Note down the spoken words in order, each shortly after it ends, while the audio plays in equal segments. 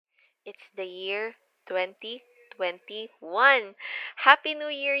It's the year 2021. Happy New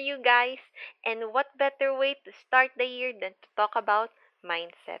Year, you guys! And what better way to start the year than to talk about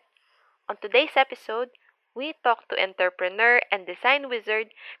mindset? On today's episode, we talk to entrepreneur and design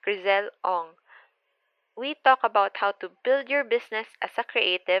wizard Grizel Ong. We talk about how to build your business as a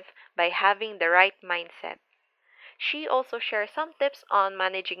creative by having the right mindset. She also shares some tips on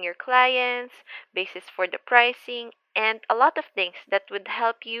managing your clients, basis for the pricing, and a lot of things that would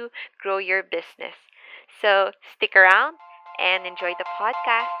help you grow your business. So stick around and enjoy the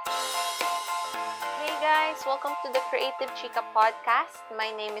podcast. Hey guys, welcome to the Creative Chica podcast. My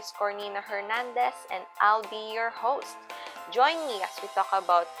name is Cornina Hernandez and I'll be your host. Join me as we talk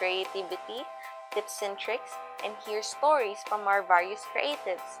about creativity, tips and tricks, and hear stories from our various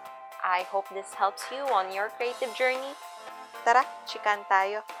creatives. I hope this helps you on your creative journey. Tara, chikan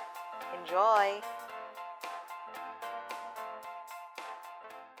tayo. Enjoy!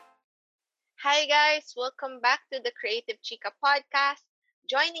 Hi guys, welcome back to the Creative Chica podcast.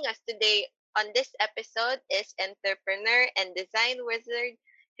 Joining us today on this episode is entrepreneur and design wizard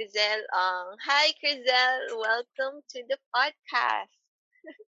Crizel Ong. Hi Crizel, welcome to the podcast.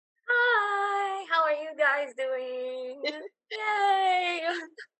 Hi! How are you guys doing? Yay!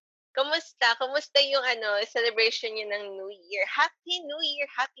 Kumusta? Kumusta yung celebration niyo ng New Year? Happy New Year!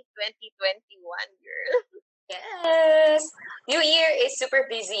 Happy 2021, girl! Yes! New Year is super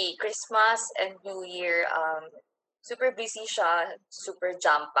busy. Christmas and New Year, super busy siya. Super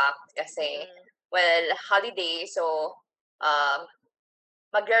jam-packed kasi, Mm-mm. well, holiday. So, um,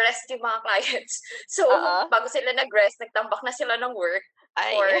 magre-rest yung mga clients. So, Oo. bago sila nag-rest, nagtambak na sila ng work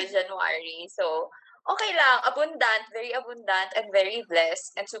for Ay. January. So, okay lang. Abundant, and very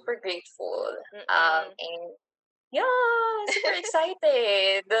blessed, and super grateful. Mm-mm. And yeah, super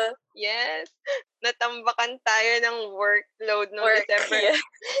excited. Yes. Natambakan tayo ng workload nung Work, December. yeah.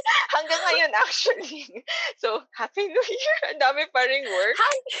 Hanggang ngayon actually. So, Happy New Year! Ang dami pa ring work.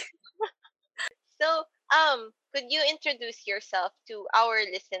 Hi. So, could you introduce yourself to our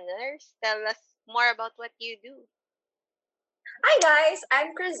listeners? Tell us more about what you do. Hi guys,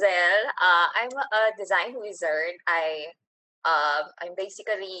 I'm Crizel. I'm a design wizard. I'm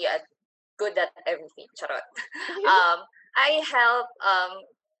basically good at everything. Charot. I help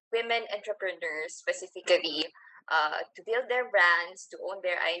women entrepreneurs specifically to build their brands, to own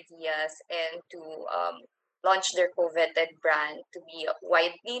their ideas, and to launch their coveted brand to be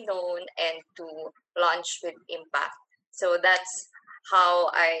widely known and to launch with impact. So that's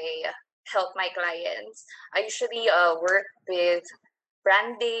how I help my clients. I usually work with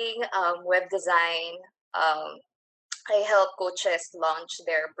branding, web design. Um, I help coaches launch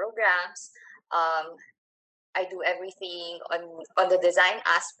their programs. Um, I do everything on the design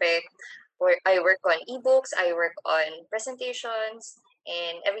aspect. Where I work on ebooks, I work on presentations,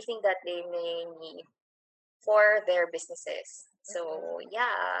 and everything that they may need for their businesses. So Mm-mm.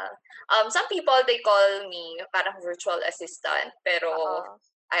 yeah, some people they call me parang virtual assistant, pero Oo.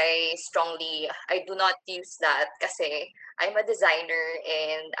 I do not use that kasi I'm a designer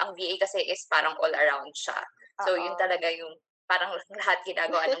and ang VA kasi is parang all around siya. So yun Oo. talaga yung parang lahat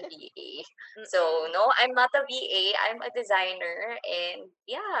ginagawa ng VA. So Mm-mm. no, I'm not a VA, I'm a designer, and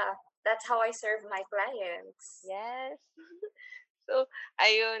yeah, that's how I serve my clients. Yes. So,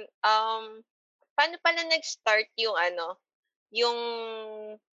 ayun, paano pala nag-start yung yung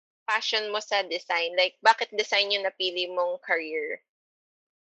passion mo sa design? Like, bakit design yung napili mong career?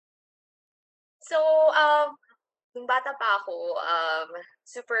 So, nung bata pa ako,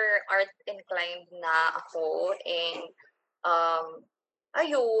 super art inclined na ako, and um,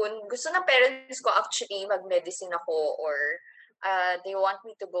 ayun, gusto ng parents ko actually mag-medicine ako, or they want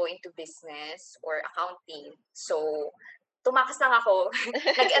me to go into business or accounting. So, tumakas lang ako.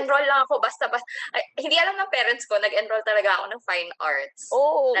 Nag-enroll lang ako basta hindi alam ng parents ko, nag-enroll talaga ako ng fine arts.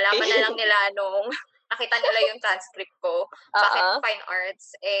 Oh, Nalaman na lang okay. nila nung nakita nila yung transcript ko, bakit Oo. fine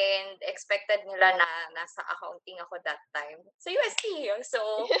arts, and expected nila na nasa accounting ako that time. So, UST. So,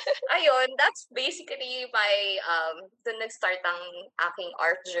 ayun, that's basically my, dun nag-start ang aking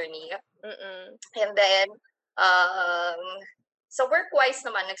art journey. Mm. And then, um, so work-wise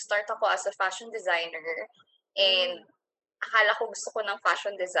naman, nag-start ako as a fashion designer. And Hmm. akala ko gusto ko ng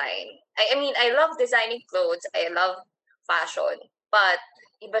fashion design. I mean, I love designing clothes. I love fashion. But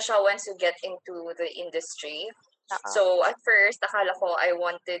iba siya once you get into the industry. Oo. So at first, akala ko I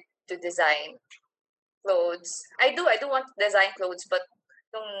wanted to design clothes. I do want to design clothes, but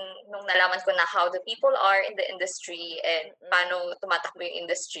nung nalaman ko na how the people are in the industry and Mm. paano tumatakbo yung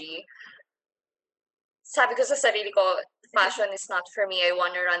industry, sabi ko sa sarili ko, fashion is not for me. I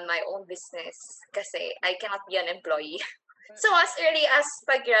wanna run my own business kasi I cannot be an employee. So, as early as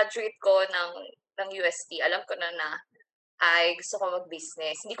pag-graduate ko ng UST, alam ko na ay gusto ko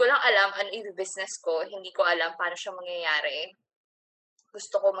mag-business. Hindi ko lang alam ano yung business ko. Hindi ko alam paano siya mangyayari.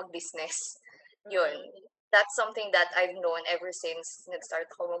 Gusto ko mag-business. Yun. Mm. That's something that I've known ever since nag-start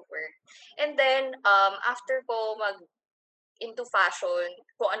ako mag-work. And then, after ko into fashion,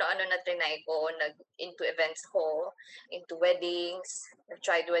 kung ano-ano na trinay ko, into events ko, into weddings,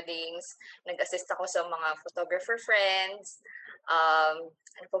 nag-tried weddings, nag-assist ako sa mga photographer friends,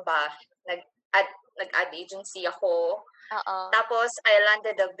 ano pa ba, nag-ad, nag-ad agency ako. Oo. Tapos, I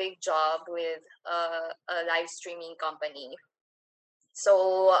landed a big job with a live streaming company.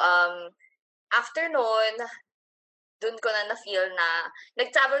 So, after noon, dun ko na-feel na,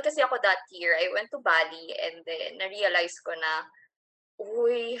 nag-travel kasi ako that year. I went to Bali and then na-realize ko na,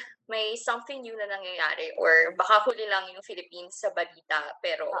 uy, may something new na nangyayari or baka huli lang yung Philippines sa balita.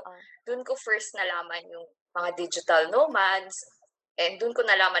 Pero Oo. dun ko first nalaman yung mga digital nomads and dun ko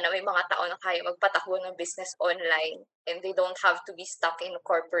nalaman na may mga tao na kaya magpataho ng business online and they don't have to be stuck in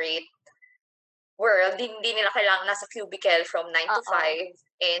corporate world. Hindi nila kailangan nasa cubicle from 9 to Oo.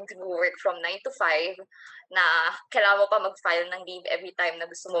 5 and work from 9 to 5 na kailangan mo pa mag-file ng leave every time na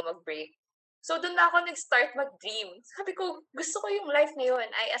gusto mo mag-break. So, doon na ako nag-start mag-dream. Sabi ko, gusto ko yung life na yun.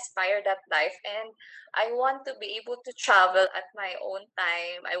 I aspire that life and I want to be able to travel at my own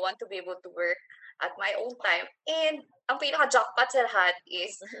time. I want to be able to work at my own time. And ang pinaka-jackpot sa lahat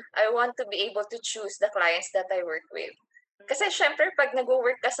is I want to be able to choose the clients that I work with. Kasi syempre, pag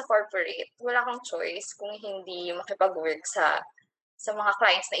nag-work ka sa corporate, wala kang choice kung hindi makipag-work sa mga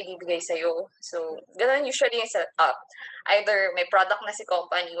clients na ibibigay sa'yo. So, ganun usually yung setup. Either may product na si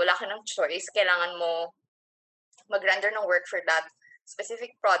company, wala ka ng choice, kailangan mo mag-render ng work for that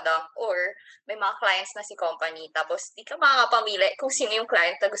specific product or may mga clients na si company tapos di ka makakapamili kung sino yung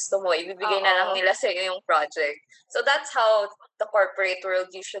client na gusto mo. Ibibigay na lang Oo. nila sa'yo yung project. So, that's how the corporate world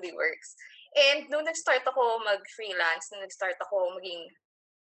usually works. And nung nag-start ako mag-freelance, nung nag-start ako maging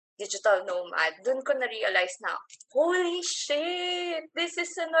digital nomad, dun ko na-realize na, holy shit!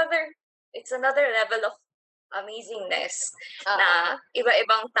 It's another level of amazingness na Oo.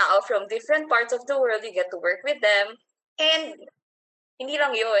 iba-ibang tao from different parts of the world, you get to work with them. And hindi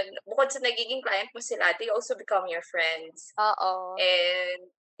lang yun, bukod sa nagiging client mo sila, they also become your friends. Oo. And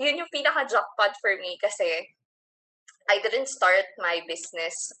yun yung pinaka-jackpot for me kasi I didn't start my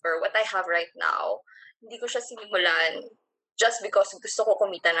business or what I have right now. Hindi ko siya sinimulan just because gusto ko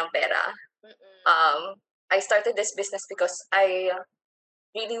kumita ng pera. Mm. I started this business because I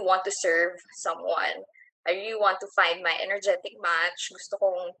really want to serve someone. I really want to find my energetic match. Gusto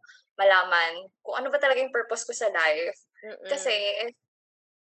kong malaman kung ano ba talaga yung purpose ko sa life. Kasi Mm.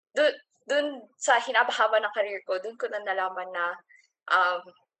 dun, dun sa hinabahaba ng career ko, dun ko na nalaman na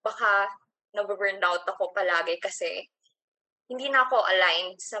baka nababurnout ako palagi kasi hindi na ako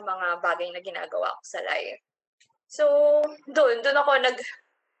aligned sa mga bagay na ginagawa ko sa life. So, doon ako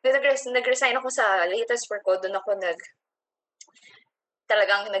nag-resign ako sa latest work ko, doon ako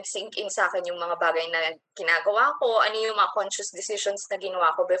talagang nag-sink in sa akin yung mga bagay na ginagawa ko, ano yung mga conscious decisions na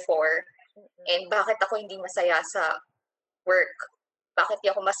ginawa ko before, and bakit ako hindi masaya sa work, bakit di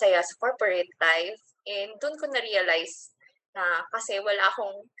ako masaya sa corporate life, and doon ko na-realize na kasi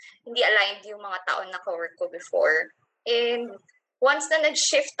hindi aligned yung mga tao na ka-work ko before. And once na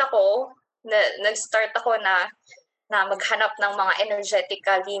nag-shift ako, nag-start ako na maghanap ng mga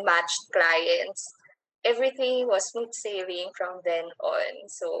energetically matched clients, everything was smooth sailing from then on.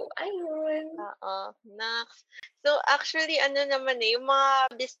 So, ayun. Oo. So, actually ano naman, yung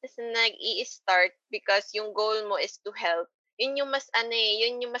mga business na nag-i-start because yung goal mo is to help, yun yung mas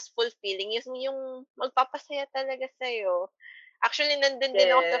yun yung mas fulfilling, yung magpapasaya talaga sa'yo. Actually, nandun din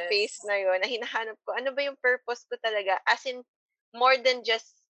ako sa phase Yes. na yun na hinahanap ko, ano ba yung purpose ko talaga? As in, more than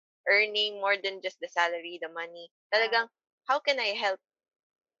just earning, more than just the salary, the money. Ah, Talagang, how can I help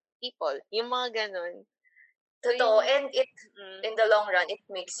people? Yung mga ganun. So, totoo. yun, And mm, in the long run, it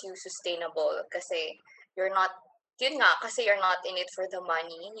makes you sustainable kasi you're not, yun nga, kasi you're not in it for the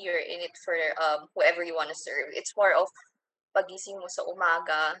money, you're in it for whoever you want to serve. It's more of pagising mo sa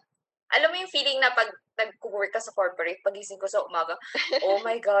umaga. Alam mo yung feeling na pag nag-work ka sa corporate, pagising ko sa umaga, oh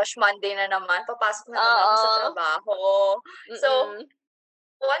my gosh, Monday na naman, papasok na naman ako sa oo, trabaho. So, mm,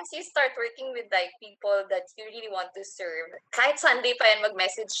 once you start working with like people that you really want to serve, kahit Sunday pa yan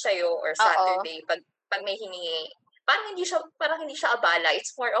mag-message sa'yo or oo, Saturday pag may hiningi, parang hindi siya abala.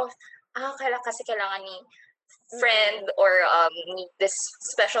 It's more of kailangan ni friend mm, or ni this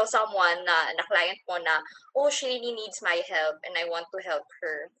special someone na client mo na, oh, she really needs my help and I want to help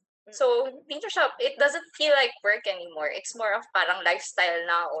her. So, mm. it doesn't feel like work anymore. It's more of parang lifestyle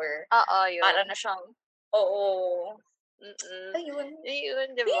na or Oo, para yun. na siyang, oo. Ayun. Ayun,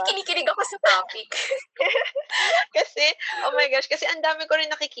 di Uy, ba? kinikilig ako sa topic. Kasi, oh my gosh, kasi ang dami ko rin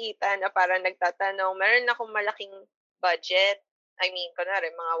nakikita na parang nagtatanong, meron akong malaking budget. I mean,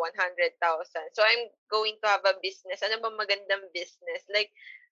 kunwari, mga 100,000. So, I'm going to have a business. Ano ba magandang business? Like,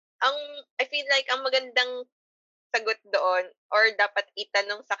 I feel like ang magandang sagot doon or dapat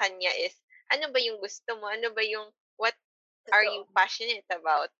itanong sa kanya is, ano ba yung gusto mo? Ano ba yung, what are you Totoo. passionate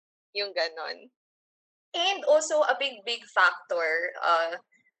about? Yung ganon. And also, a big factor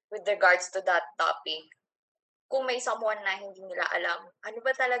with regards to that topic, kung may someone na hindi nila alam, ano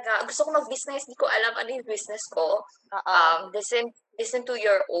ba talaga, gusto ko mag-business, di ko alam ano yung business ko, Oo. listen to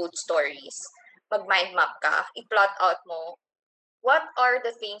your old stories. Mag-mind map ka, i-plot out mo, what are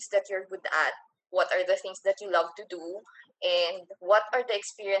the things that you're good at, what are the things that you love to do, and what are the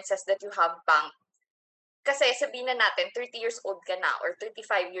experiences that you have banked. Kasi sabihin na natin, 30 years old ka na or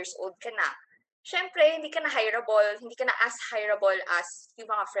 35 years old ka na, syempre, hindi ka na hireable, hindi ka na as hireable as yung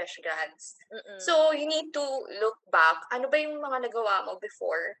mga fresh grads. Mm-mm. So, you need to look back, ano ba yung mga nagawa mo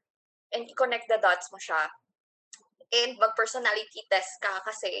before, and connect the dots mo siya. And mag-personality test ka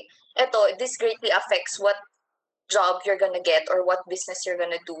kasi this greatly affects what job you're gonna get or what business you're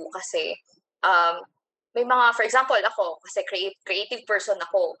gonna do kasi may mga, for example, ako, kasi creative person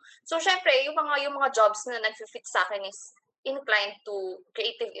ako. So, syempre, yung mga jobs na nag-fit sa akin is inclined to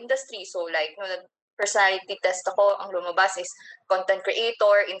creative industry. So, like, personality test ako, ang lumabas is content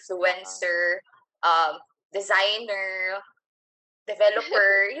creator, influencer, designer,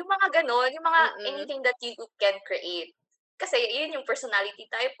 developer, yung mga ganon, yung mga anything that you can create. Kasi yun yung personality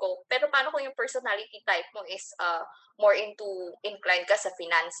type ko. Pero paano kung yung personality type mo is more inclined ka sa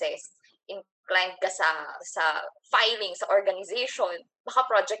finances, inclined ka sa filing, sa organization, baka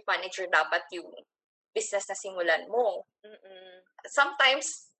project manager dapat yung business na simulan mo.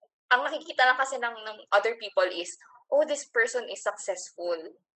 Sometimes, ang nakikita lang kasi ng other people is, oh, this person is successful.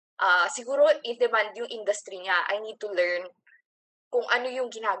 Siguro, in-demand yung industry niya. I need to learn kung ano yung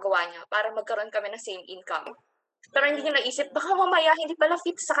ginagawa niya para magkaroon kami ng same income. Pero hindi niya naisip, baka mamaya hindi pala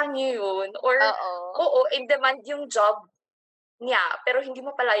fit sa kanya yun. Or, oo, in-demand yung job niya, pero hindi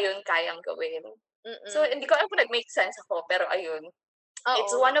mo pala yun kayang gawin. So, hindi ko alam kung nag-make sense ako, pero ayun.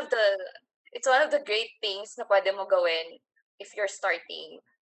 It's one of the great things na pwede mo gawin if you're starting.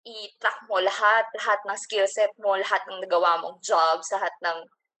 I-track mo lahat ng skill set mo, lahat ng nagawa mong jobs, lahat ng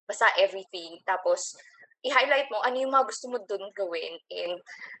basta everything. Tapos, i-highlight mo ano yung mga gusto mo dun gawin and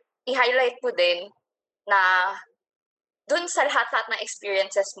i-highlight mo din na dun sa lahat-lahat ng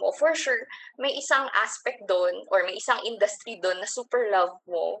experiences mo, for sure, may isang aspect dun or may isang industry dun na super love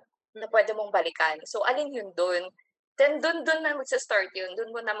mo na pwede mong balikan. So, alin yun dun? Then, dun na magsa-start yun.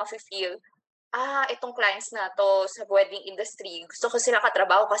 Dun mo na ma-feel, itong clients na to sa wedding industry, gusto ko sila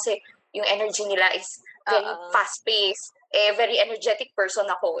katrabaho kasi yung energy nila is very fast-paced, very energetic person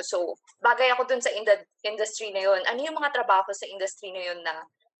ako. So, bagay ako dun sa industry na yun. Ano yung mga trabaho ko sa industry na yun na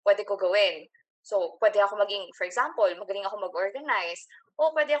pwede ko gawin? So, pwede ako maging, for example, magaling ako mag-organize,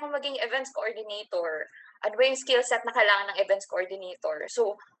 o pwede ako maging events coordinator. Ano ba yung skill set na kailangan ng events coordinator?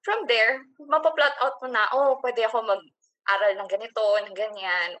 So, from there, mapaplot out mo na, pwede ako mag-aral ng ganito, ng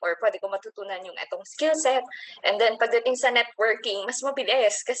ganyan, or pwede ko matutunan yung itong skill set. And then, pagdating sa networking, mas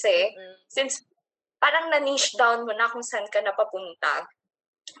mabilis kasi since parang na-niche down mo na kung saan ka napapunta,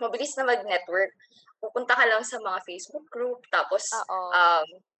 mabilis na mag-network. Pupunta ka lang sa mga Facebook group, tapos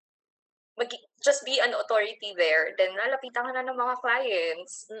just be an authority there, then lalapitan ka na ng mga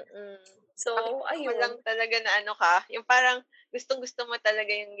clients. So, ayun. Lang talaga na ano ka, yung parang gustong-gusto mo talaga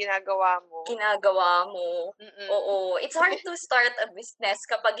yung ginagawa mo. Oo. It's hard to start a business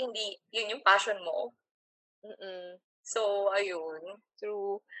kapag hindi yun yung passion mo. So, ayun.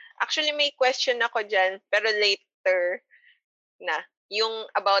 True. Actually, may question ako dyan, pero later na. Yung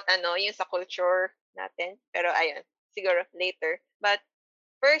about yung sa culture natin. Pero ayun, siguro later. But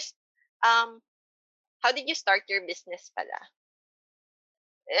first, how did you start your business pala?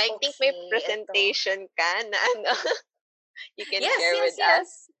 I think may presentation ka na you can share with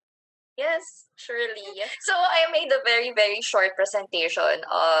us. Yes, surely. So, I made a very, very short presentation.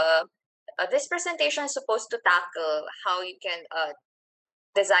 This presentation is supposed to tackle how you can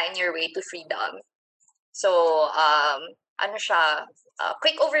design your way to freedom. So,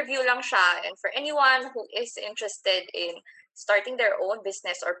 quick overview lang siya. And for anyone who is interested in starting their own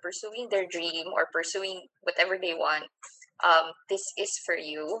business or pursuing their dream or pursuing whatever they want, this is for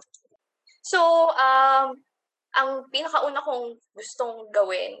you. So, ang pinakauna kong gustong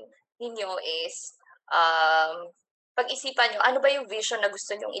gawin ninyo is pag-isipan nyo, ano ba yung vision na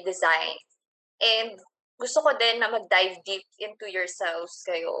gusto nyong i-design? And gusto ko din na mag-dive deep into yourselves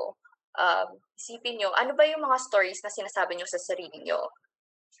kayo. isipin nyo, ano ba yung mga stories na sinasabi nyo sa sarili nyo?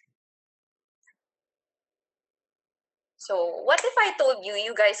 So, what if I told you,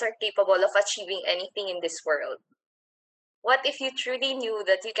 you guys are capable of achieving anything in this world? What if you truly knew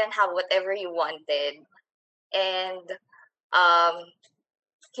that you can have whatever you wanted and um,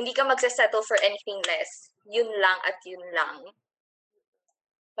 hindi ka magsasettle for anything less? Yun lang at yun lang.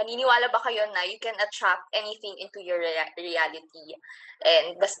 Maniniwala ba kayo na you can attract anything into your reality?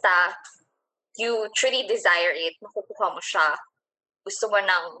 And basta you truly desire it, makukuha mo siya. Gusto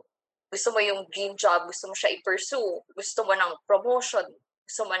mo yung dream job, gusto mo siya i-pursue, gusto mo ng promotion,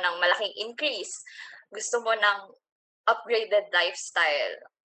 gusto mo ng malaking increase, gusto mo ng upgraded lifestyle,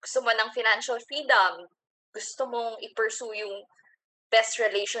 gusto mo ng financial freedom, gusto mong i-pursue yung best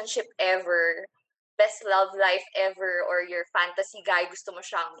relationship ever, best love life ever, or your fantasy guy, gusto mo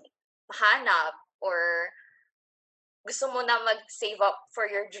siyang mahanap, or gusto mo na mag-save up for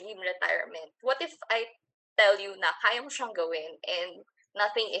your dream retirement. What if I tell you na kaya mo siyang gawin and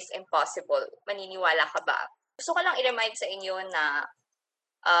nothing is impossible? Maniniwala ka ba? Gusto ko lang i-remind sa inyo na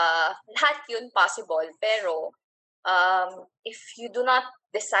lahat yun possible, pero if you do not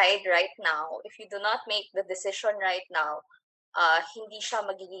decide right now, if you do not make the decision right now, hindi siya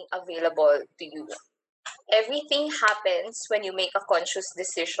magiging available to you. Everything happens when you make a conscious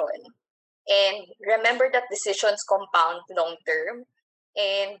decision. And remember that decisions compound long term.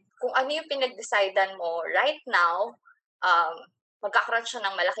 And kung ano yung pinag-decidean mo right now, magkakaroon siya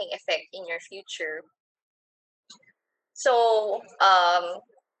ng malaking effect in your future. So,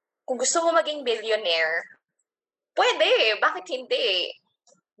 kung gusto mo maging billionaire, pwede, bakit hindi?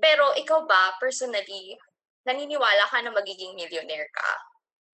 Pero ikaw ba, personally, naniniwala ka na magiging millionaire ka?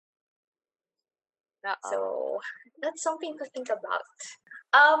 So, that's something to think about.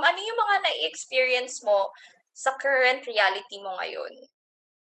 Ano yung mga na-experience mo sa current reality mo ngayon?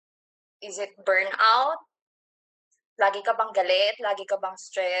 Is it burnout? Lagi ka bang galit? Lagi ka bang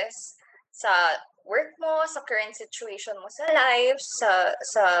stress? Sa work mo, sa current situation mo sa life,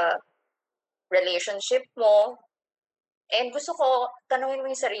 sa relationship mo? And gusto ko, tanungin mo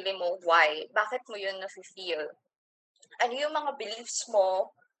yung sarili mo, why? Bakit mo yun nafe-feel? Ano yung mga beliefs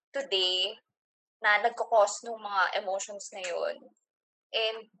mo today na nagkakos ng mga emotions na yun?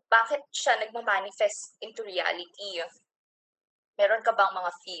 And bakit siya nagmamanifest into reality? Meron ka bang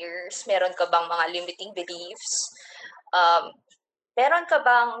mga fears? Meron ka bang mga limiting beliefs? Meron ka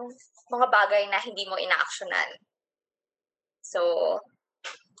bang mga bagay na hindi mo ina-actionan? So,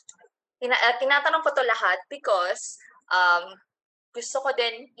 tinatanong ko to lahat because gusto ko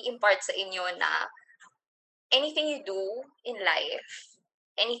din i-impart sa inyo na anything you do in life,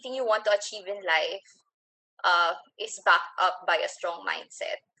 anything you want to achieve in life, is backed up by a strong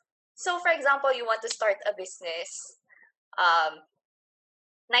mindset. So, for example, you want to start a business,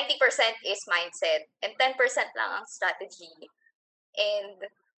 90% is mindset and 10% lang ang strategy. And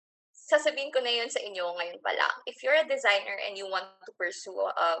sasabihin ko na yun sa inyo ngayon pa lang. If you're a designer and you want to pursue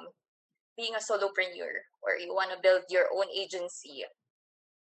being a solopreneur or you want to build your own agency,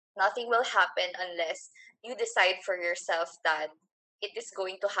 nothing will happen unless you decide for yourself that it is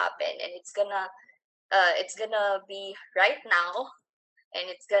going to happen and it's gonna be right now,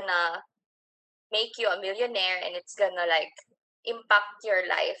 and it's gonna make you a millionaire, and it's gonna like impact your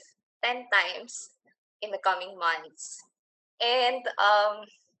life 10 times in the coming months. And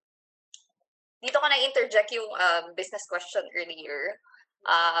dito ko na-interject yung business question earlier.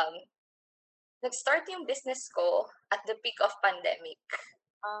 Nag-start yung business ko at the peak of pandemic.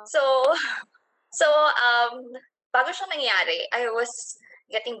 So bago siya nangyari, I was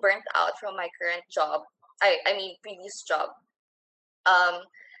getting burnt out from my current job. I mean, previous job.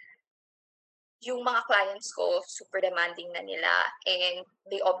 Yung mga clients ko, super demanding na nila, and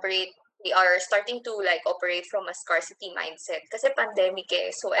they are starting to like operate from a scarcity mindset. Kasi pandemic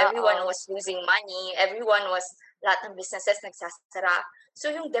so everyone was losing money, lahat ng businesses nagsasara.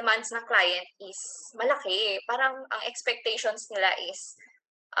 So yung demands ng client is malaki. Parang ang expectations nila is,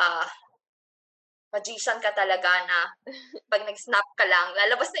 magician ka talaga na pag nag-snap ka lang,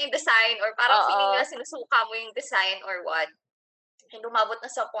 lalabas na yung design, or parang feeling nila sinusuka mo yung design or what. And umabot na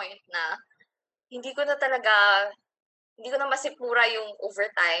sa point na hindi ko na masipura yung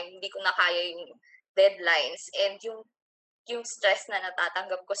overtime, hindi ko na kaya yung deadlines, and yung stress na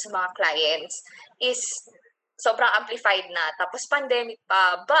natatanggap ko sa mga clients is sobrang amplified na. Tapos pandemic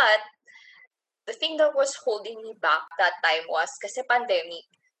pa. But the thing that was holding me back that time was kasi pandemic,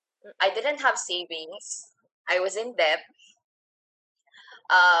 I didn't have savings. I was in debt.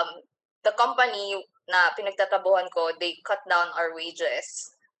 The company na pinagtatabuhan ko, they cut down our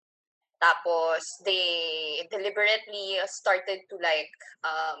wages. Tapos, they deliberately started to like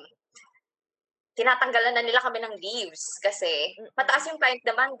tinatanggalan na nila kami ng leaves kasi mataas yung client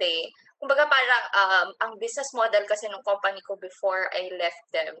demand eh. Kumbaga parang ang business model kasi ng company ko before I left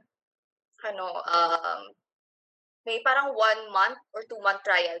them, may parang 1 month or 2 month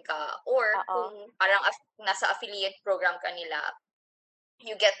trial ka. Or Oo. kung parang nasa affiliate program ka nila,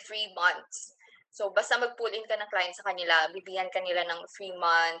 you get 3 months. So, basta mag-pull in ka ng client sa kanila, bibigyan ka nila ng 3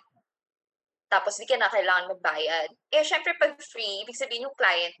 month, tapos di ka na kailangan magbayad. Syempre pag free, ibig sabihin yung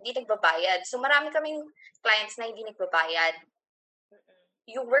client, hindi nagbabayad. So, marami kaming clients na hindi nagbabayad.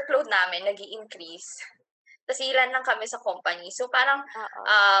 Yung workload namin nag increase. Tapos ilan lang kami sa company. So, parang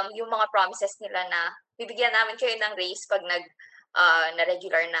yung mga promises nila na bibigyan namin kayo ng raise pag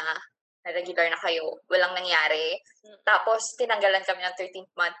na-regular na kayo, walang nangyari. Tapos, tinanggalan kami ng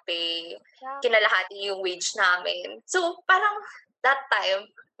 13th month pay, kinalahati yung wage namin. So, parang that time,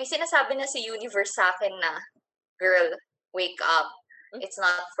 may sinasabi na si universe sa akin na, girl, wake up. It's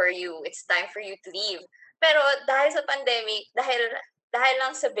not for you. It's time for you to leave. Pero dahil sa pandemic, dahil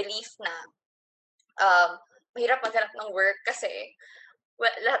lang sa belief na mahirap maghanap ng work kasi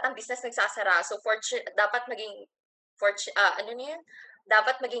lahat ng business nagsasara. So, dapat maging,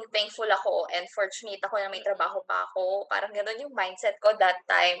 dapat maging thankful ako and fortunate ako na may trabaho pa ako. Parang gano'n yung mindset ko that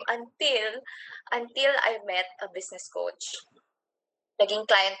time until I met a business coach. Naging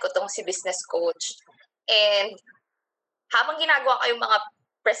client ko tong si business coach. And habang ginagawa ko yung mga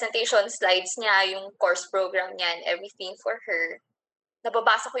presentation slides niya, yung course program niya and everything for her,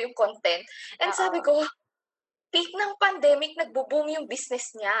 nababasa ko yung content. And sabi ko, peak ng pandemic, nagbo-boom yung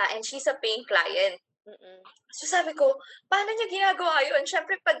business niya and she's a paying client. So sabi ko, paano niya ginagawa yun?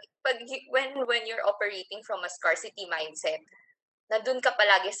 Siyempre, when you're operating from a scarcity mindset, na dun ka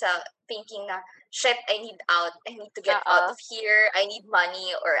palagi sa thinking na, shit, I need out. I need to get out of here. I need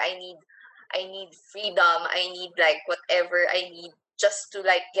money or I need freedom. I need like whatever I need just to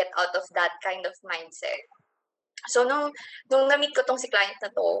like get out of that kind of mindset. So nung na-meet ko tong si client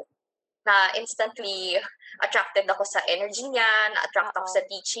na to, na instantly attracted ako sa energy niya, na-attract ako sa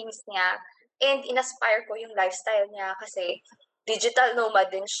teachings niya, and inaspire ko yung lifestyle niya kasi digital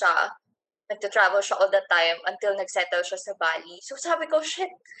nomad din siya. Nagta-travel siya all the time until nag-settle siya sa Bali. So sabi ko, shit,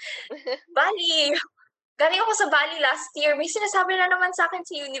 Bali! Galing ako sa Bali last year. May sinasabi na naman sa akin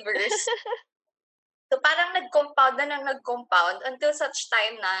si universe. So parang nag-compound until such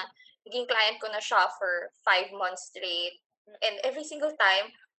time na naging client ko na siya for 5 months straight. And every single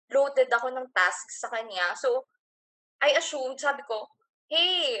time, loaded ako ng tasks sa kanya. So, I assumed, sabi ko,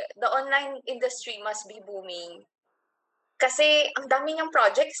 hey, the online industry must be booming. Kasi, ang dami niyang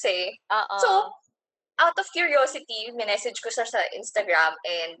projects eh. So, out of curiosity, minessage ko siya sa Instagram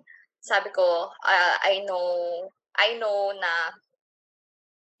and sabi ko, I know na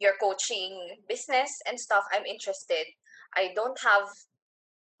you're coaching business and stuff. I'm interested. I don't have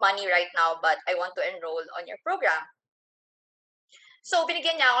money right now, but I want to enroll on your program. So,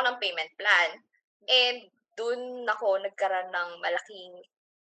 binigyan niya ako ng payment plan. And dun ako nagkaroon ng malaking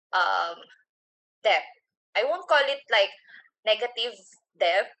debt. I won't call it like negative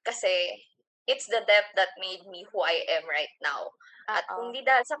debt kasi it's the debt that made me who I am right now. At kung di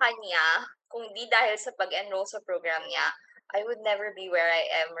dahil sa kanya, kung di dahil sa pag-enroll sa program niya, I would never be where I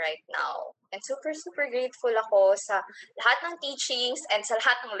am right now. And super, super grateful ako sa lahat ng teachings and sa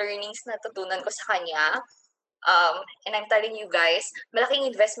lahat ng learnings na tutunan ko sa kanya. And I'm telling you guys, malaking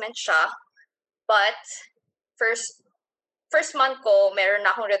investment siya. But first month ko, meron na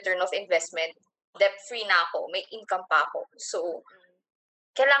akong return of investment. Debt-free na ako. May income pa ako. So,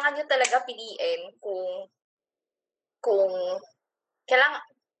 kailangan nyo talaga piliin kung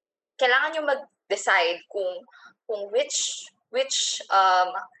kailangan nyo mag-decide kung which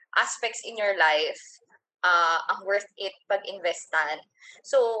aspects in your life ang worth it pag-investan.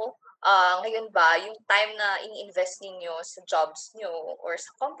 So, ngayon ba, yung time na ini-invest ninyo sa jobs nyo or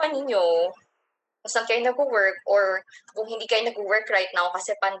sa company nyo, kung saan kayo nag-work or kung hindi kayo nag-work right now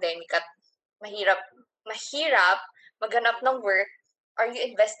kasi pandemic at mahirap maghanap ng work, are you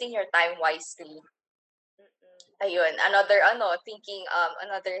investing your time wisely? Ayun, another thinking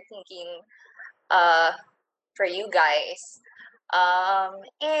for you guys.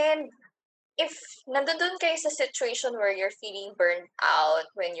 And if nandun kayo sa situation where you're feeling burned out,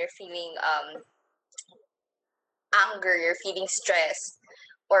 when you're feeling anger, you're feeling stressed,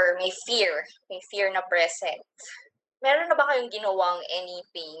 or may fear na present, meron na ba kayong ginawang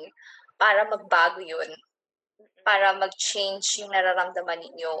anything para magbago yun? Para mag-change yung nararamdaman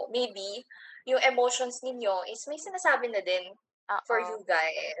ninyo? Maybe, yung emotions ninyo is may sinasabi na din for you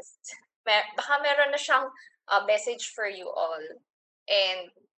guys. Baka meron na siyang message for you all. And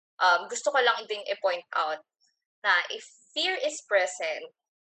gusto ko lang din i-point out na if fear is present,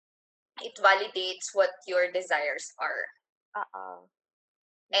 it validates what your desires are.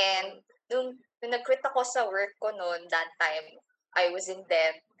 And nung nag-quit ako sa work ko noon, that time, I was in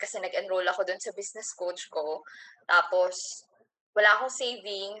debt kasi nag-enroll ako dun sa business coach ko. Tapos, wala akong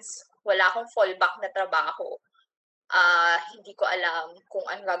savings, wala akong fallback na trabaho. Hindi ko alam kung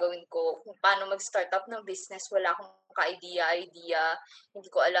ano gagawin ko, kung paano mag-start up ng business, wala akong ka-idea. Hindi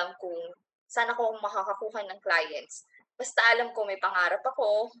ko alam kung saan ako makakakuha ng clients. Basta alam ko may pangarap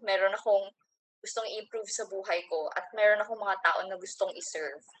ako, meron akong gustong i-improve sa buhay ko, at meron akong mga tao na gustong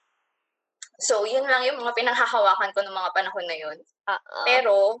i-serve. So, yun lang yung mga pinanghahawakan ko ng mga panahon na yun.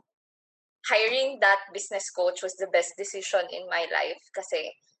 Pero, hiring that business coach was the best decision in my life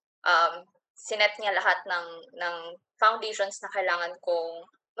kasi sinet niya lahat ng foundations na kailangan kong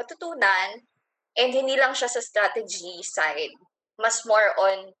matutunan, and hindi lang siya sa strategy side. Mas more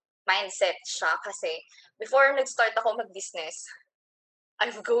on mindset siya kasi before nag-start ako mag-business,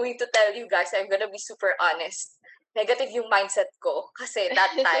 I'm going to tell you guys, I'm gonna be super honest. Negative yung mindset ko kasi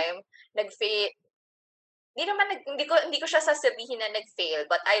that time nag-fail. Hindi ko siya sasabihin na nag-fail,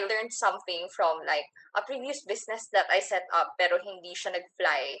 but I learned something from like a previous business that I set up pero hindi siya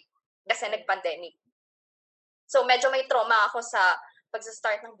nag-fly kasi nag-pandemic. So medyo may trauma ako sa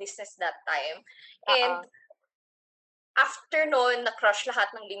pag-start ng business that time. And after noon, na-crush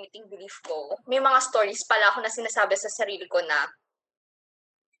lahat ng limiting belief ko. May mga stories pala ako na sinasabi sa sarili ko na,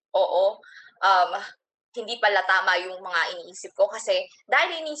 oo, hindi pala tama yung mga iniisip ko kasi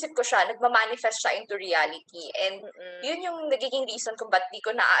dahil iniisip ko siya, nagmamanifest siya into reality. And yun yung nagiging reason kung ba't di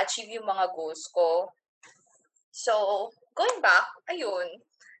ko na-achieve yung mga goals ko. So, going back, ayun,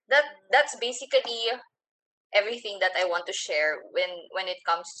 that's basically everything that I want to share when it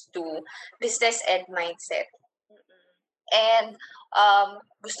comes to business and mindset. And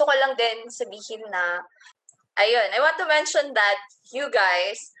gusto ko lang din sabihin na, ayun, I want to mention that you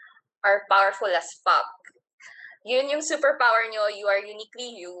guys are powerful as fuck. Yun yung superpower nyo, you are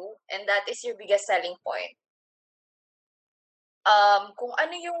uniquely you, and that is your biggest selling point. Kung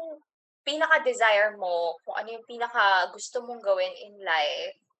ano yung pinaka-desire mo, kung ano yung pinaka-gusto mong gawin in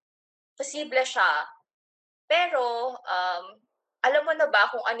life, posible siya. Pero, alam mo na ba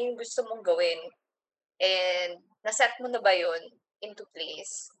kung ano yung gusto mong gawin? And naset mo na ba yun into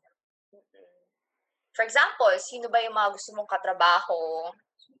place? For example, sino ba yung mga gusto mong katrabaho?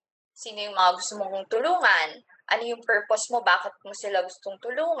 Sino yung mga gusto mong tulungan? Ano yung purpose mo? Bakit mo sila gustong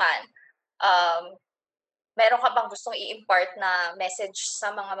tulungan? Meron ka bang gustong i-impart na message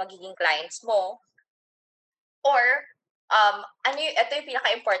sa mga magiging clients mo? Or, ito yung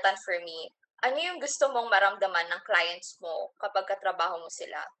pinaka-important for me. Ano yung gusto mong maramdaman ng clients mo kapag katrabaho mo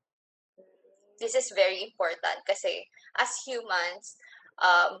sila? This is very important kasi as humans,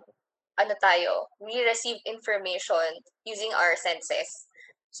 we receive information using our senses.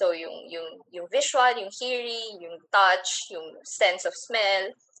 So, yung visual, yung hearing, yung touch, yung sense of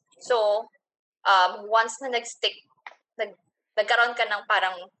smell. So, once na nagkaroon ka ng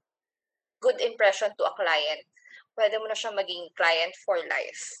parang good impression to a client, pwede mo na siya maging client for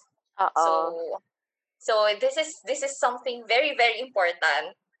life. So this is something very, very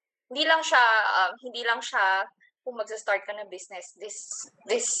important. Hindi lang siya kung magsa-start ka ng business.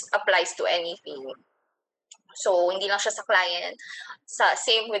 This applies to anything. So, hindi lang siya sa client.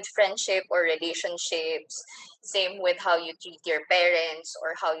 Same with friendship or relationships. Same with how you treat your parents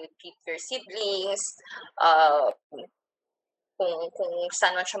or how you treat your siblings. Kung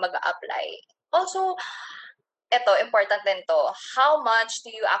saan man siya mag-a-apply. Also, eto, important din to. How much do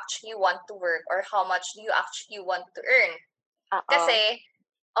you actually want to work or how much do you actually want to earn? Kasi,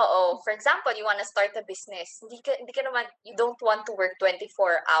 for example, you want to start a business. Hindi ka naman, you don't want to work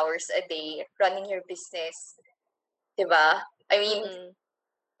 24 hours a day running your business. Diba? I mean,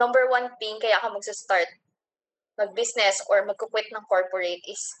 number one thing kaya ka magsa-start mag-business or magkukwit ng corporate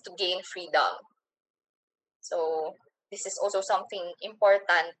is to gain freedom. So, this is also something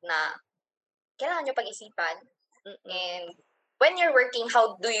important na kailangan nyo pag-isipan. And when you're working,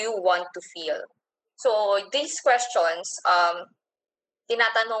 how do you want to feel? So, these questions,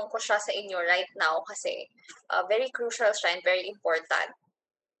 tinatanong ko siya sa inyo right now kasi very crucial siya and very important.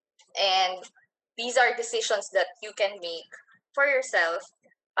 And these are decisions that you can make for yourself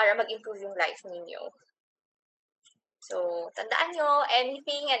para mag-improve yung life ninyo. So, tandaan nyo,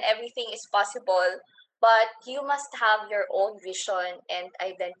 anything and everything is possible, but you must have your own vision and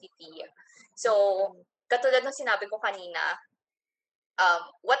identity. So, katulad ng sinabi ko kanina,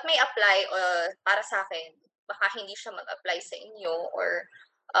 what may apply para sa akin, baka hindi siya mag-apply sa inyo or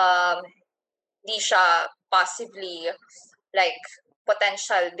hindi siya possibly like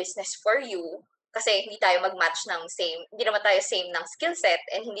potential business for you. Kasi hindi tayo mag-match ng same, hindi naman tayo same ng skill set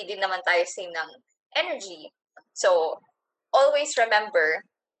and hindi din naman tayo same ng energy. So, always remember,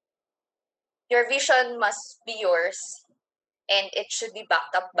 your vision must be yours and it should be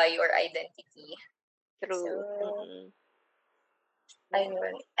backed up by your identity. True. So, Mm-mm.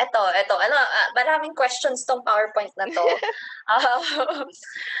 ayun. Maraming questions tong PowerPoint na to.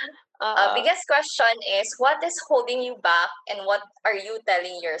 Oo. Biggest question is, what is holding you back and what are you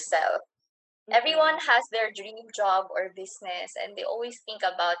telling yourself? Everyone Mm-mm. has their dream job or business and they always think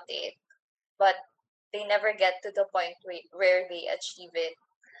about it, but they never get to the point where they achieve it.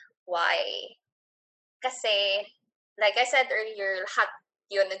 Why? Kasi, like I said earlier, lahat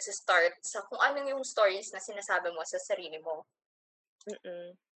yun nagsistart sa kung ano yung stories na sinasabi mo sa sarili mo.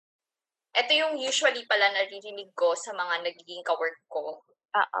 Mm-mm. Ito yung usually pala naririnig ko sa mga nagiging kawork ko.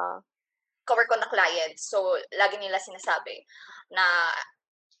 Oo. Kawork ko na clients. So, lagi nila sinasabi na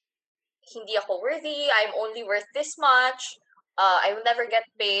hindi ako worthy, I'm only worth this much, I will never get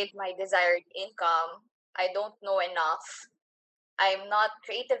paid my desired income, I don't know enough, I'm not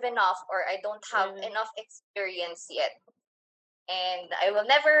creative enough, or I don't have Mm. enough experience yet. And I will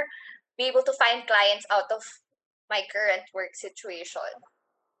never be able to find clients out of my current work situation.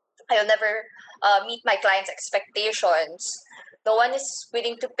 I'll never meet my clients' expectations. No one is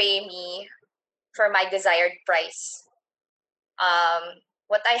willing to pay me for my desired price.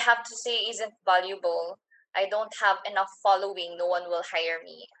 What I have to say isn't valuable. I don't have enough following. No one will hire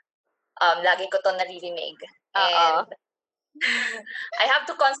me. Lagi ko to naririnig. Oo. And I have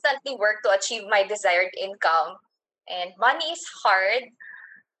to constantly work to achieve my desired income. And money is hard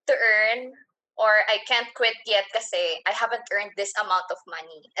to earn, or I can't quit yet kasi I haven't earned this amount of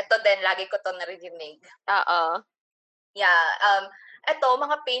money. Ito din, lagi ko to naririnig. Oo. Yeah, ito,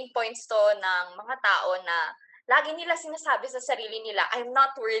 mga pain points to ng mga tao na lagi nila sinasabi sa sarili nila, I'm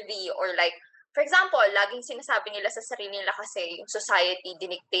not worthy, or like, for example, laging sinasabi nila sa sarili nila kasi yung society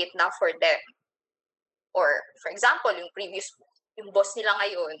dinictate na for them. Or, for example, yung boss nila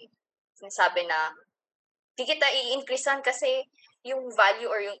ngayon, sinasabi na, di kita i-increasean kasi yung value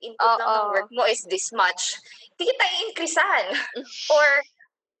or yung input lang ng work Oo. mo is this much. Di kita i-increasean. Or,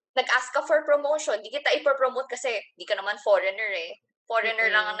 nag-ask ka for promotion, di kita ipopromote kasi di ka naman foreigner eh. Foreigner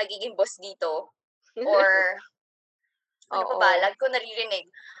lang ang Mm-mm. nagiging boss dito. Or, ano pa ba, Oo. lagi ko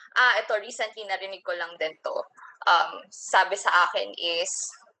naririnig. Ito, recently narinig ko lang din to. Sabi sa akin is,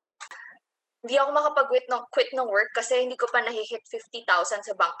 hindi ako quit ng work kasi hindi ko pa nahi-hit 50,000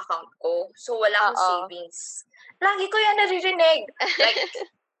 sa bank account ko. So, wala akong Oo. savings. Lagi ko yan naririnig. Like,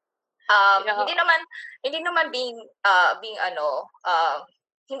 Yeah. hindi naman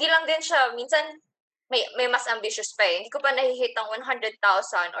hindi lang din siya, minsan, may mas ambitious pa eh. Hindi ko pa nahi-hit ang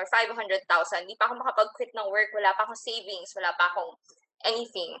 100,000 or 500,000. Hindi pa ako makapag-quit ng work. Wala pa akong savings. Wala pa akong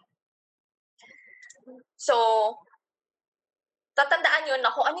anything. So, tatandaan nyo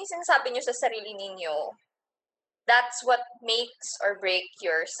na kung ano yung sinasabi nyo sa sarili ninyo, that's what makes or break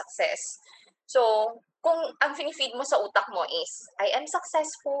your success. So, kung ang feed mo sa utak mo is, I am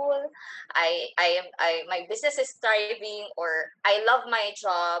successful, my business is thriving, or I love my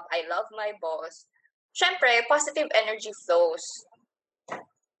job, I love my boss, syempre, positive energy flows.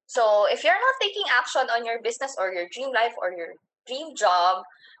 So, if you're not taking action on your business or your dream life or your dream job,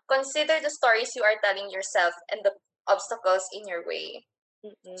 consider the stories you are telling yourself and the obstacles in your way.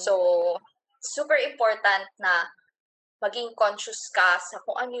 Mm-mm. So, super important na maging conscious ka sa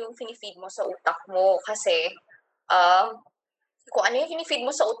kung ano yung feed mo sa utak mo kasi kung ano yung feed mo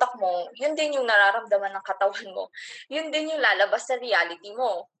sa utak mo, yun din yung nararamdaman ng katawan mo. Yun din yung lalabas sa reality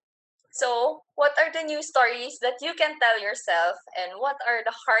mo. So, what are the new stories that you can tell yourself and what are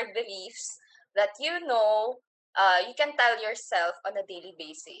the hard beliefs that you can tell yourself on a daily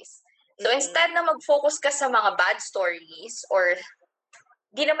basis? So, Mm-mm. instead na mag-focus ka sa mga bad stories or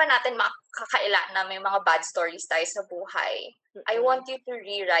di naman natin makakaila na may mga bad stories tayo sa buhay. I want you to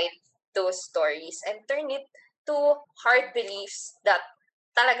rewrite those stories and turn it to hard beliefs that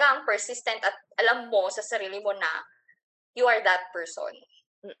talagang persistent at alam mo sa sarili mo na you are that person.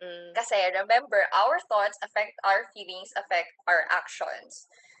 Mm-mm. Kasi remember, our thoughts affect our feelings, affect our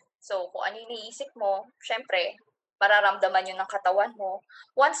actions. So, kung ano yung iniisip mo, syempre, mararamdaman yun ng katawan mo.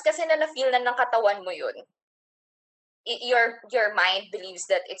 Once kasi na na-feel na ng katawan mo yun, your mind believes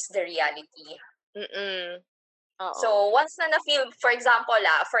that it's the reality. Mm-mm. Oo. So, once na na-feel, for example,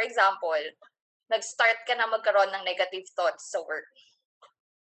 nag-start ka na magkaroon ng negative thoughts sa work.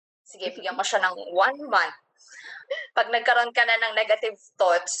 Sige, bigyan mo siya ng 1 month. Pag nagkaroon ka na ng negative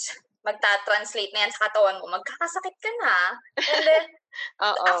thoughts, magta-translate na yan sa katawan mo, magkakasakit ka na. And then,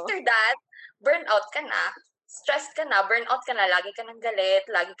 after that, burnout ka na, stressed ka na, burnout ka na, lagi ka nang galit,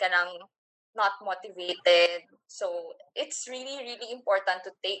 lagi ka nang not motivated. So it's really, really important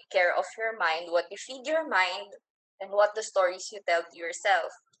to take care of your mind, what you feed your mind, and what the stories you tell to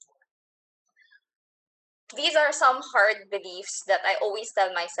yourself. These are some hard beliefs that I always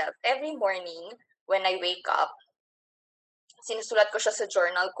tell myself every morning when I wake up. Sinusulat ko siya sa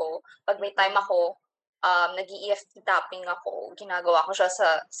journal ko. Pag may time ako, nag-EFT tapping ako. Ginagawa ko siya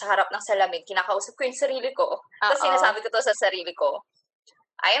sa harap ng salamin. Kinakausap ko yung sarili ko. Tapos Oo. sinasabi ko to sa sarili ko.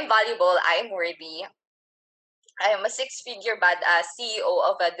 I am valuable. I am worthy. I am a six-figure badass CEO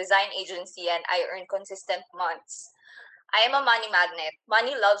of a design agency and I earn consistent months. I am a money magnet.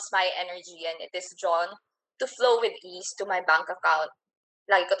 Money loves my energy and it is drawn to flow with ease to my bank account.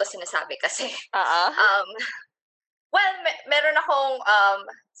 Lagi ko to sinasabi kasi Oo. um, well, meron akong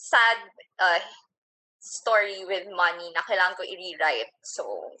sad uh, story with money na kailangan ko i-rewrite.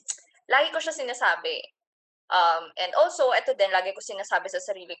 So, lagi ko siya sinasabi. And also, ito din, lagi ko sinasabi sa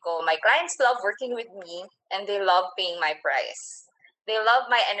sarili ko, my clients love working with me and they love paying my price. They love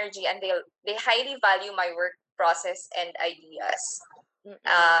my energy and they highly value my work process and ideas.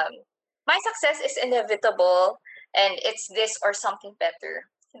 My success is inevitable and it's this or something better.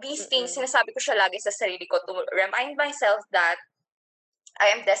 These things, sinasabi ko siya lagi sa sarili ko to remind myself that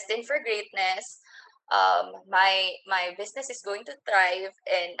I am destined for greatness. My business is going to thrive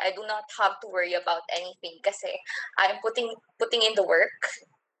and I do not have to worry about anything kasi I am putting in the work.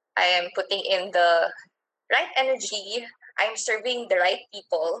 I am putting in the right energy. I am serving the right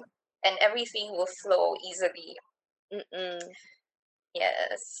people and everything will flow easily.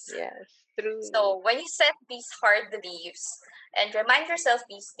 Yes. Yes, truly. So when you set these hard beliefs and remind yourself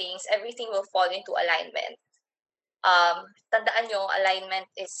these things, everything will fall into alignment. Tandaan nyo,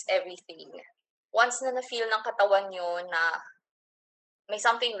 alignment is everything. Once na na-feel ng katawan nyo na may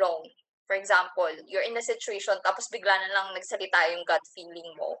something wrong, for example, you're in a situation tapos bigla na lang nagsalita yung gut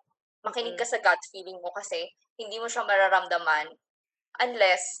feeling mo, makinig ka sa gut feeling mo kasi hindi mo siya mararamdaman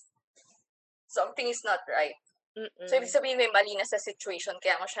unless something is not right. So, ibig sabihin may mali na sa situation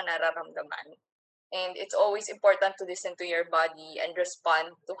kaya mo siya nararamdaman. And it's always important to listen to your body and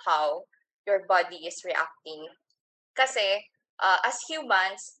respond to how your body is reacting. Kasi, as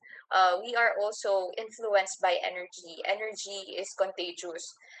humans, we are also influenced by energy. Energy is contagious.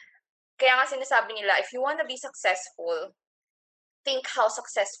 Kaya nga sinasabi nila, if you want to be successful, think how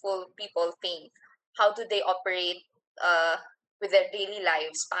successful people think. How do they operate with their daily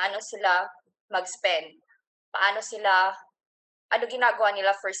lives? Paano sila mag-spend? Paano sila, ano ginagawa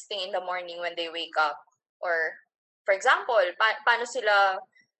nila first thing in the morning when they wake up? Or, for example, paano sila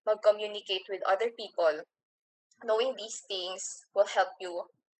mag-communicate with other people? Knowing these things will help you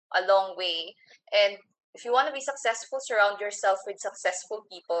a long way. And if you want to be successful, surround yourself with successful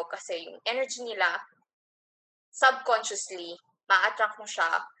people kasi yung energy nila, subconsciously, ma-attract mo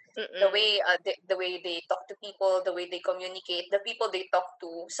siya. The way they talk to people, the way they communicate, the people they talk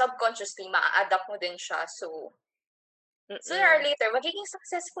to, subconsciously, ma-adapt mo din siya. So, sooner or later, magiging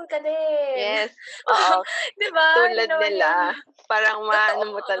successful ka din. Yes. Oo. Diba? Tulad Yun naman nila. yun. Parang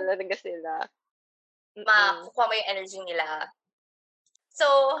maano mo Totoo. talaga sila. Makukuha mo yung energy nila. So,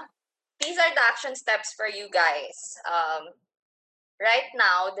 these are the action steps for you guys. Right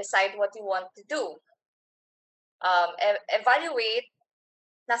now, decide what you want to do. Evaluate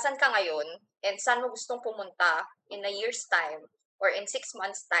nasan ka ngayon and saan mo gustong pumunta in a year's time or in 6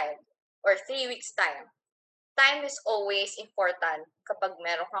 months' time or 3 weeks' time. Time is always important kapag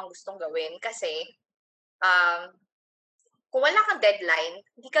meron kang gustong gawin kasi kung wala kang deadline,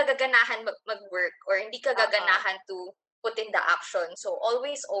 hindi ka gaganahan mag-work or hindi ka gaganahan to put in the action. So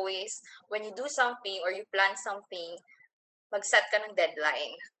always, when you do something or you plan something, mag-set ka ng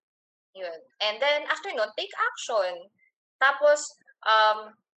deadline. Yun. And then, after nun, take action. Tapos,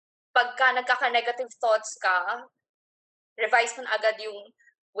 pagka nagkaka-negative thoughts ka, revise mo na agad yung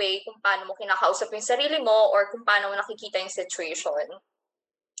way kung paano mo kinakausap yung sarili mo or kung paano mo nakikita yung situation.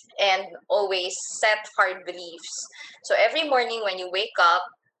 And always set hard beliefs. So every morning when you wake up,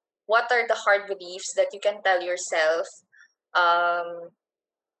 what are the hard beliefs that you can tell yourself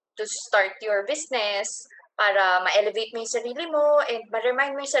to start your business para ma-elevate mo yung sarili mo and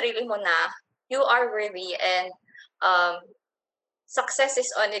ma-remind mo yung sarili mo na you are worthy and success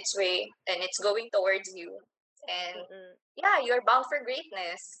is on its way and it's going towards you. And yeah, you're bound for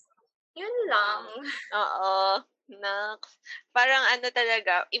greatness. Yun lang. Oo. Naks. Parang ano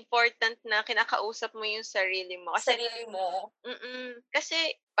talaga, important na kinakausap mo yung sarili mo. Kasi, Sarili mo. Kasi,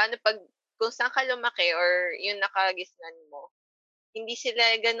 paano pag, kung saan ka lumaki or yung nakagisnan mo, hindi sila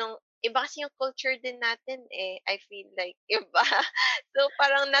ganong, iba kasi yung culture din natin eh. I feel like, iba. So,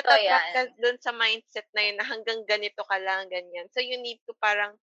 parang natatrap ka yan. dun sa mindset na yun na hanggang ganito ka lang, ganyan. So, you need to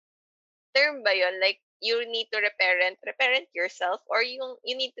parang term ba yun? Like, you need to reparent yourself, or you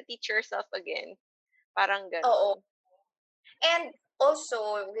need to teach yourself again? Parang Oo. ganon. And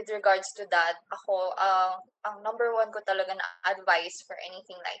also, with regards to that, ako, ang number one ko talaga na advice for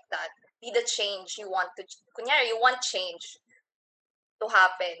anything like that, be the change you want to, kunyari, you want change to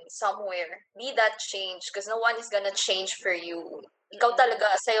happen somewhere. Be that change because no one is gonna change for you. Ikaw Mm-mm. talaga,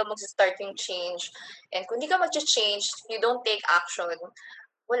 sa'yo mag-start yung change. And kung di ka mag-change, you don't take action,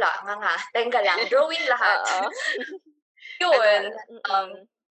 wala nga. Tenga lang. Drawing lahat. Oo. Ano, Yun. Um, mm.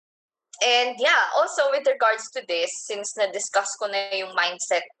 and yeah, also with regards to this, since na-discuss ko na yung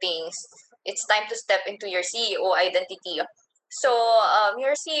mindset things, it's time to step into your CEO identity. So, Mm-mm.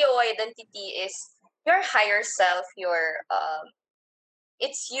 your CEO identity is your higher self,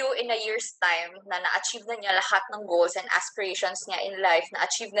 it's you in a year's time na na-achieve na niya lahat ng goals and aspirations niya in life,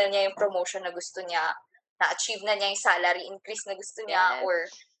 na-achieve na niya yung promotion na gusto niya, na-achieve na niya yung salary increase na gusto niya, Yes. or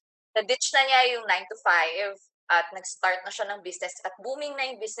na-ditch na niya yung 9 to 5 at nag-start na siya ng business at booming na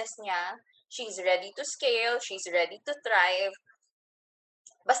yung business niya. She's ready to scale, she's ready to thrive.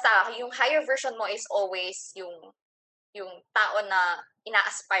 Basta, yung higher version mo is always yung tao na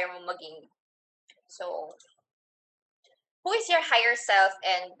ina-aspire mo maging. So, who is your higher self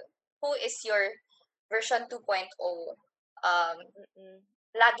and who is your version 2.0? Mm-mm.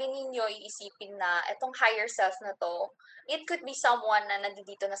 Lagi ninyo iisipin na itong higher self na to, it could be someone na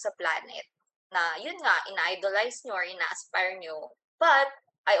nandito na sa planet na yun nga, ina-idolize nyo or ina-aspire nyo. But,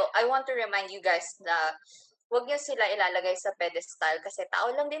 I want to remind you guys na huwag nyo sila ilalagay sa pedestal kasi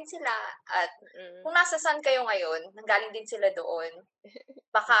tao lang din sila at Mm-mm. kung nasa saan kayo ngayon, nanggaling din sila doon.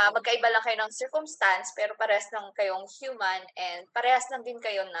 Baka Mm-mm. magkaiba lang kayo ng circumstance pero parehas lang kayong human and parehas lang din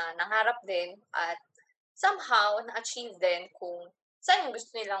kayo na nangarap din at somehow na-achieve din kung saan yung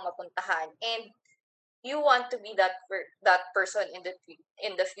gusto nilang mapuntahan. And you want to be that person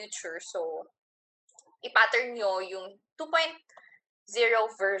in the future. So, i-pattern nyo yung 2.0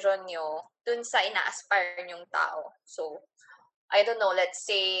 version nyo dun sa ina-aspire nyong tao. So, I don't know, let's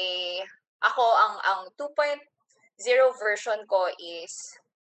say, ako, ang 2.0 version ko is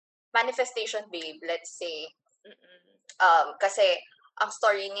manifestation babe, let's say. Mm-mm. Kasi, ang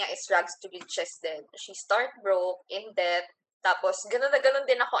story niya is rags to riches din. She start broke, in debt, tapos ganun na ganun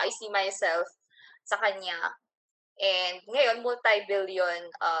din ako, I see myself sa kanya. And ngayon, multi-billion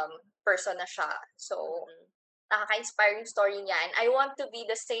person na siya. So, Mm-mm. nakaka-inspire yung story niya. And I want to be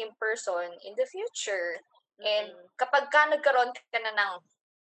the same person in the future. And Mm-mm. kapag ka nagkaroon ka na ng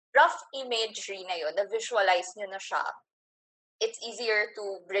rough imagery na yun, na-visualize nyo na siya, it's easier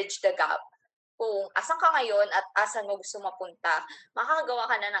to bridge the gap. Kung asan ka ngayon at asan mo gusto mapunta, makakagawa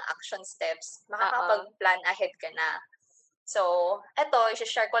ka na ng action steps, Oo. makakapag-plan ahead ka na. So, eto,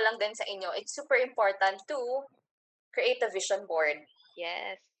 i-share ko lang din sa inyo, it's super important to create a vision board.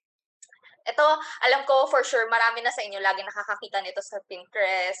 Yes. Ito, alam ko for sure, marami na sa inyo lagi nakakakita nito sa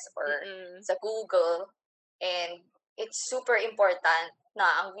Pinterest or Mm-mm. sa Google. And it's super important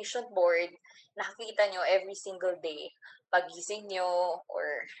na ang vision board, nakikita nyo every single day. Pagising nyo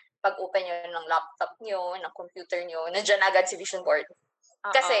or pag-open nyo ng laptop nyo, ng computer nyo, nandiyan agad si vision board.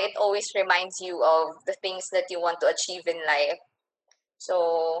 Kasi Oo. it always reminds you of the things that you want to achieve in life. So,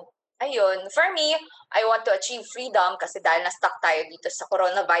 ayun. For me, I want to achieve freedom kasi dahil na-stuck tayo dito sa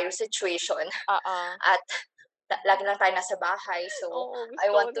coronavirus situation Oo. at lagi lang tayo nasa bahay. So, Oo, I gusto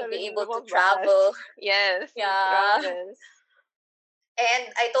ko want to na rin be able to lumabas. travel. Yes, Yeah. mag-travel. And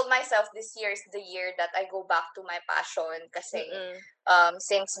I told myself this year is the year that I go back to my passion kasi Mm-mm.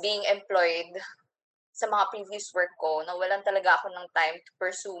 since being employed sa mga previous work ko, nawalan talaga ako ng time to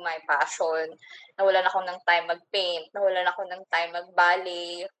pursue my passion. Nawalan ako ng time mag-paint, nawalan ako ng time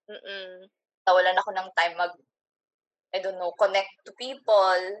mag-ballet, Mm-mm. nawalan ako ng time I don't know, connect to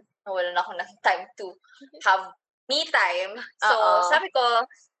people, nawalan ako ng time to have me time. So, Oo. sabi ko,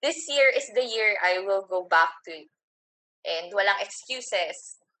 this year is the year I will go back to. And walang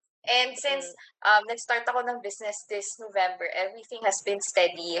excuses. And since Mm-mm. nag-start ako ng business this November, everything has been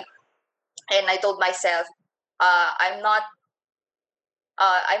steady. And I told myself, uh, I'm not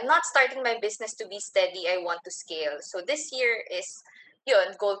I'm not starting my business to be steady. I want to scale. So this year is,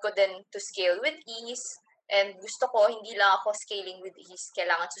 yun, goal ko din to scale with ease. And gusto ko, hindi lang ako scaling with ease,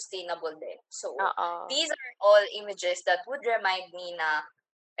 kailangan sustainable din. So, Oo. these are all images that would remind me na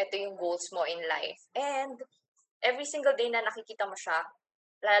ito yung goals mo in life. And every single day na nakikita mo siya,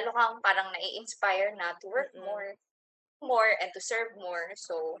 lalo kang parang nai-inspire na to work Mm-mm. more, and to serve more.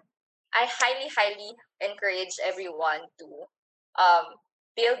 So, I highly, highly encourage everyone to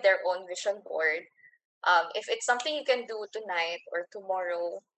build their own vision board. If it's something you can do tonight or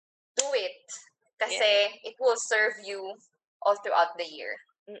tomorrow, do it. Yes. Kasi it will serve you all throughout the year.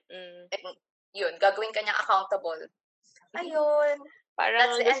 And yun, gagawin ka niyang accountable. Ayun. That's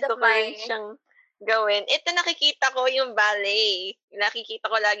Parang the end of gusto ko rin my... siyang gawin. Ito nakikita ko yung ballet. Nakikita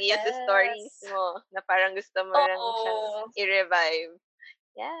ko lagi yan sa stories Yes. mo na parang gusto mo rin siyang Oo. i-revive.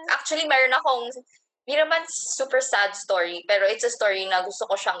 Yes. Actually, meron akong, hindi naman super sad story, pero it's a story na gusto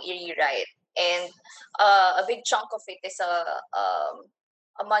ko siyang i-rewrite. And a big chunk of it is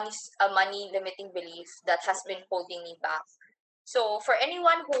a money limiting belief that has been holding me back. So for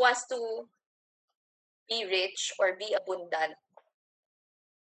anyone who wants to be rich or be abundant,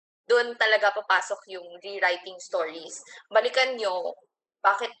 doon talaga papasok yung rewriting stories. Balikan nyo,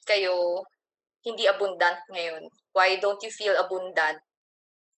 bakit kayo hindi abundant ngayon? Why don't you feel abundant?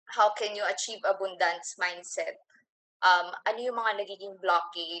 How can you achieve abundance mindset? Ano yung mga nagiging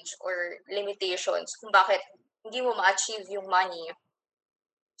blockage or limitations kung bakit hindi mo ma-achieve yung money?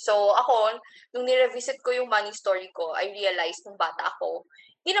 So ako, nung ni-revisit ko yung money story ko, I realized nung bata ako,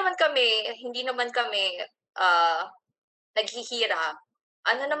 hindi naman kami naghihirap.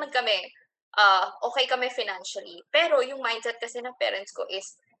 Ano naman kami, okay kami financially. Pero yung mindset kasi ng parents ko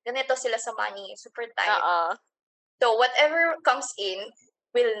is, ganito sila sa money, super tight. Oo. So whatever comes in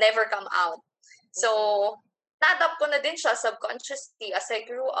will never come out. So, na-adapt ko na din siya subconsciously as I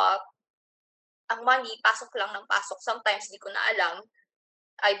grew up. Ang money, pasok lang ng pasok. Sometimes, di ko na alam.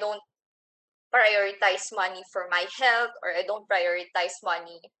 I don't prioritize money for my health or I don't prioritize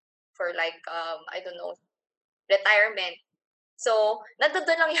money for like, I don't know, retirement. So,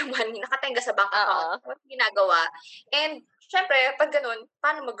 nandoon lang yung money, nakatenga sa bank account. Oo. What's ginagawa? And, syempre, pag ganun,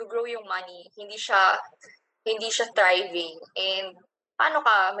 paano mag-grow yung money? Hindi siya thriving. And, paano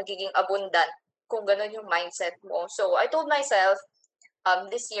ka magiging abundant kung ganun yung mindset mo? So, I told myself,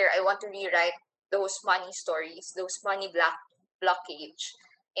 this year, I want to rewrite those money stories, those money blockage,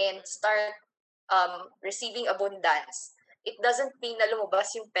 and start receiving abundance. It doesn't mean na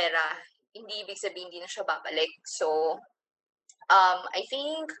lumabas yung pera. Hindi ibig sabihin hindi na siya babalik. So, I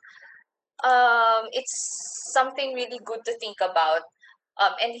think it's something really good to think about.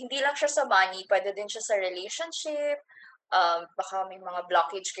 And hindi lang siya sa money, pwede din siya sa relationship. Baka may mga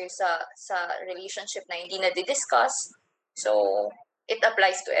blockage kayo sa relationship na hindi na di-discuss. So, it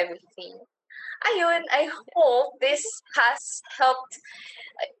applies to everything. Ayun, I hope this has helped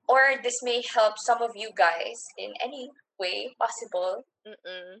or this may help some of you guys in any way possible.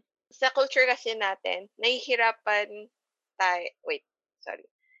 Sa culture kasi natin, nahihirapan tayo, sorry.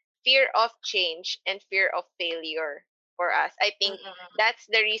 Fear of change and fear of failure for us. I think that's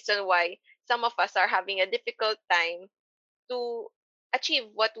the reason why some of us are having a difficult time to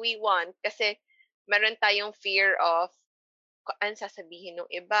achieve what we want kasi meron tayong fear of ano sasabihin ng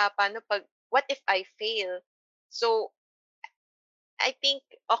iba, what if I fail? So, I think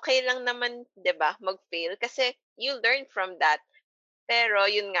okay lang naman, 'di ba, mag-fail kasi you learn from that. Pero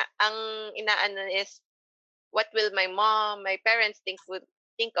yun nga, ang inaano is what will my parents think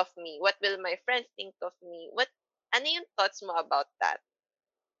of me? What will my friends think of me? Ano yung thoughts mo about that?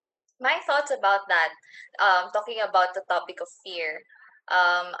 My thoughts about that, talking about the topic of fear,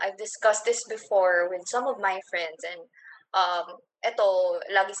 I've discussed this before with some of my friends and ito,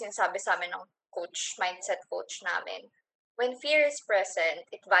 lagi sinasabi sa amin ng mindset coach namin. When fear is present,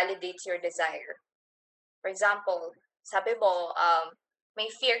 it validates your desire. For example, sabi mo, may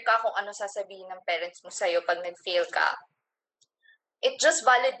fear ka kung ano sasabihin ng parents mo sa'yo pag nag-fail ka. It just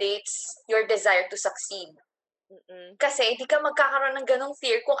validates your desire to succeed. Kasi hindi ka magkakaroon ng ganong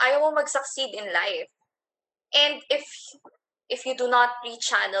fear kung ayaw mo mag-succeed in life. And if you do not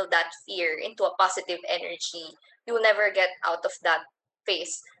rechannel that fear into a positive energy, you will never get out of that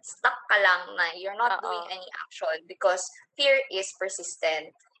phase. Stuck ka lang na you're not doing any action because fear is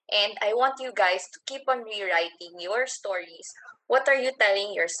persistent. And I want you guys to keep on rewriting your stories. What are you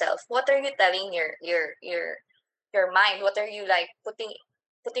telling yourself? What are you telling your mind? What are you like putting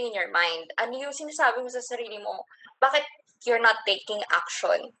in your mind? Ano yung sinasabi mo sa sarili mo? Bakit you're not taking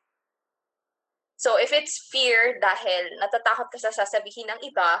action? So if it's fear dahil natatakot ka sa sasabihin ng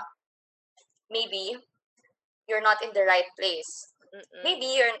iba, maybe you're not in the right place. Maybe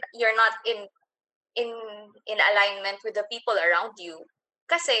you're not in alignment with the people around you.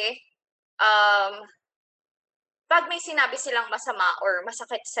 Kasi pag may sinabi silang masama or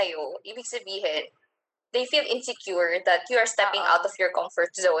masakit sa'yo, ibig sabihin, they feel insecure that you are stepping out of your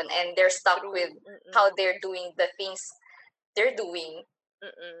comfort zone and they're stuck with how they're doing the things they're doing.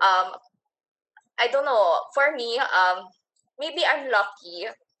 I don't know. For me, maybe I'm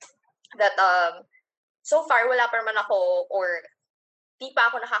lucky that so far wala pa naman ako or di pa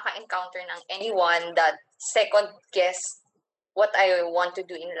ako nakaka-encounter ng anyone that second guess what I want to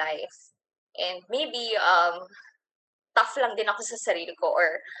do in life. And maybe tough lang din ako sa sarili ko,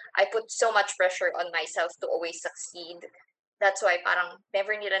 or I put so much pressure on myself to always succeed. That's why parang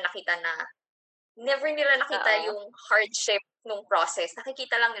never nila nakita Oo. yung hardship nung process.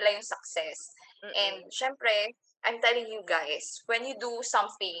 Nakikita lang nila yung success. And Mm. syempre, I'm telling you guys, when you do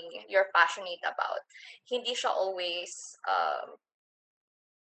something you're passionate about, hindi siya always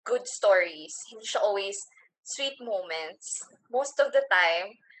good stories. Hindi siya always sweet moments. Most of the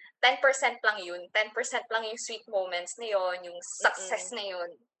time, 10% lang yun. 10% lang yung sweet moments na yun, yung success Mm. na yun.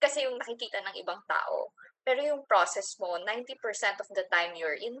 Kasi yung nakikita ng ibang tao. Pero yung process mo, 90% of the time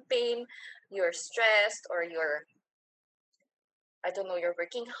you're in pain, you're stressed, or I don't know, you're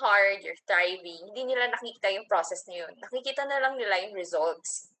working hard, you're thriving. Hindi nila nakikita yung process na yun. Nakikita na lang nila yung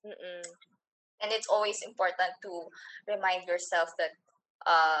results. Mm. And it's always important to remind yourself that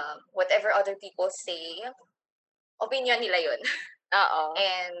whatever other people say, opinion nila yun. Oo.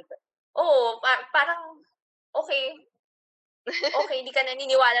 And, parang, okay, hindi ka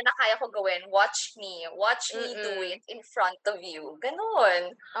naniniwala na kaya ko gawin. Watch me. Watch me do Mm. it in front of you.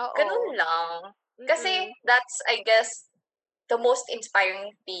 Ganon. Ganon Oo. lang. Kasi Mm. that's, I guess, the most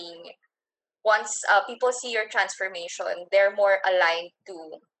inspiring thing. Once people see your transformation, they're more aligned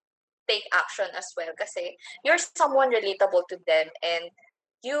to take action as well. Kasi you're someone relatable to them, and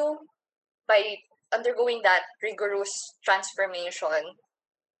you, by undergoing that rigorous transformation,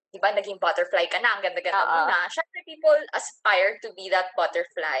 di ba, naging butterfly ka na, ang ganda-ganda mo Oo. na, syempre people aspire to be that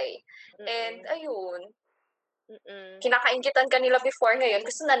butterfly. And Mm. ayun, Mm. kinakaingitan ka nila before, ngayon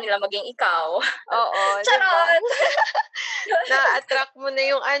gusto na nila maging ikaw. Oo, 'di ba? Charot! Na-attract mo na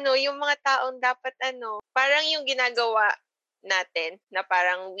yung ano, yung mga taong dapat ano, parang yung ginagawa natin na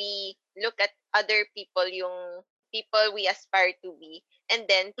parang we look at other people, yung people we aspire to be, and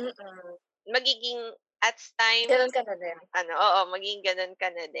then Mm. magiging at time Ganun ka na din. ano, oo, magiging gano'n ka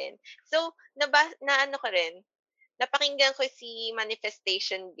na din. So, na ano ko rin, napakinggan ko si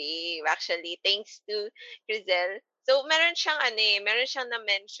Manifestation Babe, actually, thanks to Crizel. So, meron siyang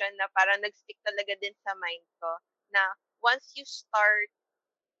na-mention na parang nag-stick talaga din sa mind ko na once you start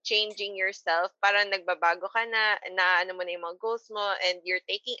changing yourself, parang nagbabago ka na ano mo na yung mga goals mo and you're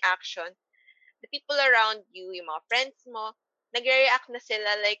taking action, the people around you, yung mga friends mo, nagre-react na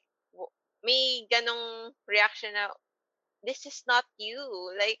sila like, may ganong reaction na, this is not you.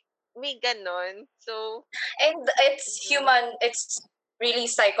 Like, may ganon. So, And it's mm, human, it's really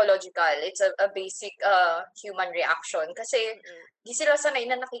psychological. It's a basic human reaction. Kasi mm, di sila sanay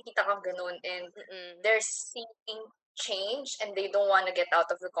na nakikita kang ganun, and mm, they're seeking change and they don't want to get out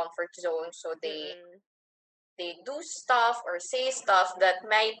of the comfort zone. So mm, they do stuff or say stuff that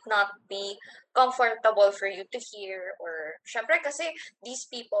might not be comfortable for you to hear, or syempre kasi these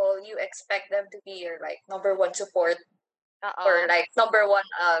people, you expect them to be your like number one support, or oo, like number one,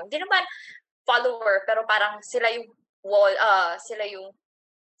 di naman follower, pero parang sila yung,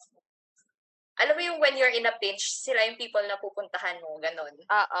 alam mo yung when you're in a pinch, sila yung people na pupuntahan mo, ganun.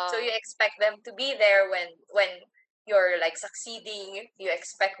 So you oo, expect them to be there when you're like succeeding, you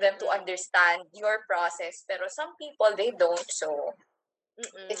expect them to mm, understand your process, pero some people, they don't. So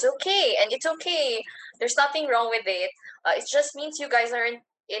it's mm, okay, and it's okay. There's nothing wrong with it. It just means you guys are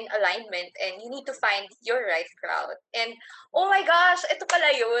in alignment, and you need to find your right crowd. And oh my mm, gosh, ito pala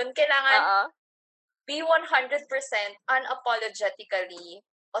yun. Kailangan oo, be 100% unapologetically,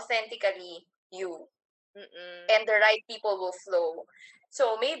 authentically you. mm, And the right people will flow.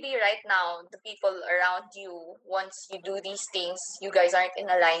 So maybe right now, the people around you, once you do these things, you guys aren't in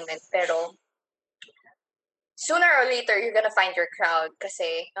alignment. Pero sooner or later, you're gonna find your crowd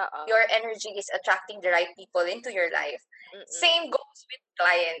kasi oo, your energy is attracting the right people into your life. mm, Same goes with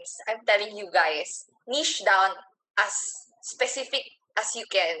clients. I'm telling you guys, niche down as specific as you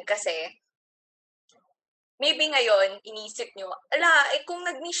can kasi maybe ngayon, inisip nyo, kung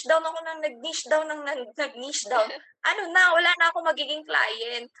nag-niche down ako ng nag-niche down ng nag-niche down, ano na, wala na ako magiging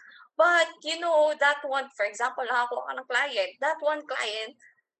client. But, that one, for example, nakakuha ka ng client, that one client,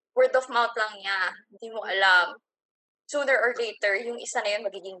 word of mouth lang niya. Hindi mo mm, alam. Sooner or later, yung isa na yun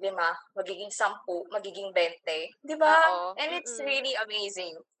magiging 5, magiging 10, magiging 20. Di ba? oo, And it's mm, really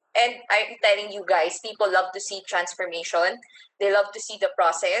amazing. And I'm telling you guys, people love to see transformation. They love to see the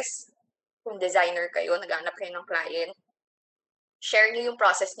process. Kung designer kayo, naghanap kayo ng client, share nyo yung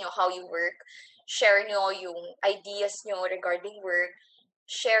process nyo, how you work. Share nyo yung ideas nyo regarding work.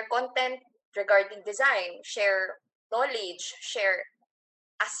 Share content regarding design. Share knowledge. Share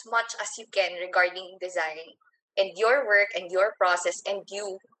as much as you can regarding design and your work and your process and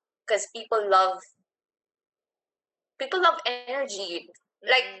you, because people love energy.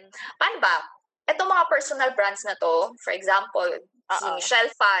 Like, mm, paano ba? Itong mga personal brands na to, for example, si oo, Michelle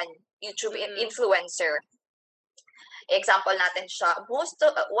Fan, YouTube mm, influencer, example natin siya,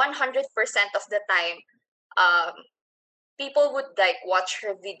 100% of the time, um, people would like watch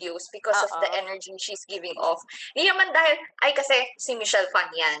her videos because of the Oo. energy she's giving off. Hindi naman dahil, ay kasi si Michelle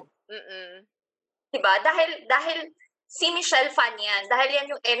fan yan. Mm. Diba? Dahil si Michelle fan yan. Dahil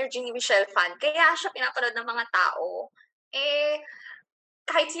yan yung energy ni Michelle fan. Kaya siya pinapanood ng mga tao. Eh,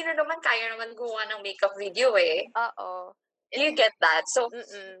 kahit sino naman, kaya naman gumawa ng makeup video eh. Oo. Do you get that? So,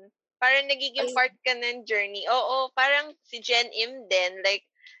 parang nagiging ay, part ka ng journey. Oo, parang si Jen Im din, like,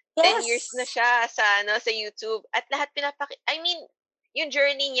 10 years na yes! siya sa YouTube. At lahat I mean, yung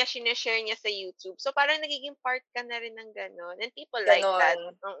journey niya, sinashare niya sa YouTube. So, parang nagiging part ka na rin ng gano'n. And people like that.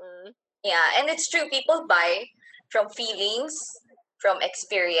 Ganon. Yeah, and it's true. People buy from feelings, from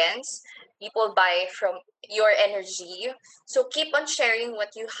experience. People buy from your energy. So keep on sharing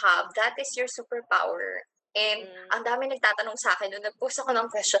what you have. That is your superpower. And ang dami nagtatanong sa akin nung nag-post ako ng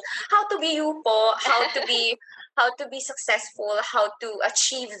question, how to be you po, how to be successful, how to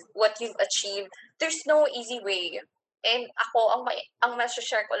achieve what you've achieved. There's no easy way. And ako, ang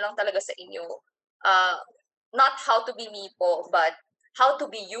share ko lang talaga sa inyo, not how to be me po, but how to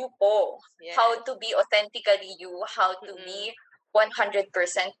be you po. Yes. How to be authentically you, how to be 100%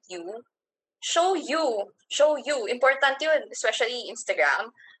 you. Show you. Show you. Important yun, especially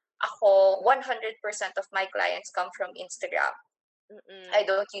Instagram. Ako, 100% of my clients come from Instagram. I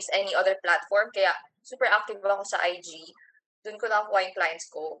don't use any other platform, kaya super active ako sa IG. Doon ko nakuha yung clients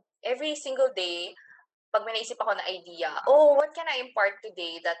ko. Every single day, pag may naisip ako na idea, what can I impart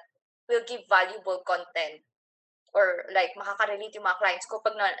today that will give valuable content? Or like makaka-relate yung mga clients ko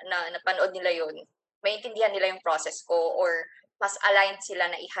pag napanood nila yun, maintindihan nila yung process ko or mas aligned sila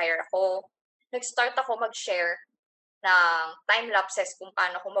na i-hire ako. Nag-start ako mag-share ng time lapses kung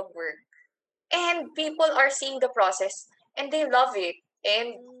paano ko mag-work. And people are seeing the process and they love it.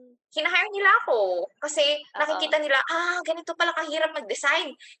 And hinahire nila ako kasi nakikita nila, ganito pala kahirap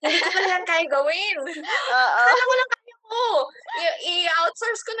mag-design. Hindi ko pala yan kaya gawin. Kala ko lang kaya ko.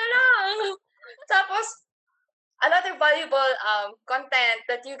 I-outsource ko na lang. Tapos, another valuable content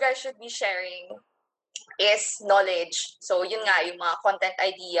that you guys should be sharing is knowledge. So, yun nga, yung mga content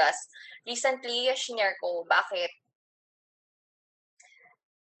ideas. Recently, shinare ko bakit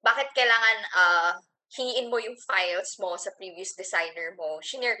kailangan hingiin mo yung files mo sa previous designer mo.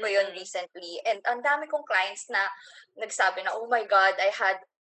 Shinare ko yun recently. And ang dami kong clients na nagsabi na, oh my God, I had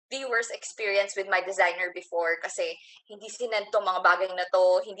the worst experience with my designer before kasi hindi sinend to mga bagay na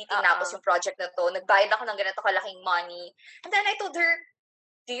to, hindi tinapos yung project na to, nagbayad ako ng ganito kalaking money. And then I told her,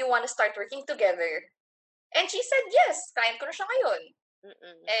 do you want to start working together? And she said, yes, client ko na siya ngayon.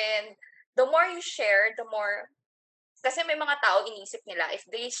 And the more you share, the more, kasi may mga tao iniisip nila, if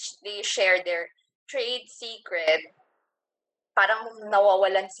they share their trade secret, parang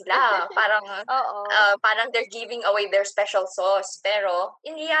nawawalan sila. Parang, parang they're giving away their special sauce. Pero,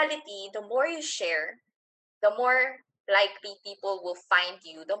 in reality, the more you share, the more likely people will find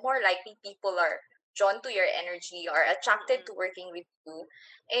you. The more likely people are drawn to your energy, are attracted to working with you.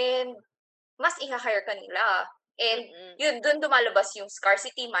 And, mas i-hire ka nila. And, yun, dun dumalabas yung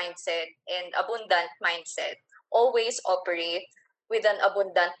scarcity mindset and abundant mindset. Always operate with an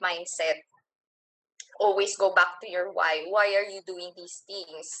abundant mindset. Always go back to your why. Why are you doing these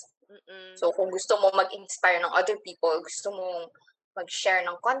things? So, kung gusto mo mag-inspire ng other people, gusto mong mag-share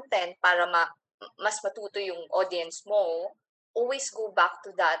ng content para mas matuto yung audience mo, always go back to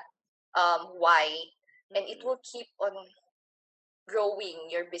that why. And it will keep on growing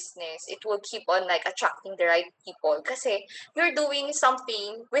your business. It will keep on like attracting the right people kasi you're doing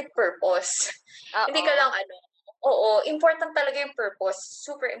something with purpose. Hindi ka lang important talaga yung purpose.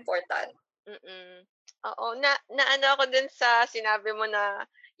 Super important. Oo, na ano ako dun sa sinabi mo na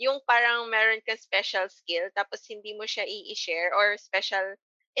yung parang meron kang special skill tapos hindi mo siya i-share or special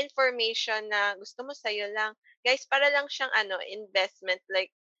information na gusto mo sa'yo lang. Guys, para lang siyang investment.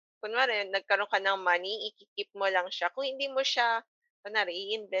 Like, kunwari, nagkaroon ka ng money, ikikip mo lang siya. Kung hindi mo siya, kunwari,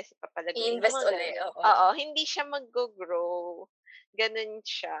 i-invest, papalagay mo. I-invest ulit. Oo, hindi siya mag-grow. Ganun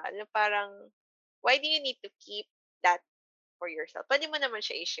siya. Na parang, why do you need to keep that for yourself? Pwede mo naman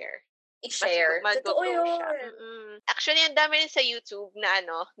siya i-share. I-share. Totoo yun. Siya. Actually, ang dami rin sa YouTube na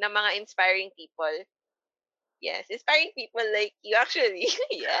na mga inspiring people. Yes, inspiring people like you actually.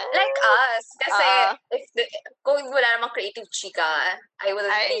 Yeah. Like us. Kasi kung wala namang creative chika, I wouldn't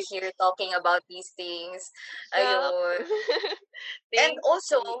be here talking about these things. Ayun. And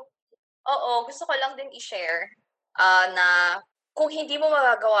also, gusto ko lang din i-share na kung hindi mo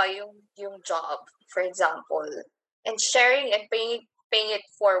magagawa yung job, for example, and sharing and paying it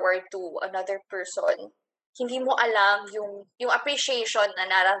forward to another person, hindi mo alam yung appreciation na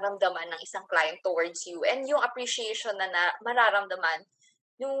nararamdaman ng isang client towards you and yung appreciation na mararamdaman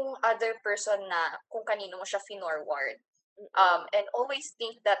yung other person na kung kanino mo siya finorward. Mm. And always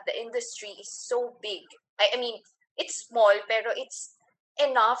think that the industry is so big. I mean, it's small pero it's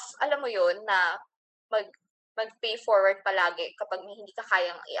enough, alam mo yun, na mag mag-pay forward palagi kapag may hindi ka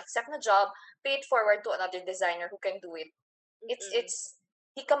kayang i-accept na job, pay it forward to another designer who can do it. Mm. It's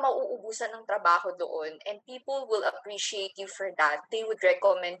di ka mauubusan ng trabaho doon and people will appreciate you for that. They would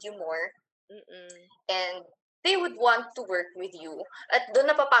recommend you more Mm. and they would want to work with you. At doon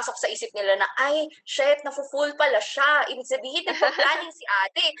napapasok sa isip nila na, ay, shit, nafu-full pala siya. Ibig sabihin, nagpa-planning si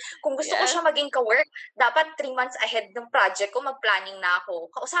ate. Kung gusto ko Yeah. siya maging ka-work, dapat 3 months ahead ng project ko, mag-planning na ako.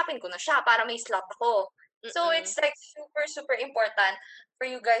 Kausapin ko na siya para may slot ako. So Mm. it's like super, super important for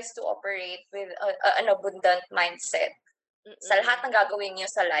you guys to operate with an abundant mindset sa lahat Mm. ng gagawin niyo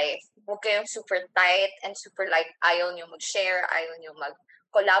sa life. Huwag kayong super tight and super like ayaw niyo mag-share, ayaw niyo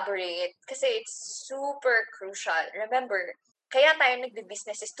mag-collaborate kasi it's super crucial. Remember, kaya tayo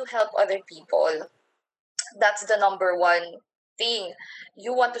nagbe-business is to help other people. That's the number one thing.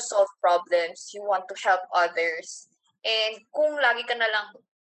 You want to solve problems, you want to help others. And kung lagi ka na lang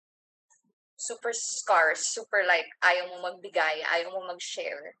super scarce, super like ayaw mo magbigay, ayaw mo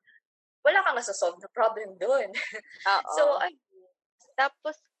mag-share, wala kang nasa-solve na problem doon. So, Oo.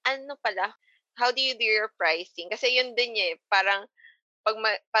 Tapos ano pala, how do you do your pricing? Kasi yun din, eh, parang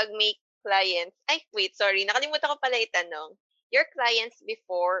 'pag may clients ay wait, sorry, nakalimutan ko pala itanong. Your clients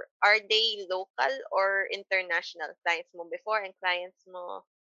before, are they local or international? Clients mo before and clients mo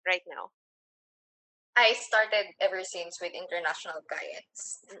right now? I started ever since with international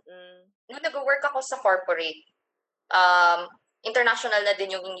clients. Mm. Nung nag-work ako sa corporate, um, international na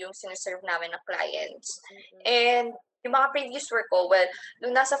din yung sinaserve namin na clients. Mm. And yung mga previous work ko, well,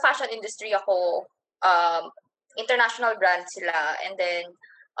 nung nasa fashion industry ako, um, international brand sila and then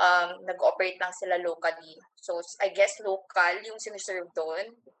nag-operate lang sila locally. So, I guess local yung sinaserve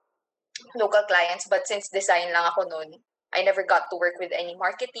doon, local clients. But since design lang ako noon, I never got to work with any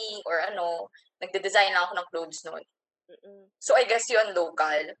marketing or ano. Nagde-design lang ako ng clothes noon. Mm. So, I guess yun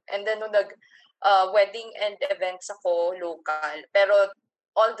local. And then, nung wedding and events ako, local. Pero,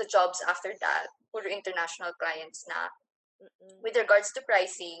 all the jobs after that, puro international clients na. Mm. With regards to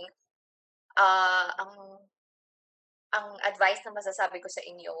pricing, ang advice na masasabi ko sa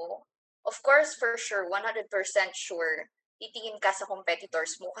inyo, of course, for sure, 100% sure, titingin ka sa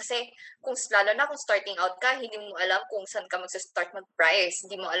competitors mo. Kasi, lalo na kung starting out ka, hindi mo alam kung saan ka magsa-start mag-price.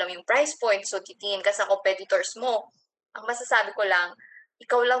 Hindi mo alam yung price point, so titingin ka sa competitors mo. Ang masasabi ko lang,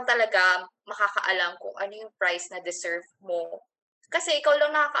 ikaw lang talaga makakaalam kung ano yung price na deserve mo. Kasi ikaw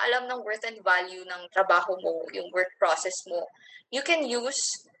lang nakakaalam ng worth and value ng trabaho mo, yung work process mo. You can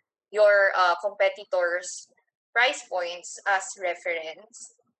use your competitors' price points as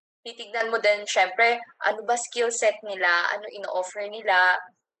reference. Titignan mo din, syempre, ano ba skill set nila, ano ino-offer nila,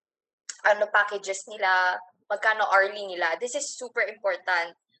 ano packages nila, magkano hourly nila. This is super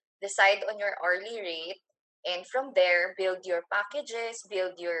important. Decide on your hourly rate and from there, build your packages,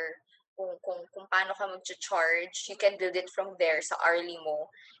 build your kung paano ka mag-charge, you can build it from there sa hourly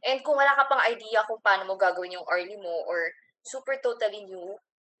mo. And kung wala ka pang idea kung paano mo gagawin yung hourly mo or super totally new,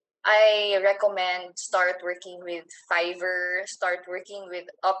 I recommend start working with Fiverr, start working with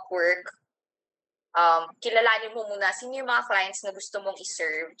Upwork. Kilalanin mo muna sino yung mga clients na gusto mong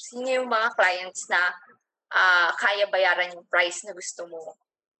i-serve, sino yung mga clients na kaya bayaran yung price na gusto mo.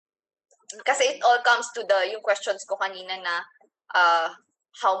 Kasi it Mm. all comes to yung questions ko kanina na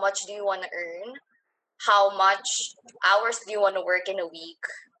how much do you want to earn? How much hours do you want to work in a week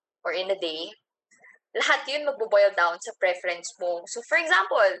or in a day? Lahat yun magbo-boil down sa preference mo. So for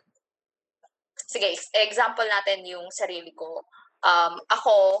example, sige, example natin yung sarili ko.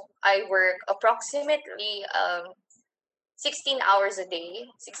 Ako, I work approximately 16 hours a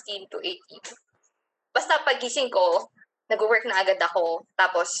day, 16 to 18. Basta pagising ko, nag-work na agad ako.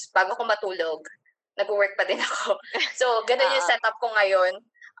 Tapos, bago ko matulog, nag-work pa din ako. So, ganun yung Oo. setup ko ngayon.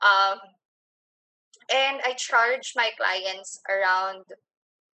 And I charge my clients around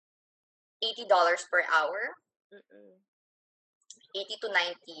 $80 per hour, Mm. 80 to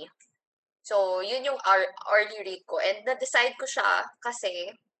 90. So, yun yung hourly rate ko. And na-decide ko siya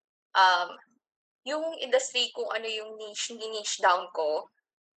kasi um, yung industry kung ano yung niche down ko,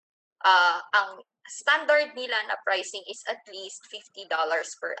 ang standard nila na pricing is at least $50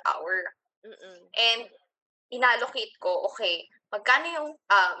 per hour. Mm. And inallocate ko, okay, hindi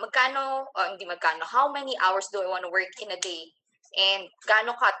magkano, how many hours do I want to work in a day? And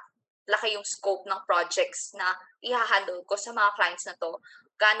gaano laki yung scope ng projects na i-handle ko sa mga clients na 'to?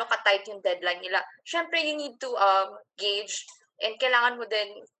 Gaano ka-tight yung deadline nila? Siyempre you need to, gauge and kailangan mo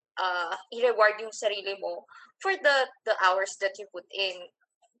din, i-reward yung sarili mo for the hours that you put in.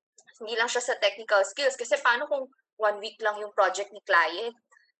 Hindi lang siya sa technical skills kasi paano kung 1 week lang yung project ni client,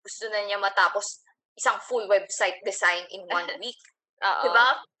 gusto na niya matapos isang full website design in 1 week, 'di Oo.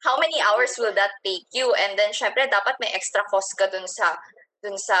 ba? How many hours will that take you? And then siyempre dapat may extra cost ka dun sa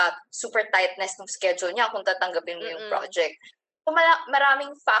super tightness ng schedule niya kung tatanggapin mo yung Mm. project. So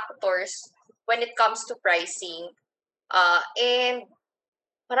maraming factors when it comes to pricing, and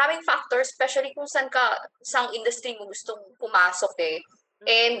maraming factors especially kung saang industry mo gustong pumasok, eh.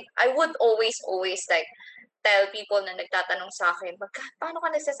 And Mm. I would always like tell people na nagtatanong sa akin, "Paano ka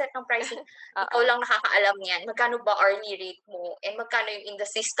nagse-set ng pricing? Ikaw Oo. lang nakakaalam niyan. Magkano ba hourly rate mo and magkano yung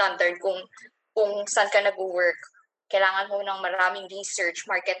industry standard kung saan ka nagwo-work?" Kailangan mo ng maraming research,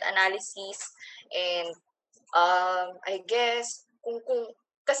 market analysis, and, I guess kung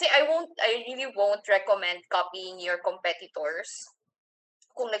kasi I really won't recommend copying your competitors.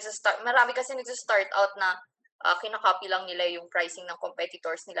 Kung marami kasi nagsa-start out na, kina-copy lang nila yung pricing ng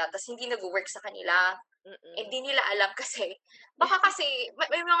competitors nila ta's hindi nagwo-work sa kanila. Mm. Hindi nila alam kasi baka kasi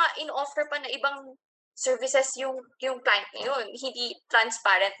may mga in-offer pa na ibang services yung client na yun. Hindi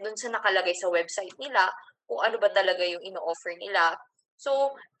transparent dun sa nakalagay sa website nila kung ano ba Mm. talaga yung ino-offer nila.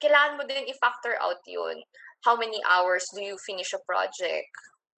 So, kailangan mo din i-factor out yun. How many hours do you finish a project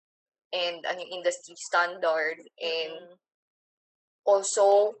and ano yung industry standard, and Mm.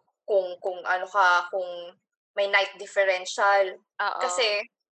 also kung ano ka, kung may night differential. Oo. Kasi,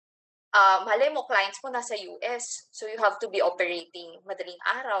 malay mo clients mo nasa US, so you have to be operating madaling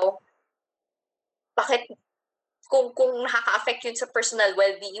araw. Bakit kung nakaka-affect yun sa personal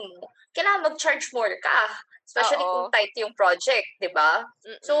well-being mo, kailangan mag-charge more ka, especially kung Oo. tight yung project, 'di ba?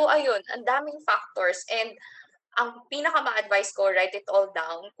 So Mm. ayun, ang daming factors, and ang pinaka-ma-advice ko, write it all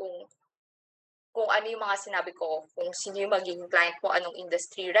down kung ano yung mga sinabi ko, kung sino yung magiging client mo, anong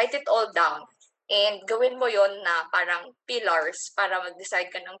industry, write it all down. And gawin mo yon na parang pillars para mag-decide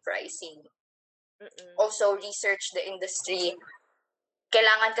ka ng pricing. Mm. Also, research the industry.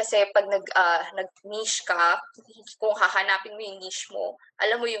 Kailangan kasi pag nag-niche ka, kung hahanapin mo yung niche mo,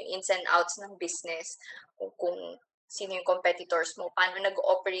 alam mo yung ins and outs ng business, kung sino yung competitors mo, paano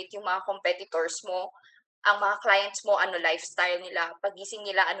nag-ooperate yung mga competitors mo, ang mga clients mo, ano lifestyle nila, pagising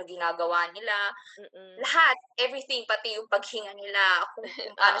nila, ano ginagawa nila, Mm. lahat, everything, pati yung paghinga nila, kung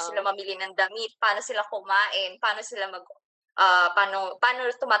paano sila Oo. mamili ng damit, paano sila kumain, paano sila paano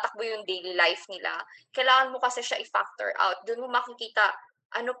tumatakbo yung daily life nila. Kailangan mo kasi siya i-factor out. Doon mo makikita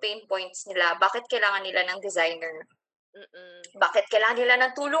ano pain points nila, bakit kailangan nila ng designer, Mm. bakit kailangan nila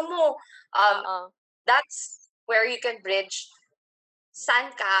ng tulong mo. Um, Oo. that's where you can bridge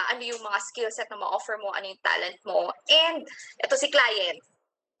saan ka, ano yung mga skill set na ma-offer mo, ano yung talent mo. And eto si client,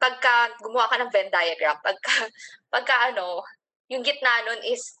 pagka gumawa ka ng Venn diagram, pagka ano, yung gitna nun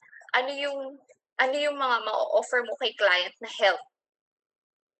is ano yung ano yung mga ma-o-offer mo kay client na help.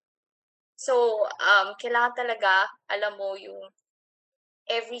 So, kailangan talaga alam mo yung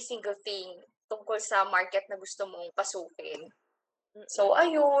every single thing tungkol sa market na gusto mong pasukin. So Mm.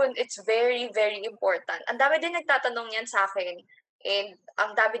 ayun, it's very, very important. Ang dami din nagtatanong niyan sa'kin, and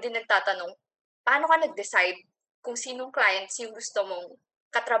ang dami din nagtatanong, paano ka nag-decide kung sinong clients yung gusto mong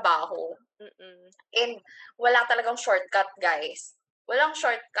katrabaho? Mm. And wala talagang shortcut, guys. Walang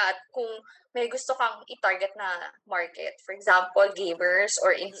shortcut kung may gusto kang i-target na market. For example, gamers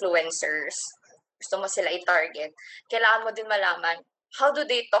or Mm. influencers. Gusto mo sila i-target. Kailangan mo din malaman, how do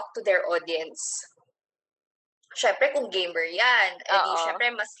they talk to their audience? Siyempre kung gamer 'yan, eh, di Oo. siyempre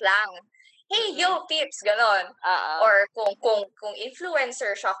mas lang, "Hey, Mm. yo, tips," gano'n. Oo. Or kung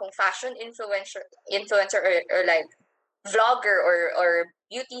influencer siya, kung fashion influencer or like vlogger or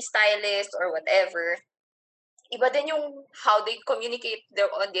beauty stylist or whatever, iba din yung how they communicate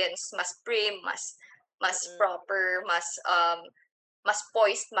their audience, mas prim, mas Mm. proper, mas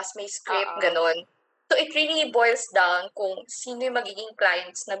poised, mas may script, Oo. gano'n. So, it really boils down kung sino yung magiging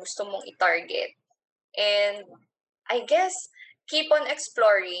clients na gusto mong i-target. And I guess keep on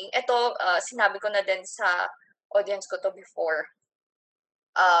exploring. Ito, sinabi ko na din sa audience ko 'to before.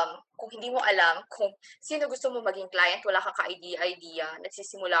 Kung hindi mo alam kung sino gusto mo maging client, wala kang ka-idea-idea,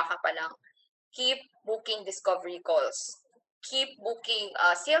 nagsisimula ka pa lang, keep booking discovery calls. Keep booking,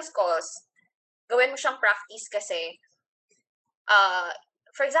 sales calls. Gawin mo siyang practice kasi, ah,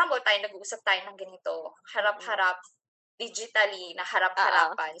 for example, nag-uusap tayo ng ganito, Mm. harap-harap, digitally na Oo.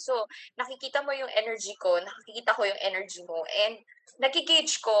 harap-harapan. So, nakikita mo yung energy ko, nakikita ko yung energy mo, and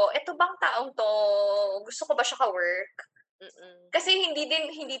nagi-gauge ko, eto bang taong 'to, gusto ko ba siya ka-work? Mm. Kasi hindi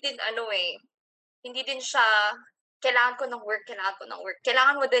din ano, eh, hindi din siya, kailangan ko ng work, kailangan ko ng work.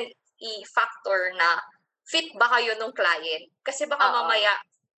 Kailangan mo din i-factor na fit ba kayo nung client. Kasi baka Oo. mamaya,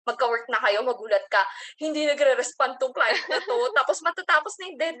 magka-work na kayo, magulat ka, hindi nagre-respond tong client na to, tapos matatapos na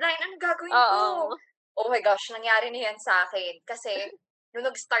yung deadline, ano gagawin ko? Oo. Oh my gosh, nangyari na yan sa akin. Kasi, nung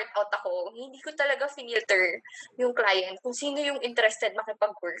nag-start out ako, hindi ko talaga finilter yung client. Kung sino yung interested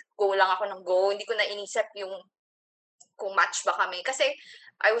makipag-work, go lang ako ng go. Hindi ko na inisip yung kung match ba kami. Kasi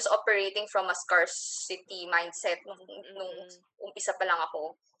I was operating from a scarcity mindset nung Mm. umpisa pa lang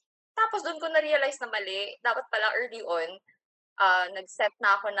ako. Tapos doon ko na-realize na mali. Dapat pala early on, nag-set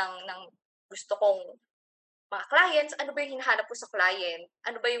na ako ng gusto kong mga clients. Ano ba yung hinahanap ko sa client?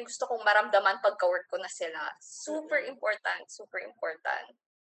 Ano ba yung gusto kong maramdaman pagka-work ko na sila? Super Mm. important, super important.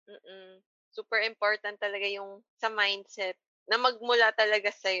 Mm. Super important talaga yung sa mindset na magmula talaga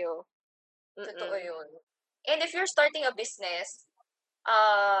sa'yo. Totoo Mm. yun. And if you're starting a business,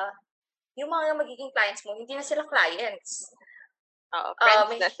 uh, yung mga magiging clients mo, hindi na sila clients. Oo, friends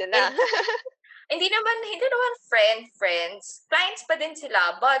May na sila. and hindi naman friends. Clients pa din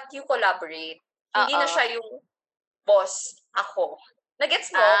sila, but you collaborate. Hindi na Oo. siya yung boss, ako.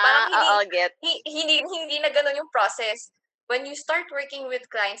 Nagets mo? Parang Oo, get. hindi na gano'n yung process. When you start working with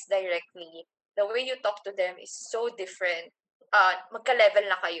clients directly, the way you talk to them is so different. Magka-level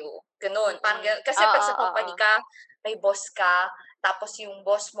na kayo, gano'n. Parang Mm. kasi 'pag Oo, sa company oo. ka, may boss ka, tapos yung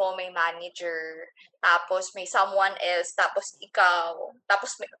boss mo may manager, tapos may someone else, tapos ikaw,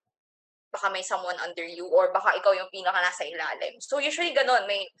 tapos baka may someone under you or baka ikaw yung pinaka nasa ilalim. So usually gano'n,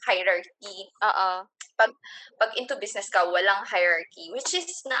 may hierarchy. Oo. Pag pag into business ka, walang hierarchy, which is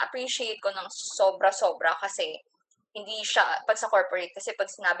na-appreciate ko ng sobra-sobra kasi hindi siya 'pag sa corporate kasi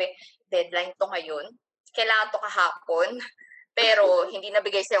 'pag sinabi, "Deadline 'to ngayon, kailangan 'to kahapon." Pero hindi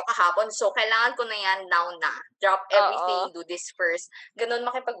nabigay sa'yo kahapon, so kailangan ko na 'yan now na. Drop Oo. everything, do this first. Gano'n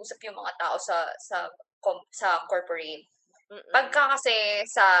makipag-usap yung mga tao sa corporate. Mm. Pagka kasi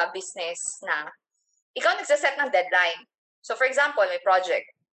sa business na ikaw nagse-set ng deadline. So for example, may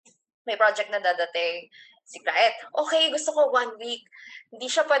project na dadating si client. Okay, gusto ko 1 week. Hindi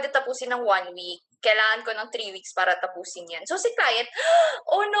siya pwede tapusin ng 1 week. Kailangan ko ng 3 weeks para tapusin yan. So si client,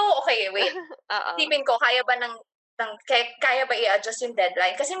 oh no, okay, wait. Oo. Isipin ko, kaya ba i-adjust yung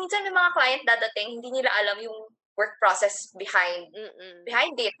deadline? Kasi minsan may mga client dadating, hindi nila alam yung work process behind Mm.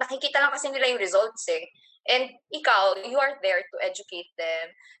 behind it. Nakikita lang kasi nila yung results eh. And ikaw, you are there to educate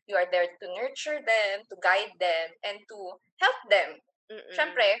them. You are there to nurture them, to guide them, and to help them. Mm.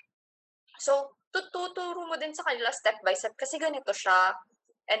 Siyempre, so, tuturo mo din sa kanila step by step kasi ganito siya.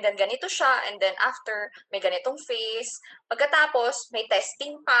 And then ganito siya. And then after, may ganitong phase. Pagkatapos, may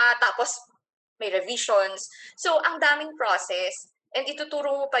testing pa. Tapos, may revisions. So, ang daming process. And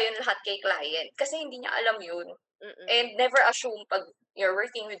ituturo mo pa yun lahat kay client. Kasi hindi niya alam yun. Mm. And never assume pag you're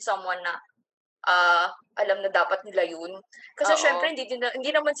working with someone na alam na dapat nila yun. Kasi syempre Oo.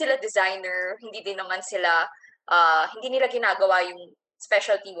 hindi naman sila designer, hindi nila ginagawa yung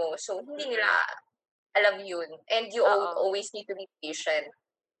specialty mo. So hindi nila Mm. alam yun. And you Oo. always need to be patient.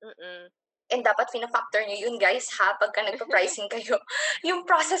 Mm. And dapat fina-factor niyo yun guys ha, pagka nagpa-pricing kayo. Yung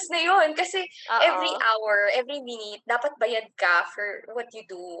process na yun. Kasi every Oo. hour, every minute, dapat bayad ka for what you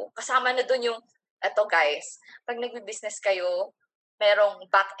do. Kasama na dun yung, eto guys, pag nagbi-business kayo, merong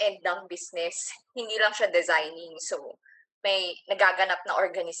back-end ng business. Hindi lang siya designing. So, may nagaganap na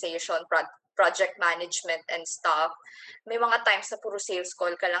organization, project management and stuff. May mga times na puro sales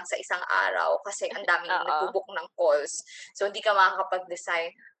call ka lang sa isang araw kasi ang daming Oo. nagbo ng calls. So, hindi ka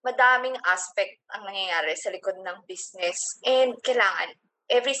makakapag-design. Madaming aspect ang nangyayari sa likod ng business and kailangan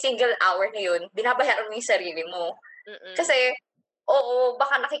every single hour na yun, binabayaran mo yung sarili mo. Mm. Kasi, oo,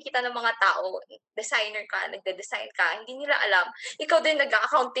 baka nakikita ng mga tao, designer ka, nagde-design ka, hindi nila alam. Ikaw din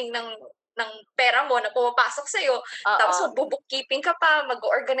nag-accounting ng pera mo na pumapasok sa'yo. Tapos Oo. magbo-bookkeeping ka pa,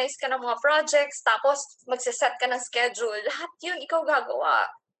 mag-organize ka ng mga projects, tapos magse-set ka ng schedule. Lahat yun ikaw gagawa.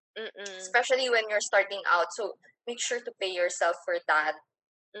 Mm. Especially when you're starting out. So, make sure to pay yourself for that.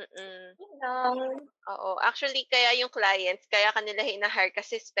 Mm. Yun lang. Oo. Actually, kaya yung clients, kaya kanila hina-hire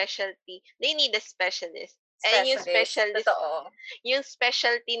kasi specialty. They need a specialist. And Specialist, totoo. yung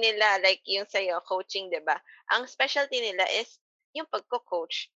specialty nila, like yung sa'yo, coaching, 'di ba? Ang specialty nila is yung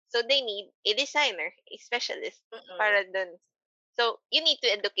pagko-coach. So, they need a designer, a specialist Mm, para dun. So, you need to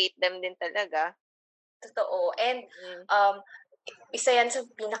educate them din talaga. totoo. And, Mm. um, isa yan sa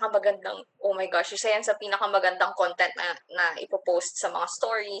pinakamagandang, oh my gosh, isa yan sa pinakamagandang content na ipopost sa mga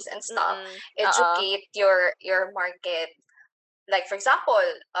stories and stuff. Mm. Oo. Educate your market. Like, for example,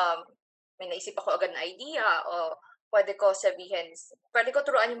 may naisip ako agad na idea o pwede ko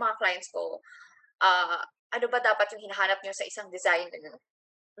turuan yung mga clients ko, ano ba dapat yung hinahanap nyo sa isang designer?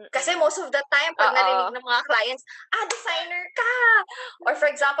 Kasi most of the time, pag narinig Oo. ng mga clients, designer ka! Or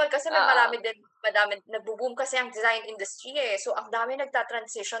for example, kasi may Oo. madami, nagbo-boom kasi ang design industry eh. So, ang dami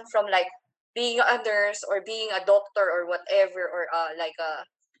nagta-transition from like being a nurse or being a doctor or whatever or like a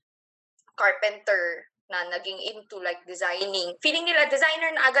carpenter na naging into like designing. Feeling nila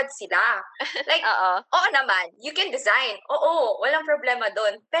designer na agad sila. Like, Oo. oo naman, you can design. Oo, walang problema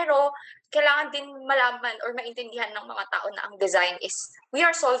doon. Pero, kailangan din malaman or maintindihan ng mga tao na ang design is, we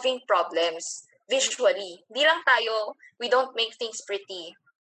are solving problems visually. Hindi lang tayo, we don't make things pretty.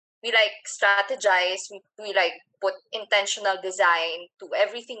 We like strategize, we like put intentional design to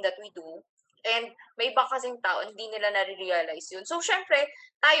everything that we do. And may iba kasing tao, hindi nila nare-realize yun. So, syempre,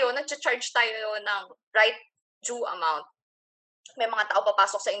 tayo, nag-charge tayo ng right due amount. May mga tao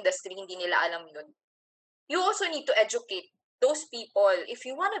papasok sa industry, hindi nila alam yun. You also need to educate those people. If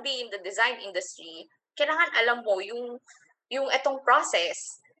you want to be in the design industry, kailangan alam mo yung etong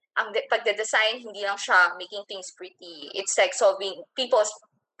process. Ang pagde-design, hindi lang siya making things pretty. It's like solving people's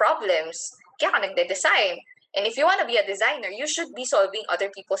problems. Kaya ka nagde-design. And if you want to be a designer, you should be solving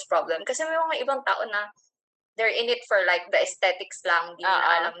other people's problem. Kasi may mga ibang tao na they're in it for like the aesthetics lang. Hindi nila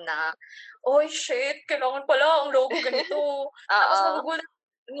Oo. alam na, oh shit, kailangan pala ang logo ganito. Tapos Oo. magugulat.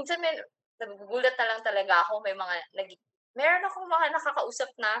 Minsan nagugulat na lang talaga ako. Meron akong mga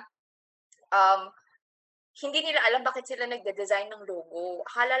nakakausap na um, hindi nila alam bakit sila nagde-design ng logo.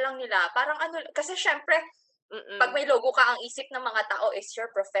 Akala lang nila, parang ano, kasi syempre, pag may logo ka, ang isip ng mga tao is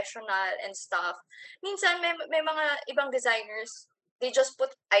you're professional and stuff. Minsan, may mga ibang designers, they just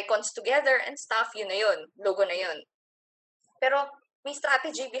put icons together and stuff, yun na yun, logo na yun. Pero, may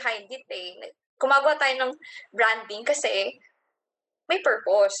strategy behind it eh. Gumagawa tayo ng branding kasi may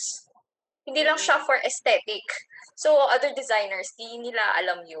purpose. Hindi lang siya for aesthetic. So, other designers, di nila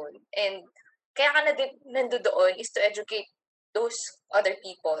alam yun. And, kaya ka nandoon is to educate those other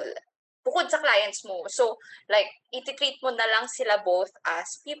people bukod sa clients mo. So, like, iti-treat mo na lang sila both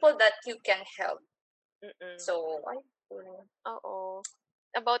as people that you can help. So, ay, Oo.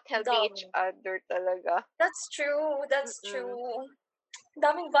 About helping each dami. other talaga. That's true. That's Mm. true.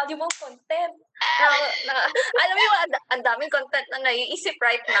 Daming valuable content. Alam mo yung ang daming content na naiisip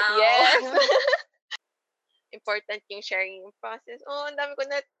right now. Yes. Important yung sharing process. Oh, ang dami ko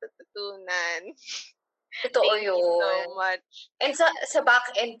natutunan. Totoo Thank you so yun. much. And sa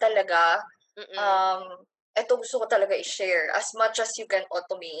back end talaga, Mm. ito gusto ko talaga i-share as much as you can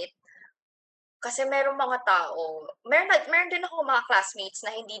automate. Kasi merong mga tao, meron din ako mga classmates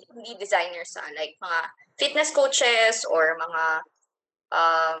na hindi designers like mga fitness coaches or mga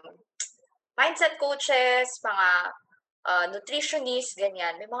um, mindset coaches, mga nutritionists,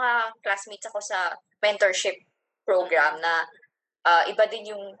 ganyan. May mga classmates ako sa mentorship program na iba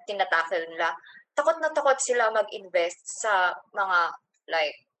din yung tinatakil nila. Takot na takot sila mag-invest sa mga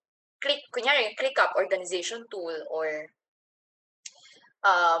like kunyari, ClickUp organization tool or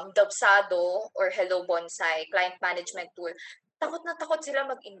Dobsado or Hello Bonsai client management tool. Takot na takot sila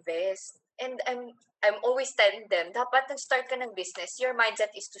mag-invest. And I'm always telling them, dapat nag-start ka ng business, your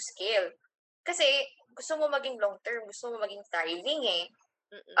mindset is to scale. Kasi gusto mo maging long-term, gusto mo maging thriving eh.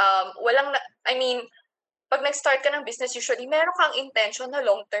 I mean, pag nag-start ka ng business, usually meron kang intention na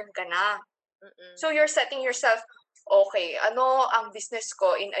long-term ka na. So you're setting yourself, okay, ano ang business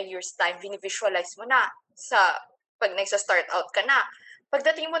ko in a year's time, visualize mo na pag nagsa-start out ka na.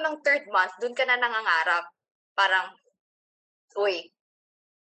 Pagdating mo ng third month, dun ka na nangangarap. Parang, uy,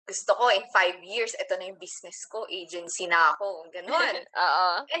 gusto ko in 5 years, ito na yung business ko, agency na ako, ganun. Oo.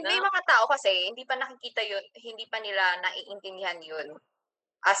 And may mga tao kasi, hindi pa nakikita yun, hindi pa nila naiintindihan yun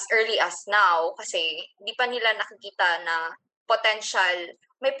as early as now kasi hindi pa nila nakikita na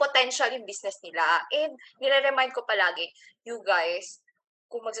may potential yung business nila. And nire-remind ko palagi, you guys,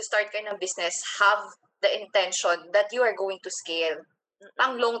 kung mag-start kayo ng business, have the intention that you are going to scale.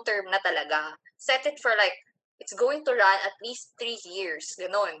 Pang long term na talaga. Set it for like, it's going to run at least 3 years.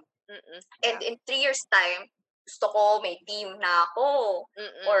 Ganon. And in 3 years time, gusto ko may team na ako.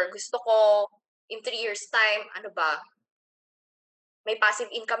 Or gusto ko in 3 years time, ano ba, may passive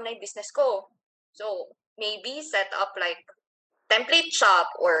income na yung business ko. So, maybe set up like template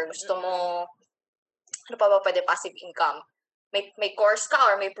shop or gusto mo, ano pa ba pwede passive income? May course ka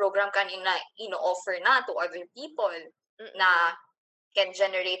or may program ka na ino-offer na to other people na can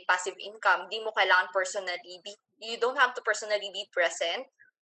generate passive income. Di mo kailangan you don't have to personally be present,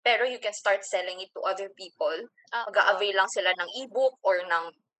 pero you can start selling it to other people. Mag-a-avail lang sila ng ebook or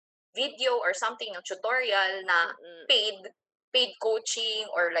ng video or something, ng tutorial na paid coaching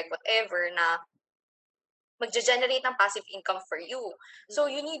or like whatever na magge-generate ng passive income for you.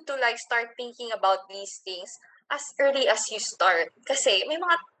 So you need to like start thinking about these things as early as you start. Kasi may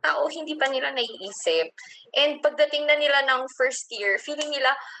mga tao hindi pa nila naiisip. And pagdating na nila ng first year, feeling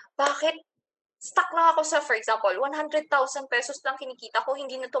nila, bakit stuck lang ako sa, for example, 100,000 pesos lang kinikita ko,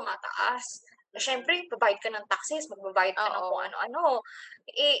 hindi na tumataas. Siyempre, babayad ka ng taxes, magbabayad ka ng kung Oo. ano-ano.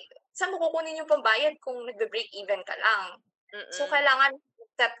 Eh, saan mo kukunin yung pambayad kung nagbe-break even ka lang? So, Mm. kailangan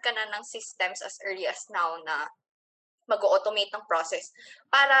set ka na ng systems as early as now na mag-automate ng process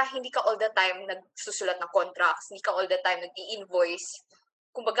para hindi ka all the time nagsusulat ng contracts, hindi ka all the time nag-i-invoice.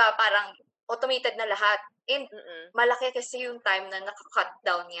 Kumbaga, parang automated na lahat. And Mm. malaki kasi yung time na naka-cut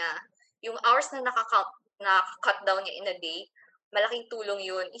down niya. Yung hours na naka-cut down niya in a day, malaking tulong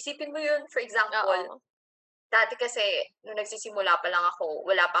yun. Isipin mo yun, for example, Oo. dati kasi, nung nagsisimula pa lang ako,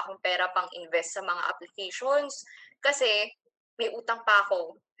 wala pa akong pera pang invest sa mga applications kasi may utang pa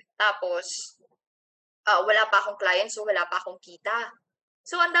ako. Tapos, wala pa akong clients, so wala pa akong kita.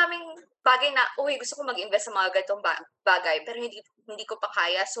 So, ang daming bagay na, uy, gusto ko mag-invest sa mga ganitong bagay, pero hindi ko pa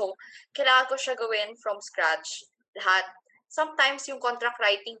kaya. So, kailangan ko siya gawin from scratch. Lahat. Sometimes, yung contract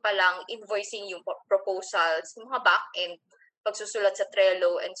writing pa lang, invoicing yung proposals, yung mga back-end, pagsusulat sa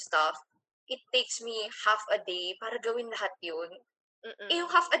Trello and stuff, it takes me half a day para gawin lahat yun. Yung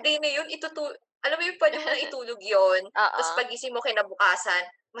Mm. half a day na yun, alam mo yung pwede mo na itulog yun, tapos Oo. pagising mo kinabukasan,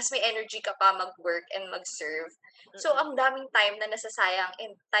 mas may energy ka pa mag-work and mag-serve. So, Mm. ang daming time na nasasayang,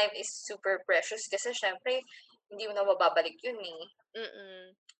 and time is super precious kasi syempre, hindi mo na mababalik yun eh.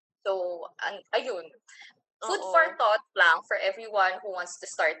 Mm. So, ayun. Food for Oo. thought lang for everyone who wants to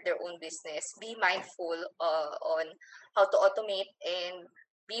start their own business. Be mindful on how to automate, and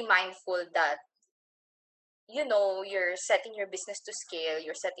be mindful that you're setting your business to scale,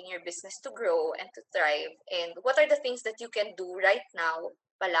 you're setting your business to grow and to thrive. And what are the things that you can do right now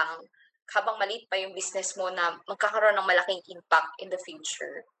pa lang habang maliit pa yung business mo na magkakaroon ng malaking impact in the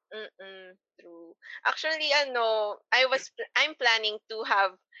future? True. Actually, I'm planning to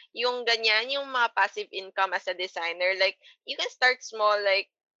have yung ganyan, yung mga passive income as a designer. Like, you can start small,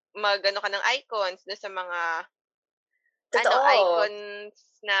 like, mag-ano ka ng icons do sa mga, Totoo. icons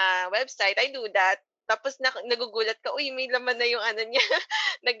na website. I do that. Tapos nagugulat ka, uy, may laman na yung ano niya.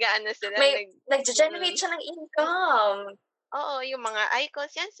 Nag-aano sila, May nagge-generate siya ng income. oo, yung mga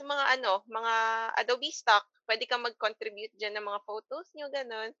icons yan sa mga mga Adobe stock. Pwede kang mag-contribute diyan ng mga photos niyo,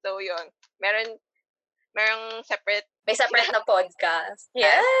 gano'n. So, yun. Merong separate May separate na podcast. task.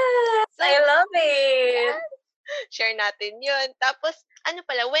 Yes! So, I love it! yeah, share natin yun. Tapos, ano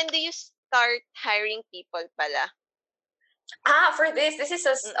pala, when do you start hiring people pala? For this is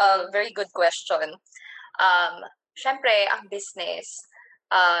a Mm. very good question. Syempre, ang business,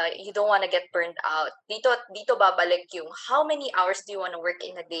 you don't want to get burned out. Dito babalik yung how many hours do you want to work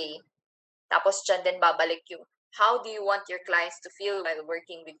in a day? Tapos dyan din babalik yung how do you want your clients to feel while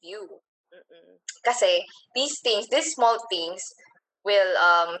working with you? Mm. Kasi these small things will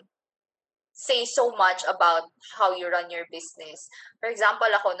say so much about how you run your business. For example,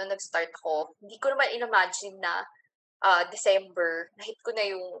 ako, nung nag-start ako, hindi ko naman in-imagine na December, na-hit ko na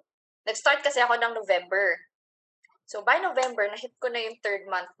yung, nag-start kasi ako ng November. So, by November, na-hit ko na yung third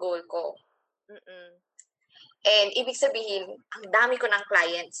month goal ko. Mm. And ibig sabihin, ang dami ko ng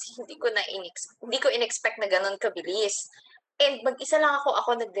clients. Hindi ko in-expect na ganun kabilis. And mag-isa lang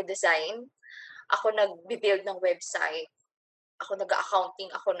ako nagde-design, ako nagbi-build ng website, ako nag-accounting,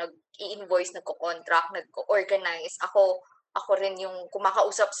 ako nag-i-invoice, nagko-contract, nagko-organize, ako rin yung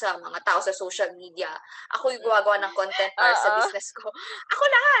kumakausap sa mga tao sa social media. Ako yung Mm. gumagawa ng content para sa Oo. business ko. Ako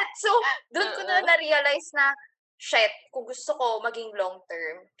lahat! So, doon ko na Oo. na-realize na, shit, kung gusto ko maging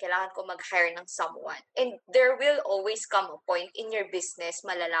long-term, kailangan ko mag-hire ng someone. And there will always come a point in your business,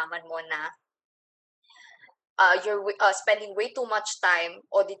 malalaman mo na you're spending way too much time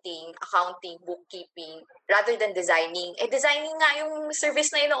auditing, accounting, bookkeeping, rather than designing. Designing nga yung service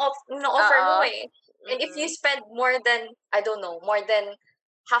na ino-offer mo Oo. eh. And if you Mm. spend more than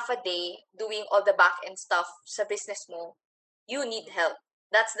half a day doing all the back-end stuff sa business mo, you need help.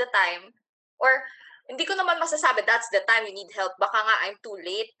 That's the time. Or, hindi ko naman masasabi that's the time you need help. Baka nga I'm too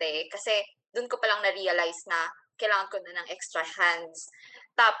late eh. Kasi, dun ko palang na-realize na kailangan ko na ng extra hands.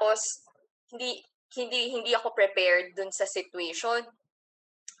 Tapos, hindi hindi ako prepared dun sa situation.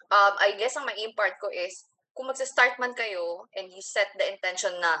 I guess ang ma-impart ko is, kung magsa-start man kayo and you set the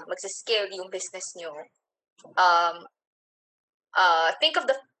intention na magsa-scale yung business nyo, um, think of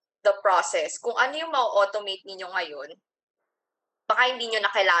the process. Kung ano yung ma-automate ninyo ngayon, baka hindi nyo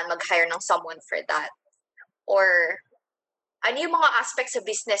na kailangan mag-hire ng someone for that. Or, ano yung mga aspects sa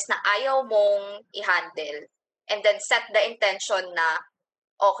business na ayaw mong i-handle, and then set the intention na,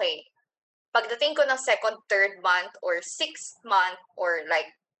 okay, pagdating ko ng second, third month, or sixth month, or like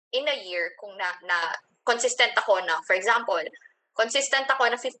in a year, kung consistent ako na, for example, consistent ako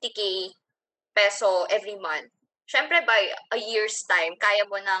na 50K peso every month. Syempre, by a year's time, kaya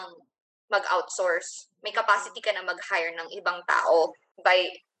mo nang mag-outsource. May capacity ka na mag-hire ng ibang tao.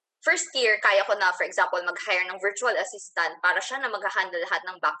 By first year, kaya ko na, for example, mag-hire ng virtual assistant para siya na mag-handle lahat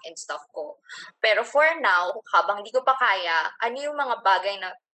ng back-end stuff ko. Pero for now, habang hindi ko pa kaya, ano yung mga bagay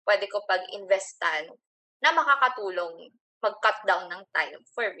na pwede ko pag-investan na makakatulong mag-cut down ng time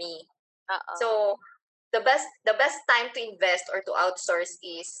for me. So, the best time to invest or to outsource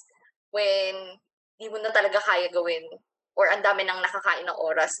is when di mo na talaga kaya gawin or ang dami nang nakakain ng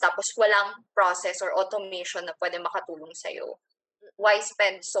oras tapos walang process or automation na pwede makatulong sa'yo. Why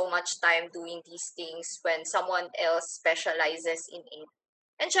spend so much time doing these things when someone else specializes in it?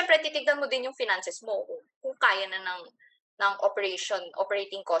 And syempre, titignan mo din yung finances mo kung kaya na ng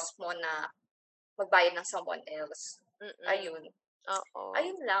operating cost mo na magbayad ng someone else. Ayun. Oo.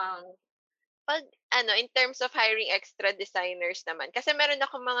 Ayun lang. Pag in terms of hiring extra designers naman, kasi meron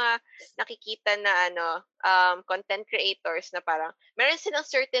akong mga nakikita na content creators na parang meron silang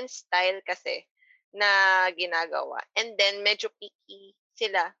certain style kasi na ginagawa. And then medyo picky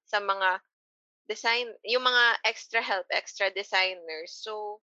sila sa mga yung mga extra help, extra designers.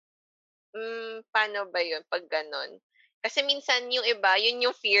 So, paano ba 'yun pag gano'n? Kasi minsan yung iba, yun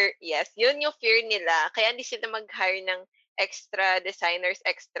yung fear, yes, yun yung fear nila. Kaya hindi sila mag-hire ng extra designers,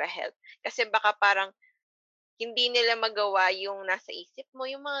 extra help. Kasi baka parang hindi nila magawa yung nasa isip mo,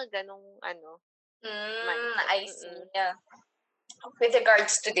 yung mga ganong mindset. I see. Yeah. With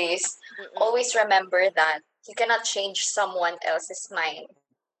regards to this, always remember that you cannot change someone else's mind.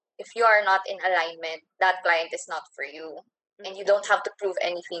 If you are not in alignment, that client is not for you. And you don't have to prove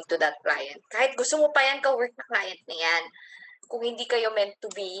anything to that client. Kahit gusto mo pa yan ka-work na client na yan, kung hindi kayo meant to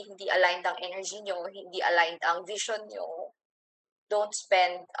be, hindi aligned ang energy nyo, hindi aligned ang vision nyo, don't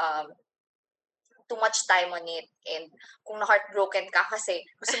spend too much time on it. And kung na-heartbroken ka kasi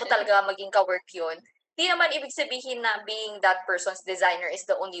gusto mo talaga maging ka-work yun, di naman ibig sabihin na being that person's designer is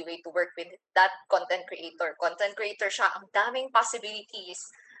the only way to work with that content creator. Content creator siya, ang daming possibilities.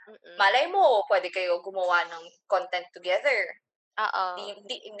 Malay mo, pwede kayo gumawa ng content together.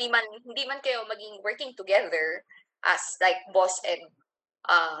 Hindi man kayo maging working together as like boss and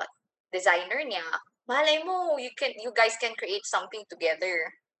designer niya. Malay mo, you guys can create something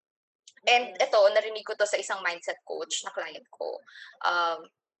together. And ito, narinig ko to sa isang mindset coach na client ko.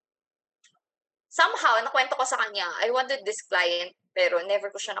 Somehow, nakwento ko sa kanya, I wanted this client, pero never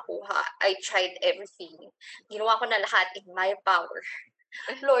ko siya nakuha. I tried everything. Ginawa ko na lahat in my power.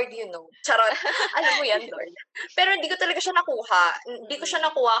 Lord, you know. Charot. Alam mo yan, Lord. Pero hindi ko talaga siya nakuha. Hindi ko siya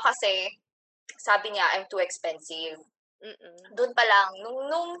nakuha kasi sabi niya, I'm too expensive. Doon pa lang,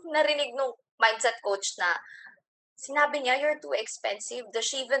 nung narinig nung mindset coach na sinabi niya, you're too expensive. Does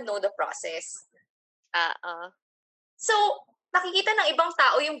she even know the process? So, nakikita ng ibang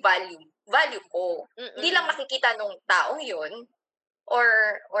tao yung value ko. Hindi lang nakikita nung taong yun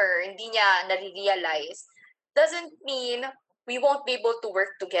or hindi niya nare-realize. Doesn't mean we won't be able to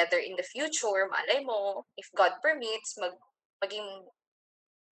work together in the future. Malay mo, if God permits,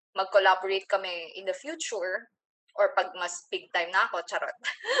 mag-collaborate kami in the future or pag mas big time na ako, charot.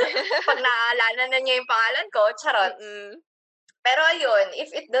 Pag naalala na niya yung pangalan ko, charot. Pero ayun,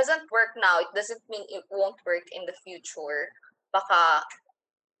 if it doesn't work now, it doesn't mean it won't work in the future. Baka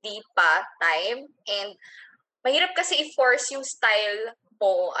di pa time. And mahirap kasi i-force yung style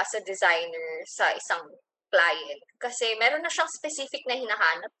mo as a designer sa isang client. Kasi meron na siyang specific na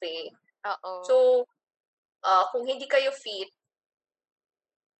hinahanap eh. So, kung hindi kayo fit,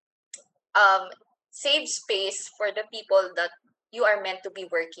 save space for the people that you are meant to be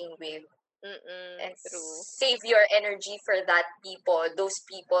working with. And true. Save your energy for those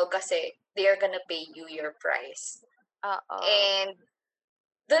people kasi they are gonna pay you your price. And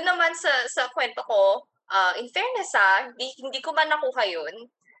doon naman sa kwento ko, in fairness hindi ko man nakuha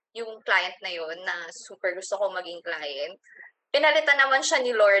yun, yung client na yun na super gusto ko maging client. Pinalitan naman siya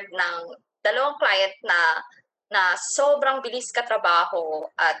ni Lord ng 2 client na sobrang bilis katrabaho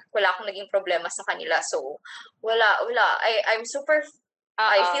at wala akong naging problema sa kanila. So, wala. I'm super,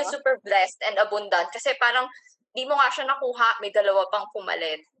 I feel super blessed and abundant kasi parang di mo nga siya nakuha, may 2 pang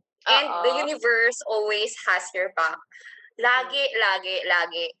pumalit. And the universe always has your back.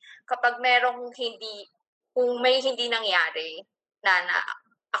 Lagi. Kapag kung may hindi nangyari na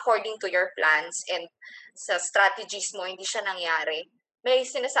according to your plans and sa strategies mo, hindi siya nangyari, may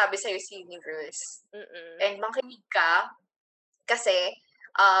sinasabi sa'yo si universe. And makinig ka kasi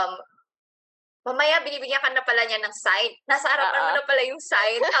mamaya binibigyan ka na pala niya ng sign. Nasa harapan mo na pala yung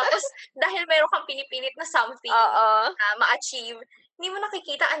sign. Tapos dahil meron kang pinipilit na something na ma-achieve, hindi mo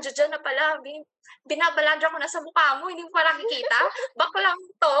nakikita, andiyan dyan na pala, binabalandra ko na sa mukha mo, hindi mo pa nakikita, baklang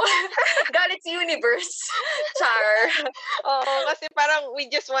to, galit si universe. Char. Oo, kasi parang we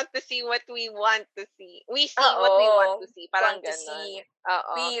just want to see what we want to see. We see what we want Oo, to see, parang want to gano'n. see.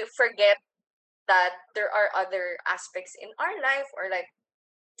 Oo. We forget that there are other aspects in our life or like,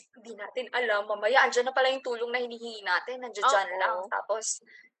 hindi natin alam, mamaya andyan na pala yung tulong na hinihingi natin, nandiyan dyan lang. Oo. Tapos,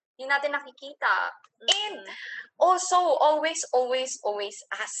 hindi natin nakikita. And Mm. also, always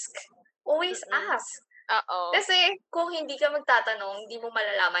ask. Always Mm. ask. Oo. Kasi kung hindi ka magtatanong, hindi mo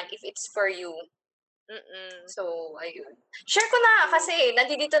malalaman if it's for you. Mm. So, ayun. Share ko na kasi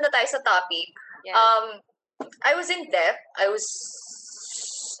nandito na tayo sa topic. Yes. I was in debt. I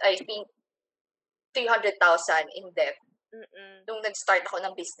think, 300,000 in debt nung nag-start ako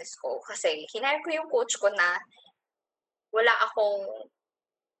ng business ko. Kasi hinire ko yung coach ko na wala akong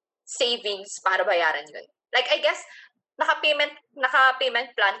savings para bayaran yun. Like, I guess, naka-payment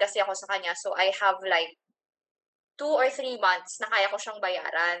plan kasi ako sa kanya. So, I have like 2 or 3 months na kaya ko siyang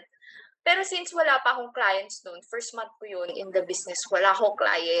bayaran. Pero since wala pa akong clients noon, first month ko yun in the business, wala akong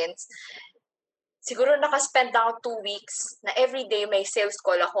clients. Siguro nakaspend ako 2 weeks na everyday may sales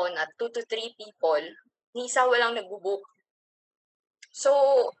call ako na 2 to 3 people. Ni isa walang nagbo-book. So,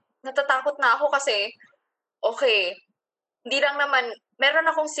 natatakot na ako kasi, okay, hindi lang naman, meron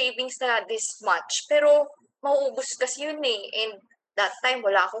akong savings na this much, pero mauubos kasi yun eh. And that time,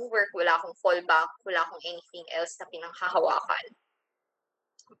 wala akong work, wala akong fallback, wala akong anything else na pinanghahawakan.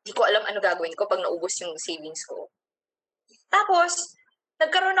 Hindi ko alam ano gagawin ko pag naubos yung savings ko. Tapos,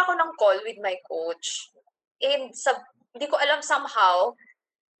 nagkaroon ako ng call with my coach. And hindi ko alam somehow,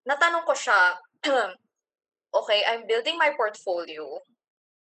 natanong ko siya, okay, I'm building my portfolio.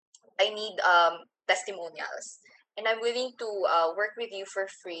 I need testimonials. And I'm willing to work with you for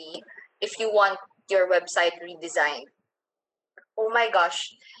free if you want your website redesigned. Oh my gosh,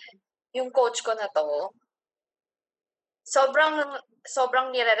 yung coach ko na to,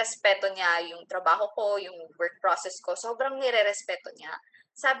 sobrang nire-respeto niya yung trabaho ko, yung work process ko, sobrang nire-respeto niya.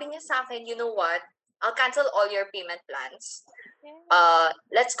 Sabi niya sa akin, you know what, I'll cancel all your payment plans.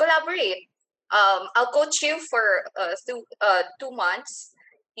 Let's collaborate. I'll coach you for 2 months.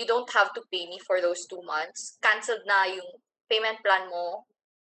 You don't have to pay me for those 2 months. Canceled na yung payment plan mo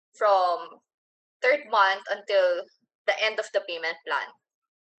from 3rd month until the end of the payment plan.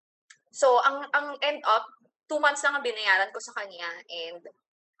 So, ang end up, 2 months lang ang binayaran ko sa kanya and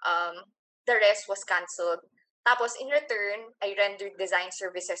the rest was canceled. Tapos, in return, I rendered design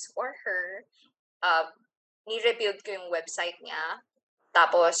services for her. Ni-rebuild ko yung website niya.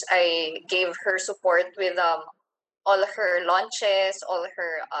 Tapos, I gave her support with all her launches, all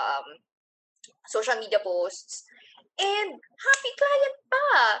her social media posts. And happy client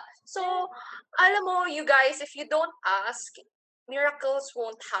pa! So, alam mo, you guys, if you don't ask, miracles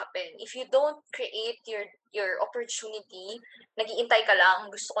won't happen. If you don't create your opportunity, nag-iintay ka lang,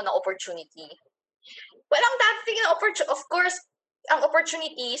 gusto ko na opportunity. Walang dadating na opportunity. Of course, ang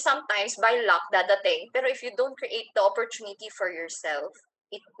opportunity sometimes by luck dadating. Pero if you don't create the opportunity for yourself,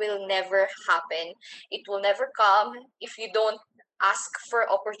 it will never happen. It will never come. If you don't ask for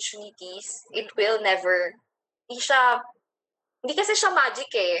opportunities, it will never, hindi kasi siya magic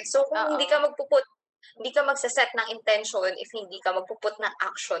eh. So kung hindi ka magsaset ng intention, if hindi ka magpuput ng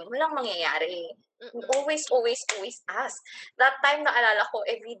action, walang mangyayari. Always ask. That time naalala ko,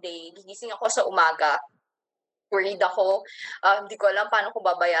 everyday, gigising ako sa umaga, worried ako, hindi ko alam paano ko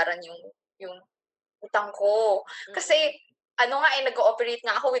babayaran yung utang ko. Kasi, nag-ooperate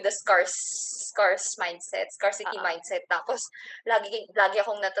nga ako with the scarcity mindset. Tapos, lagi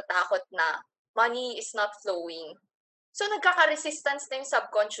akong natatakot na money is not flowing. So, nagkaka-resistance na yung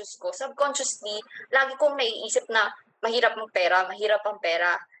subconscious ko. Subconsciously, lagi kong naiisip na mahirap ang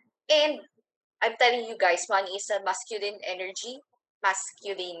pera. And, I'm telling you guys, money is a masculine energy.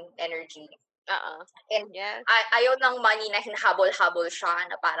 And yes. Ayaw ng money na hinahabol-habol siya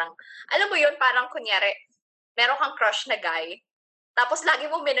na parang, alam mo yun, parang kunyari, meron kang crush na guy, tapos lagi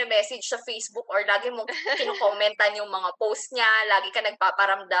mong message sa Facebook or lagi mong kinukomentan yung mga post niya, lagi ka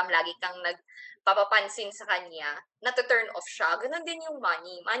nagpaparamdam, lagi kang nagpapapansin sa kanya, na-turn off siya. Ganon din yung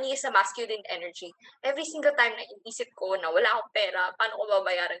money. Money is a masculine energy. Every single time na inisip ko na wala akong pera, paano ko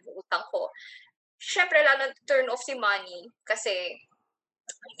babayaran yung utang ko? Syempre, lalo turn off si money kasi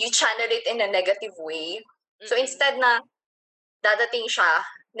you channel it in a negative way. So, instead na dadating siya,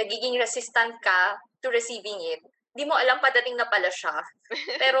 nagiging resistant ka to receiving it, di mo alam padating na pala siya.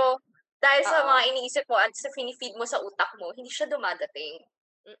 Pero, dahil sa mga iniisip mo at sa finifeed mo sa utak mo, hindi siya dumadating.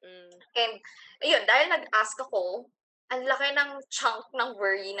 And, ayun, dahil nag-ask ako, ang laki ng chunk ng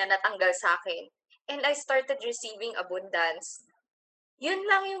worry na natanggal sa akin. And I started receiving abundance. yun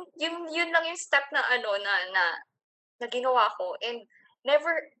lang yung step na na ginawa ko, and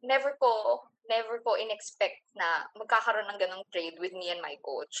never ko inexpect na magkakaroon ng ganong trade with me and my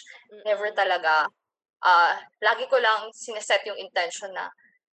coach. Never Mm-mm. talaga. Lagi ko lang sineset yung intention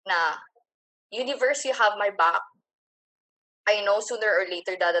na universe, you have my back. I know sooner or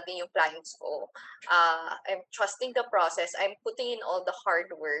later dadating yung clients ko. I'm trusting the process. I'm putting in all the hard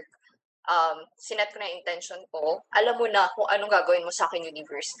work. Sinet ko na yung intention ko. Alam mo na kung anong gagawin mo sa akin,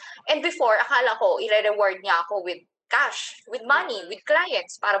 universe. And before, akala ko, i-reward niya ako with cash, with money, with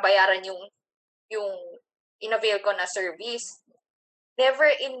clients para bayaran yung in-avail ko na service.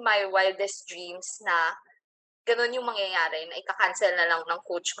 Never in my wildest dreams na ganun yung mangyayari, na ika-cancel na lang ng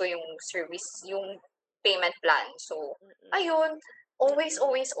coach ko yung service, yung payment plan. So, Mm-mm. ayun, always,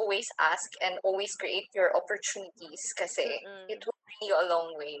 Mm-mm. always ask and always create your opportunities kasi Mm-mm. it will bring you a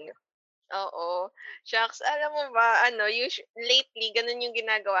long way. Oo. Shucks, alam mo ba, lately, ganun yung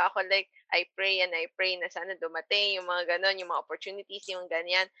ginagawa ko. Like, I pray and I pray na sana dumating yung mga ganun, yung mga opportunities, yung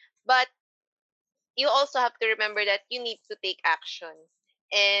ganyan. But, you also have to remember that you need to take action.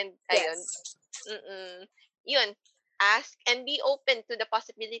 And, ayun, Yes. yun, ask and be open to the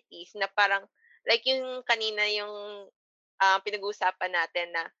possibilities na parang, like yung kanina yung pinag-uusapan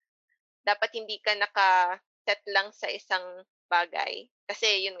natin na dapat hindi ka naka-set lang sa isang bagay.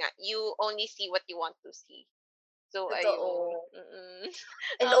 Kasi yun nga, you only see what you want to see. So, ayun. Totoo. Mm-mm.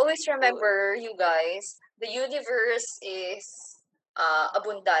 And always Cool. remember, you guys, the universe is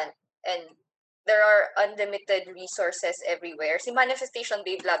abundant, and there are unlimited resources everywhere. Si Manifestation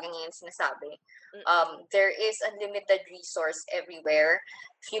Babe lagi niya yung sinasabi. Mm-mm. There is unlimited resource everywhere.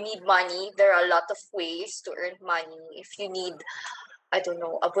 If you need money, there are a lot of ways to earn money. If you need, I don't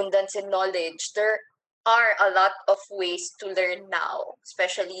know, abundance in knowledge, there are a lot of ways to learn now,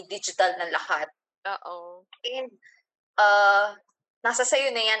 especially digital na lahat. Oo. And nasa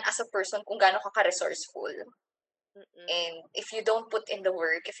sayo na yan as a person kung gaano ka ka-resourceful. Mm-mm. And if you don't put in the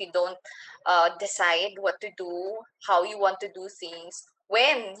work, if you don't decide what to do, how you want to do things,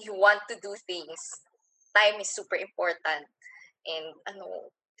 when you want to do things, time is super important. And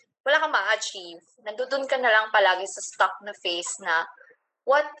wala kang ma-achieve. Nandun ka na lang palagi sa stuck na phase na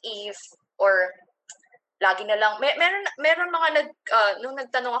what if, or lagi na lang, meron mga nung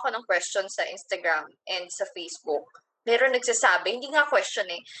nagtanong ako ng question sa Instagram and sa Facebook, meron nagsasabi, hindi nga question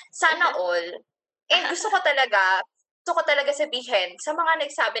sana all. And gusto ko talaga sabihin sa mga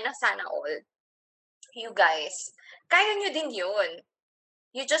nagsabi ng sana all, you guys, kaya nyo din yun.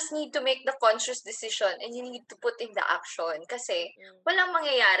 You just need to make the conscious decision and you need to put in the action. Kasi walang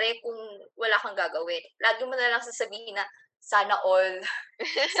mangyayari kung wala kang gagawin. Lagi mo na lang sasabihin na, sana all.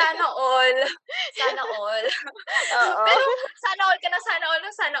 Sana all. Sana all. Oo. Pero sana all ka na sana all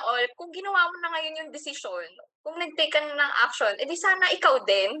na sana all. Kung ginawa mo na ngayon yung decision, kung nag-take ka na ng action, edi sana ikaw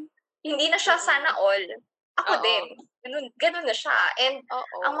din. Hindi na siya sana all. Ako Oo. din. Ganun na siya. And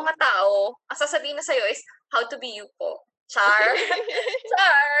ang Oo. mga tao, ang sasabihin na sa'yo is, how to be you po. Char.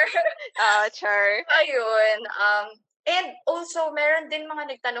 Char. Char. Ayun. And also, meron din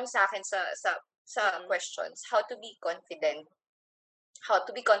mga nagtanong sa akin sa questions, how to be confident. How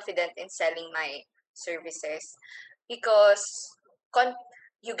to be confident in selling my services. Because,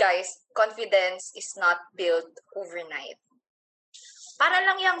 you guys, confidence is not built overnight. Para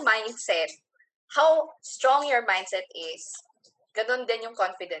lang yung mindset, how strong your mindset is, ganun din yung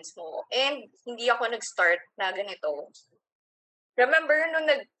confidence mo. And hindi ako nag-start na ganito. Remember, nung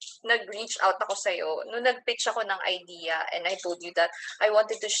nag-reach out ako sa'yo, nung nag-pitch ako ng idea and I told you that I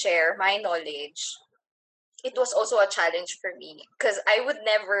wanted to share my knowledge, it was also a challenge for me because I would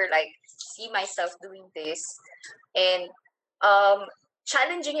never see myself doing this. And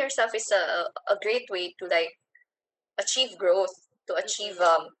challenging yourself is a great way to achieve growth, to achieve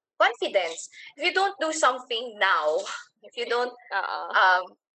confidence. If you don't do something now, if you don't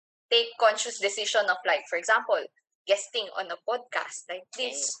take conscious decision of for example, guesting on a podcast like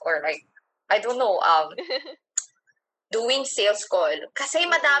this, or I don't know, doing sales call. Kasi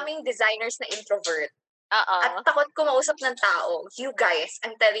madaming designers na introvert. At takot kumausap ng tao. You guys,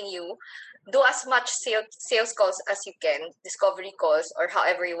 I'm telling you, do as much sales calls as you can, discovery calls, or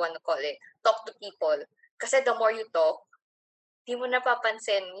however you want to call it. Talk to people. Kasi the more you talk, di mo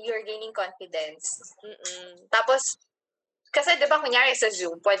napapansin, you're gaining confidence. Tapos, kasi di ba kunyari sa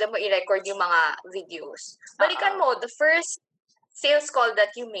Zoom, pwede mo i-record yung mga videos. Balikan mo, the first sales call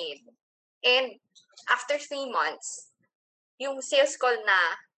that you made. And after 3 months, yung sales call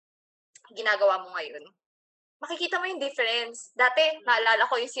na ginagawa mo ngayon, makikita mo yung difference. Dati, naalala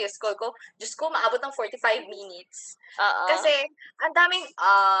ko yung sales call ko, Diyos ko, maabot ng 45 minutes. Kasi, ang daming,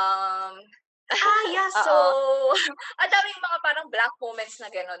 Yeah, so, Oo. ang daming mga parang blank moments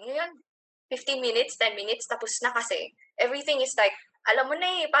na gano'n. Ngayon, 15 minutes, 10 minutes, tapos na kasi. Everything is like, alam mo na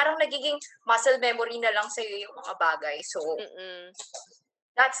parang nagiging muscle memory na lang sa'yo yung mga bagay. So, Mm.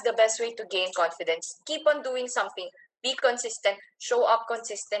 that's the best way to gain confidence. Keep on doing something. Be consistent. Show up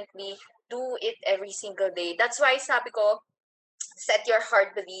consistently. Do it every single day. That's why sabi ko, set your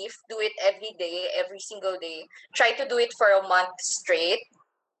hard belief. Do it every day, every single day. Try to do it for a month straight.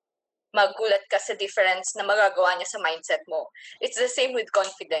 Magulat ka sa difference na magagawa niya sa mindset mo. It's the same with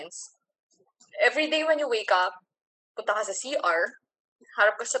confidence. Every day when you wake up, punta ka sa CR,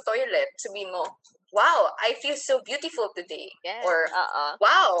 harap ka sa toilet, sabihin mo, wow, I feel so beautiful today. Yes. Or, Oo.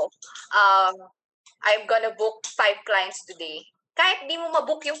 wow, I'm gonna book 5 clients today. Kahit di mo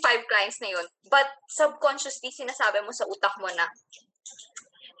mabook yung 5 clients na yun, but subconsciously sinasabi mo sa utak mo na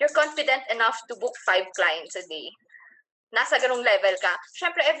you're confident enough to book 5 clients a day. Nasa ganung level ka.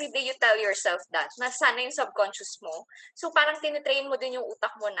 Syempre, every day you tell yourself that. Nasana yung subconscious mo. So, parang tinitrain mo din yung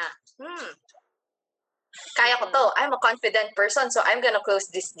utak mo na, kaya ko to. I'm a confident person, so I'm gonna close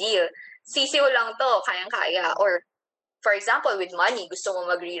this deal. Sisiw lang to, kayang-kaya. Or, for example, with money, gusto mo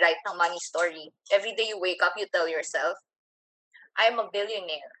mag-rewrite ng money story. Every day you wake up, you tell yourself, I'm a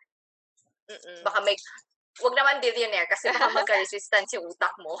billionaire. Baka may, wag naman billionaire kasi baka magka-resistance yung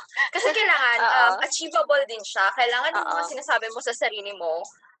utak mo. Kasi kailangan, achievable din siya. Kailangan yung mga sinasabi mo sa sarili mo,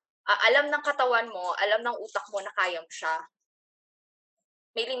 alam ng katawan mo, alam ng utak mo na kaya mo siya.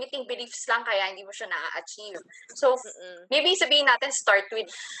 May limiting beliefs lang kaya hindi mo siya na-achieve. So, maybe sabihin natin start with,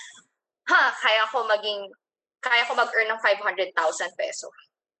 kaya ko mag-earn ng 500,000 peso.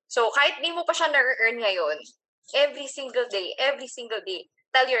 So, kahit di mo pa siya na-earn ngayon, every single day,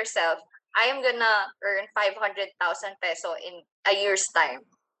 tell yourself, I am gonna earn 500,000 peso in a year's time.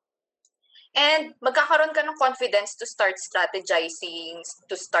 And magkakaroon ka ng confidence to start strategizing,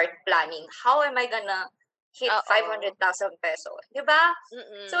 to start planning. How am I gonna hit 500,000 peso? Diba?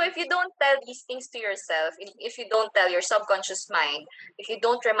 So if you don't tell these things to yourself, if you don't tell your subconscious mind, if you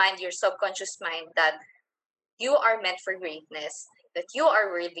don't remind your subconscious mind that you are meant for greatness, that you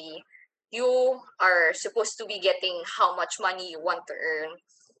are worthy, you are supposed to be getting how much money you want to earn,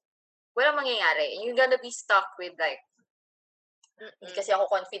 walang mangyayari. You're gonna be stuck with like, hindi kasi ako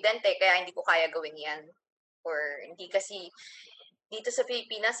confident kaya hindi ko kaya gawin yan. Or hindi kasi, dito sa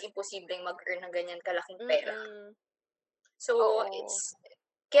Pilipinas, imposibleng mag-earn ng ganyan kalaking pera. So,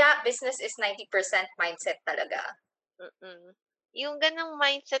 kaya business is 90% mindset talaga. Yung ganong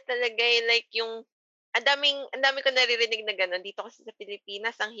mindset talaga like yung, ang dami ko naririnig na gano'n. Dito kasi sa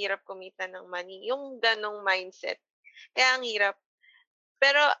Pilipinas, ang hirap kumita ng money. Yung ganong mindset. Kaya ang hirap.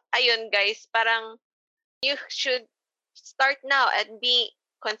 Pero, ayun guys, parang, you should start now and be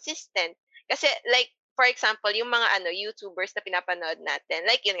consistent. Kasi like, for example, yung mga YouTubers na pinapanood natin,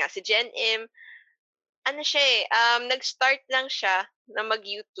 like yun nga, si Jen M, siya nag-start lang siya na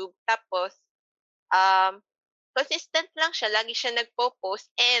mag-YouTube, tapos, consistent lang siya, lagi siya nagpo-post,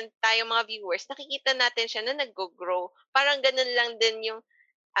 and tayo mga viewers, nakikita natin siya na nag-grow. Parang ganun lang din yung,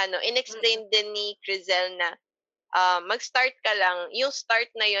 in-explain din ni Crizel na, mag-start ka lang. Yung start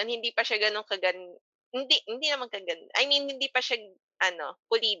na yun, hindi pa siya ganun hindi naman I mean, hindi pa siya,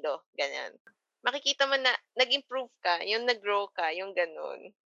 pulido, ganyan. Makikita mo na nag-improve ka, yung nag-grow ka, yung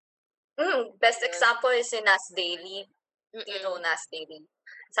ganun. Best example is si Nas Daily. Do you know Nas Daily?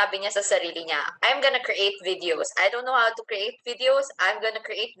 Sabi niya sa sarili niya, I'm gonna create videos. I don't know how to create videos. I'm gonna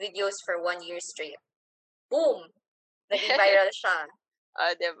create videos for 1 year straight. Boom! Naging viral siya.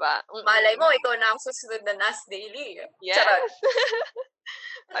 Diba? Malay mo, ikaw na ang susunod na Nas Daily. Yes. Charot.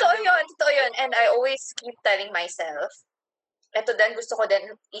 Totoo yun. And I always keep telling myself, eto din, gusto ko din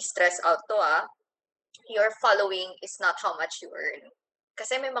i-stress out to your following is not how much you earn.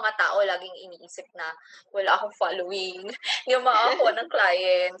 Kasi may mga tao laging iniisip na wala akong following, yung mga ako ng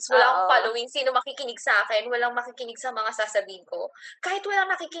clients, wala akong following, sino makikinig sa akin, walang makikinig sa mga sasabihin ko. Kahit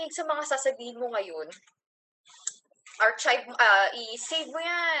walang nakikinig sa mga sasabihin mo ngayon, archive, i-save mo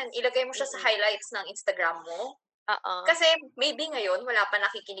yan, ilagay mo siya sa highlights ng Instagram mo. Kasi maybe ngayon, wala pa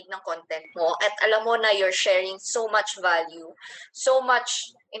nakikinig ng content mo at alam mo na you're sharing so much value, so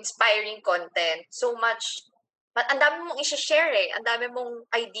much inspiring content, so much, ang dami mong i-share ang dami mong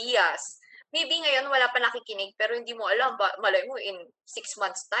ideas. Maybe ngayon wala pa nakikinig pero hindi mo alam, malay mo in 6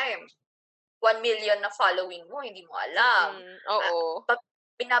 months time, 1 million na following mo, hindi mo alam.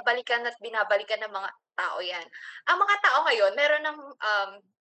 Binabalikan at binabalikan ng mga tao yan. Ang mga tao ngayon,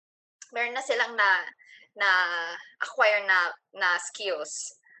 meron na silang na acquire na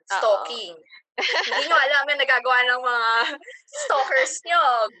skills. Stalking. Hindi nyo alam yung nagagawa ng mga stalkers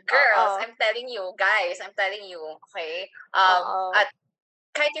nyo. Girls, I'm telling you. Guys, I'm telling you. Okay? At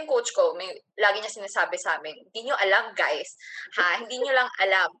kahit yung coach ko, lagi niya sinasabi sa amin, hindi nyo alam guys, hindi nyo lang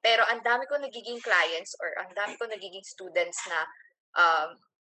alam. Pero ang dami ko nagiging clients or ang dami ko nagiging students na um,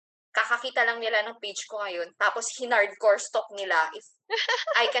 kakakita lang nila ng page ko ngayon, tapos hinardcore stalk nila if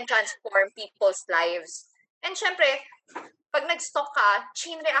I can transform people's lives. And syempre, pag nag-stalk ka,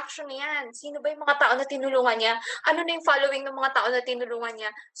 chain reaction yan. Sino ba yung mga tao na tinulungan niya? Ano na yung following ng mga tao na tinulungan niya?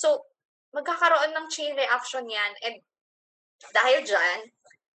 So, magkakaroon ng chain reaction yan. And dahil dyan,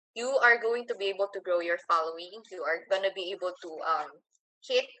 you are going to be able to grow your following. You are gonna be able to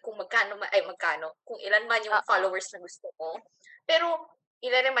hit kung kung ilan man yung followers na gusto mo. Pero,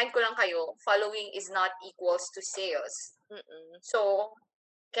 i-remind ko lang kayo, following is not equals to sales. So,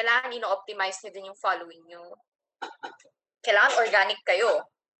 kailangan ino-optimize nyo din yung following nyo. Kailangan organic kayo.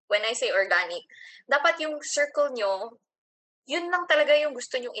 When I say organic, dapat yung circle nyo, yun lang talaga yung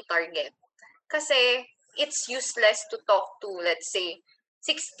gusto nyong i-target. Kasi, it's useless to talk to, let's say,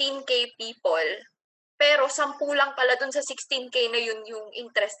 16K people, pero 10 lang pala dun sa 16K na yun yung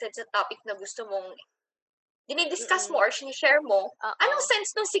interested sa topic na gusto mong dinidiscuss mo or sinishare mo. Anong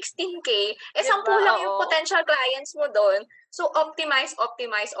sense nung 16K? 10 lang yung potential clients mo doon. So, optimize.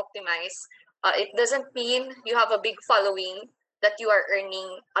 It doesn't mean you have a big following that you are earning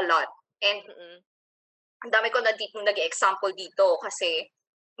a lot. And ang dami ko na nag-example dito kasi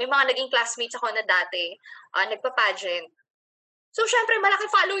may mga naging classmates ako na dati, nagpa-pageant. So, syempre,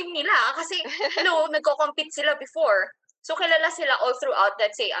 malaki following nila kasi, nagko-compete sila before. So, kilala sila all throughout,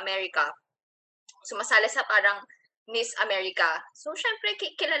 let's say, America. Sumasali sa parang Miss America. So, syempre,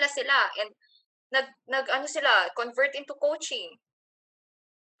 kilala sila. And, convert into coaching.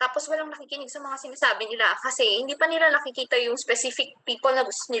 Tapos, walang nakikinig sa mga sinasabi nila kasi hindi pa nila nakikita yung specific people na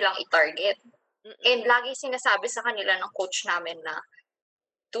gusto nilang i-target. And, lagi sinasabi sa kanila ng coach namin na,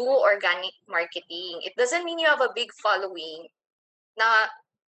 do organic marketing. It doesn't mean you have a big following na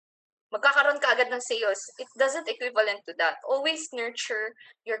magkakaroon ka agad ng sales. It doesn't equivalent to that. Always nurture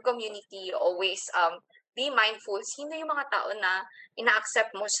your community. Always be mindful. Sino yung mga tao na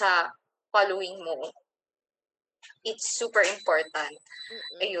ina-accept mo sa following mo? It's super important.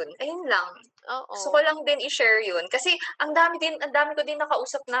 Ayun lang. Gusto ko lang din i-share yun. Kasi ang dami ko din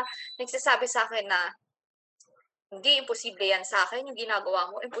nakausap na nagsasabi sa akin na hindi, imposible yan sa akin. Yung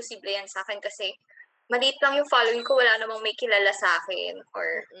ginagawa mo, imposible yan sa akin kasi maliit lang yung following ko, wala namang may kilala sa akin.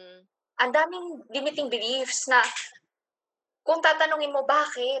 Or, ang daming limiting beliefs na kung tatanungin mo,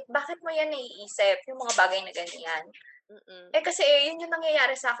 bakit mo yan naiisip, yung mga bagay na ganyan. Kasi yun yung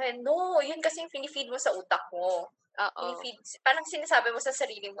nangyayari sa akin. No, yun kasi yung finifeed mo sa utak mo. Parang sinasabi mo sa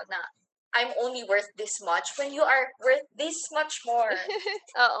sarili mo na, I'm only worth this much when you are worth this much more.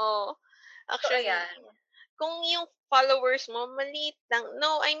 Actually, kung yung followers mo, maliit lang.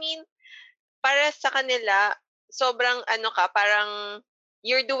 No, I mean, para sa kanila, sobrang parang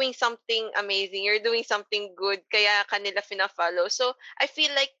you're doing something amazing, you're doing something good, kaya kanila fina-follow. So, I feel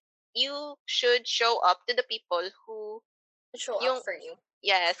like you should show up to the people who show up for you.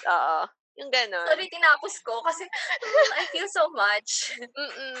 Yes, yung ganon. Sorry, tinapos ko kasi I feel so much.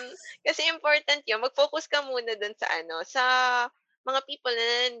 Kasi important yun. Mag-focus ka muna dun sa sa mga people na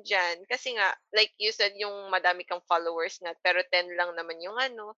nandyan. Kasi nga, like you said, yung madami kang followers nga, pero 10 lang naman yung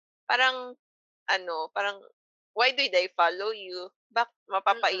parang, why do they follow you?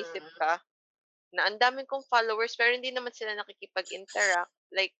 Mapapaisip ka na ang daming kong followers, pero hindi naman sila nakikipag-interact.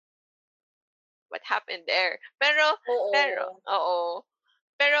 Like, what happened there? Pero,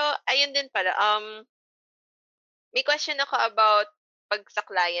 Pero, ayun din pala, may question ako about pag sa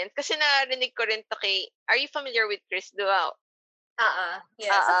clients. Kasi narinig ko rin to are you familiar with Chris Duao?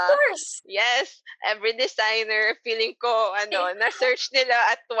 Yes, of course. Yes, every designer, feeling ko, na-search nila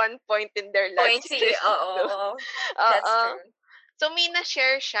at one point in their life. That's true. So, may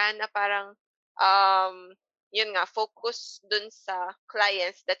na-share siya na parang, yun nga, focus dun sa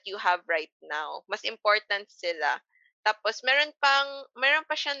clients that you have right now. Mas important sila. Tapos, meron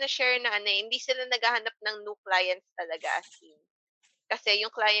pa siya na-share na hindi sila naghahanap ng new clients talaga as in. Kasi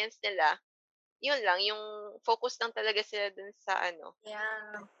yung clients nila, yun lang, yung focus lang talaga sila dun sa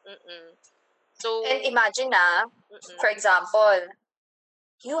Yeah. So, and imagine for example,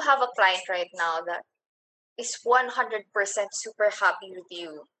 you have a client right now that is 100% super happy with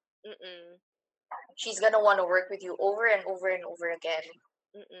you. She's gonna want to work with you over and over and over again.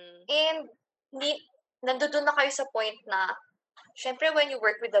 And nandoon na kayo sa point na, syempre when you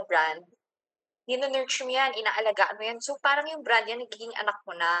work with a brand, nurture mo yan, inaalagaan mo yan. So parang yung brand yan, nagiging anak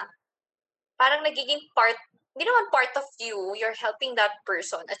mo na. Parang nagiging hindi naman part of you, you're helping that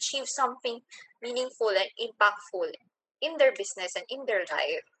person achieve something meaningful and impactful in their business and in their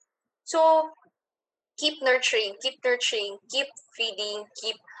life. So, keep nurturing, keep feeding,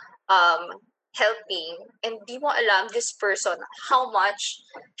 keep helping, and di mo alam this person how much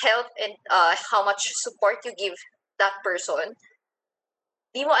help and how much support you give that person.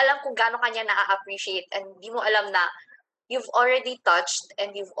 Di mo alam kung gaano kanya na-appreciate, and di mo alam na you've already touched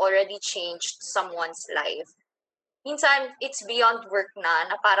and you've already changed someone's life. Minsan, it's beyond work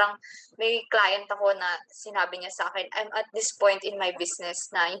na parang may client ako na sinabi niya sa akin, I'm at this point in my business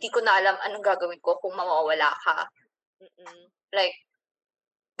na hindi ko na alam anong gagawin ko kung mawawala ka. Like,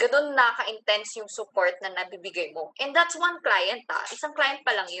 ganun na ka-intense yung support na nabibigay mo. And that's one client Isang client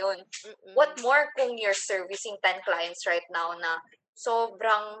pa lang yun. What more kung you're servicing 10 clients right now na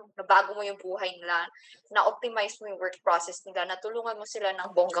sobrang nabago mo yung buhay nila, na-optimize mo yung work process nila, natulungan mo sila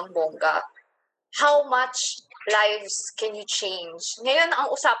ng bonggang-bongga. How much lives can you change? Ngayon, ang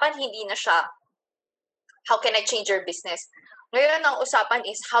usapan, hindi na siya, how can I change your business? Ngayon, ang usapan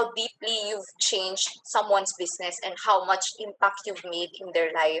is how deeply you've changed someone's business and how much impact you've made in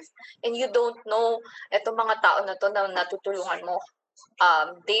their life. And you don't know, etong mga tao na to na natutulungan mo,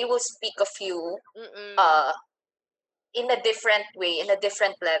 they will speak of you in a different way, in a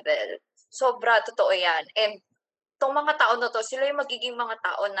different level. Sobra, totoo yan. And itong mga tao na to, sila yung magiging mga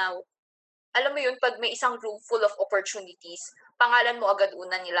tao na, alam mo yun, pag may isang room full of opportunities, pangalan mo agad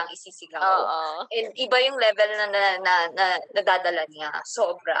una nilang isisigaw. And iba yung level na nadadala niya.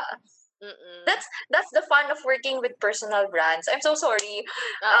 Sobra. That's the fun of working with personal brands. I'm so sorry.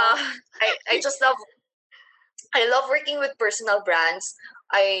 I love working with personal brands.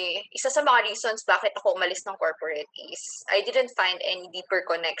 Isa sa mga reasons bakit ako umalis ng corporate is I didn't find any deeper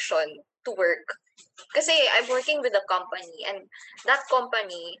connection to work. Kasi I'm working with a company, and that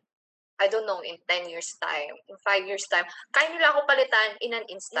company, I don't know, in 10 years time, in 5 years time, kaya nila ako palitan in an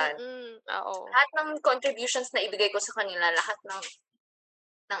instant. Lahat ng contributions na ibigay ko sa kanila, lahat ng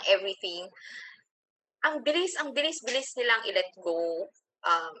everything, ang bilis nilang i-let go.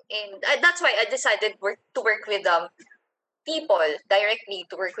 And that's why I decided to work with people directly,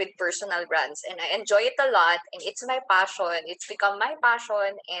 to work with personal brands, and I enjoy it a lot, and it's my passion. It's become my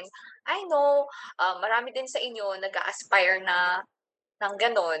passion, and I know marami din sa inyo nag-aspire na ng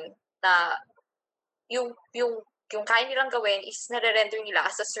ganon, na yung kaya nilang gawin is nare-render nila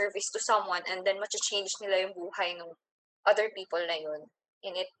as a service to someone, and then ma-change nila yung buhay ng other people na yun.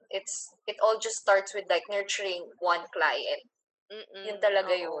 And it all just starts with like nurturing one client. Yun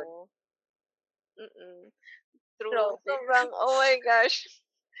talaga yun. True. Sobrang, oh my gosh.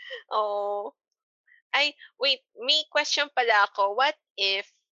 Oh. Ay, wait, may question pala ako. What if,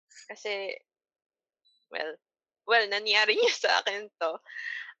 kasi, well, nangyari niya sa akin to.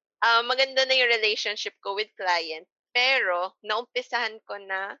 Maganda na yung relationship ko with client, pero naumpisahan ko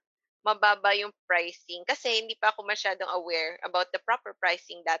na mababa yung pricing kasi hindi pa ako masyadong aware about the proper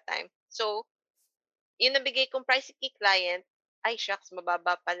pricing that time. So, yung nabigay kong pricing kay client, ay shucks,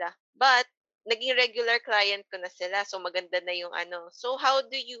 mababa pala. But, naging regular client ko na sila, so maganda na yung ano. So, how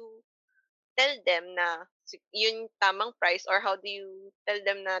do you tell them na yun tamang price, or how do you tell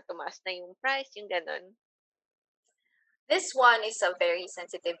them na tumaas na yung price, yung ganon? This one is a very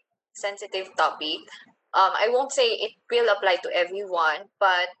sensitive topic. I won't say it will apply to everyone,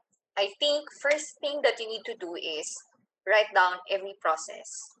 but I think first thing that you need to do is write down every process.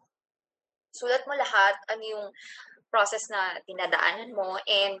 Sulat mo lahat, ano yung process na dinadaanan mo,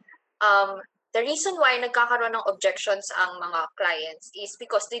 and the reason why nagkakaroon ng objections ang mga clients is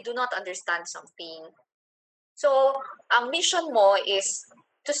because they do not understand something. So, ang mission mo is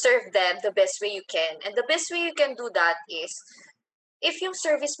to serve them the best way you can. And the best way you can do that is if yung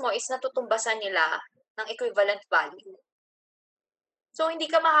service mo is natutumbasan nila ng equivalent value. So, hindi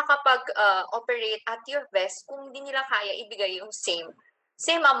ka makakapag-operate at your best kung hindi nila kaya ibigay yung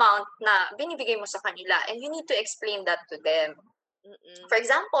same amount na binibigay mo sa kanila. And you need to explain that to them. For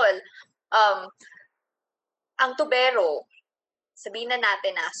example, ang tubero, sabihin na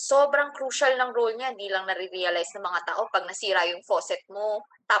natin na sobrang crucial ng role niya, hindi lang nare-realize ng mga tao pag nasira yung faucet mo,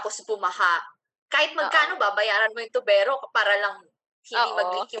 tapos bumaha. Kahit magkano babayaran mo yung tubero para lang hindi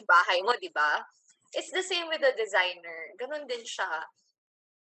mag-leak yung bahay mo, di ba? It's the same with the designer. Ganun din siya.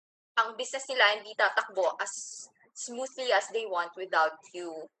 Ang business nila hindi tatakbo as smoothly as they want without you.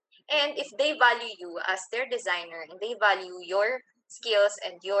 And if they value you as their designer, and they value your skills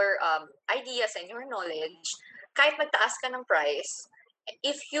and your ideas and your knowledge, kahit magtaas ka ng price,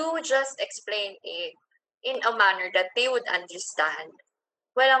 if you just explain it in a manner that they would understand,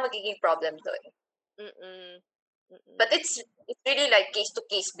 walang magiging problem doon. But it's really like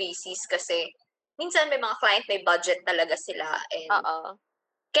case-to-case basis kasi minsan may mga client may budget talaga sila, and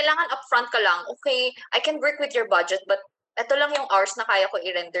kailangan upfront ka lang, okay, I can work with your budget, but ito lang yung hours na kaya ko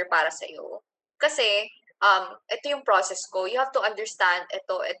i-render para sa'yo. Kasi, ito yung process ko. You have to understand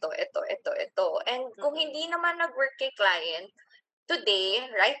ito. And kung Mm. hindi naman nag-work kay client, today,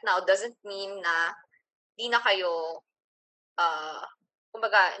 right now, doesn't mean na hindi na kayo,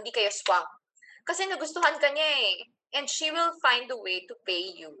 kumbaga, hindi kayo swak. Kasi nagustuhan ka niya eh. And she will find a way to pay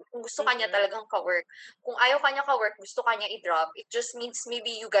you. Kung gusto ka niya Mm. talagang ka-work. Kung ayaw ka niya ka-work, gusto ka niya i-drop, it just means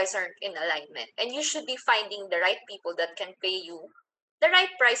maybe you guys aren't in alignment. And you should be finding the right people that can pay you the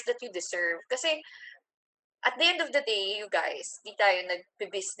right price that you deserve. Kasi at the end of the day, you guys, di tayo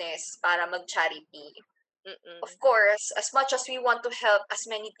nag-business para mag-charity. Mm. Of course, as much as we want to help as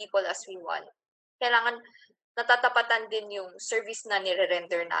many people as we want, kailangan natatapatan din yung service na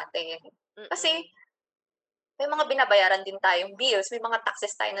nire-render natin. Kasi Mm. may mga binabayaran din tayong bills, may mga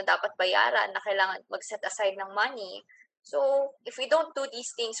taxes tayo na dapat bayaran na kailangan mag-set aside ng money. So, if we don't do these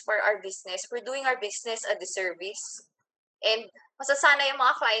things for our business, we're doing our business a disservice. And masasana yung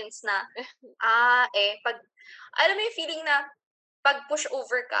mga clients na, alam mo yung feeling na pag push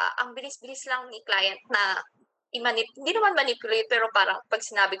over ka, ang bilis-bilis lang ni client na hindi naman manipulate, pero parang pag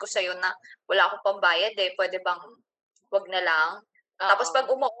sinabi ko sa'yo na wala akong pambayad pwede bang wag na lang? Tapos pag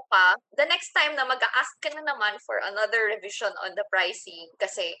Oo. umuo ka, the next time na mag-a-ask ka na naman for another revision on the pricing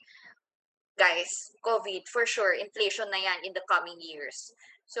kasi, guys, COVID, for sure, inflation na yan in the coming years.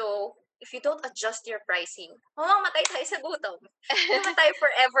 So, if you don't adjust your pricing, mamamatay tayo sa gutom. Hindi naman tayo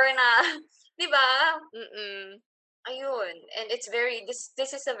forever na, di ba? Mm. Ayun. And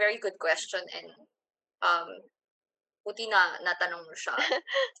this is a very good question and um, buti na natanong mo siya.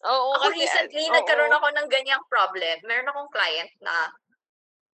 Oo, Ako kasi recently, nagkaroon oo. ako ng ganyang problem. Meron akong client na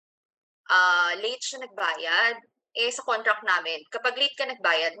late siya nagbayad. Sa contract namin, kapag late ka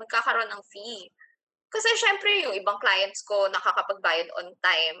nagbayad, magkakaroon ng fee. Kasi syempre, yung ibang clients ko nakakapagbayad on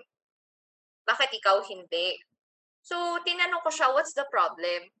time. Bakit ikaw hindi? So, tinanong ko siya, what's the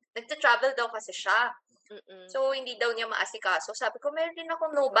problem? Nagta-travel daw kasi siya. Mm. So, hindi daw niya maasikaso. Sabi ko, meron din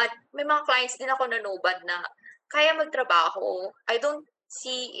ako nobad. May mga clients din ako na nobad na kaya magtrabaho. I don't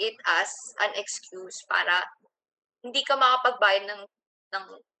see it as an excuse para hindi ka makapagbayad ng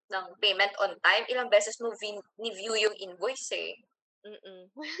ng payment on time. Ilang beses mo ni-view yung invoice eh. Mm.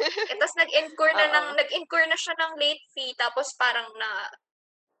 Tapos Oo. nag-incur na siya ng late fee tapos parang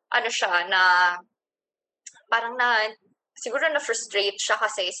ano siya na parang siguro na frustrate siya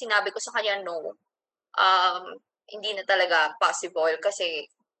kasi sinabi ko sa kanya no. Hindi na talaga possible kasi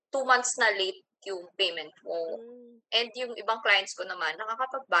 2 months na late yung payment mo. Hmm. And yung ibang clients ko naman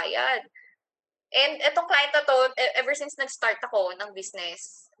nakakapagbayad. And etong client na to, ever since nag-start ako ng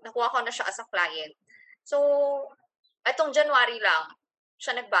business, nakuha ko na siya as a client. So, etong January lang,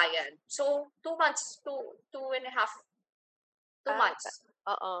 siya nagbayad. So, 2 months, 2 Ah, months.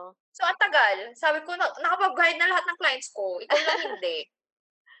 oo. So, ang tagal. Sabi ko, nakapagbayad na lahat ng clients ko. Ikaw lang hindi.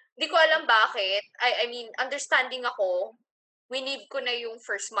 Hindi ko alam bakit. I mean, understanding ako, we-need ko na yung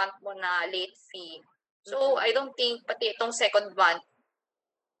first month mo na late fee. So, I Mm. don't think pati itong second month.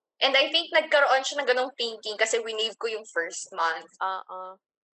 And I think nagkaroon siya ng ganong thinking kasi we-need ko yung first month. Oo.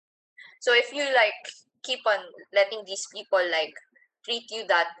 So, if you like, keep on letting these people like, treat you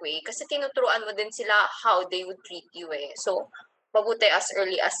that way, kasi tinuturuan mo din sila how they would treat you eh. So, mabuti as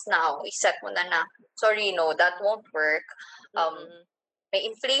early as now, iset mo na, sorry, no, that won't work. Mm. May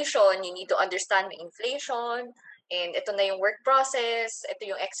inflation, you need to understand may inflation, and ito na yung work process, ito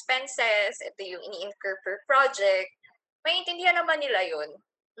yung expenses, ito yung ini-incur per project. Maintindihan naman nila yun.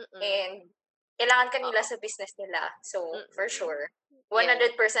 Mm. And kailangan ka nila Oo. sa business nila. So, for Mm. sure, Yes.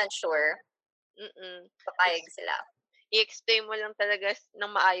 100% sure, Mm. papayag sila. I-explain mo lang talaga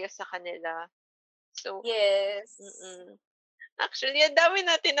ng maayos sa kanila. So, Yes. actually, ang dami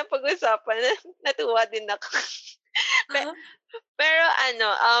natin napag-usapan. Natuwa din ako. Pero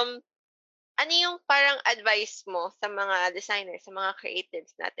ano yung parang advice mo sa mga designers, sa mga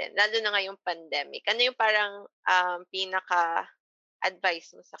creatives natin, lalo na ngayong pandemic? Ano yung parang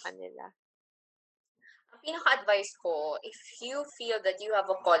pinaka-advice mo sa kanila? Ang pinaka-advice ko, if you feel that you have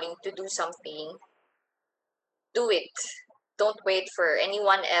a calling to do something, do it. Don't wait for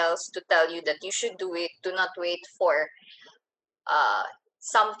anyone else to tell you that you should do it. Do not wait for uh,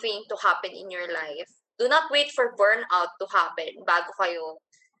 something to happen in your life. Do not wait for burnout to happen bago kayo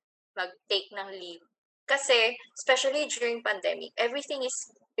mag-take ng leave. Kasi, especially during pandemic, everything is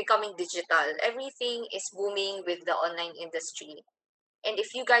becoming digital. Everything is booming with the online industry. And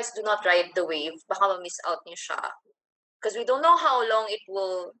if you guys do not ride the wave, baka ma-miss out niyo siya. Because we don't know how long it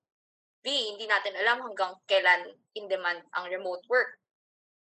will be. Hindi natin alam hanggang kailan in demand ang remote work.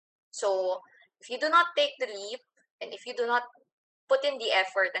 So, if you do not take the leap, and if you do not put in the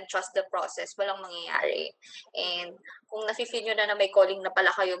effort and trust the process, walang mangyayari. And kung nafe-feel nyo na may calling na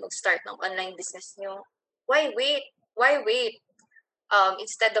pala kayo mag-start ng online business nyo, why wait? Why wait?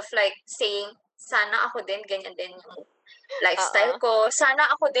 Instead of like saying, sana ako din, ganyan din yung lifestyle ko.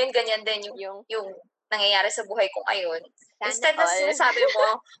 Sana ako din, ganyan din yung nangyayari sa buhay ko ngayon. Sana Instead na all. sinasabi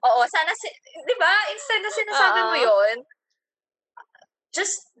mo, oo, sana, di ba? Instead na sinasabi mo yun,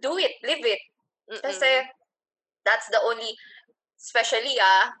 just do it, live it. Kasi that's the only, especially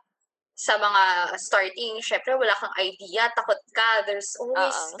sa mga starting, syempre wala kang idea, takot ka, there's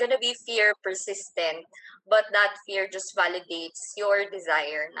always gonna be fear persistent. But that fear just validates your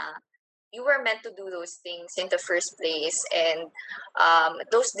desire na you were meant to do those things in the first place. And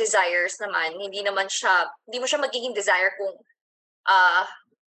those desires naman, hindi mo siya magiging desire kung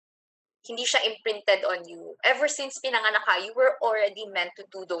hindi siya imprinted on you. Ever since pinanganak ka, you were already meant to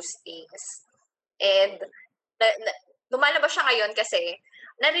do those things. And lumalabas siya ngayon kasi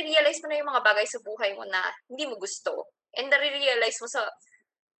nare-realize mo na yung mga bagay sa buhay mo na hindi mo gusto. And nare-realize mo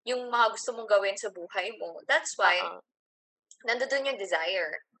yung mga gusto mong gawin sa buhay mo. That's why, nandoon yung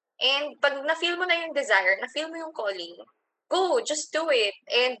desire. And pag na-feel mo na yung desire, na-feel mo yung calling, go, just do it.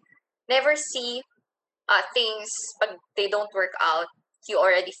 And never see things, pag they don't work out, you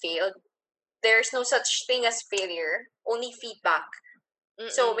already failed. There's no such thing as failure, only feedback.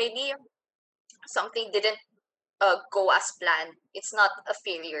 So maybe something didn't go as planned. It's not a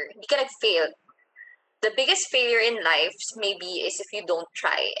failure. Hindi ka nag-fail. The biggest failure in life maybe is if you don't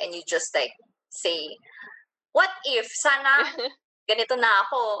try and you just like say, what if sana ganito na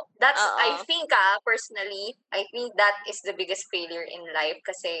ako? That's, I think personally, I think that is the biggest failure in life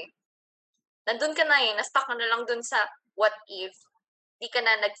kasi nandun ka na na-stuck ka na lang dun sa what if, di ka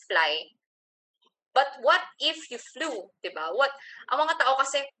na nag-fly. But what if you flew, diba? Ang mga tao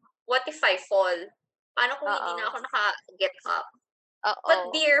kasi, what if I fall? Paano kung hindi na ako naka-get up? But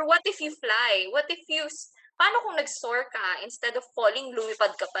dear, what if you fly? What if paano kung nag-soar ka instead of falling,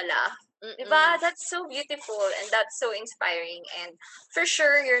 lumipad ka pala? Diba? That's so beautiful and that's so inspiring. And for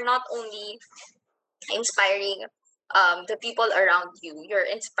sure, you're not only inspiring the people around you, you're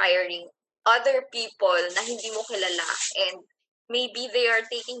inspiring other people na hindi mo kilala. And maybe they are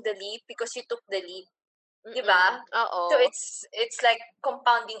taking the leap because you took the leap. Diba? So it's like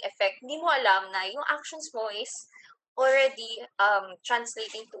compounding effect. Hindi mo alam na yung actions mo is already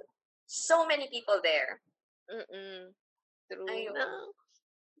translating to so many people there. True. Ayun. No.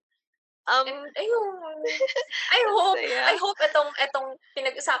 And ayun. I hope itong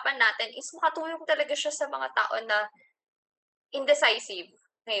pinag-usapan natin is makatulong talaga siya sa mga tao na indecisive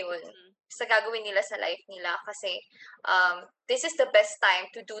ngayon sa gagawin nila sa life nila kasi this is the best time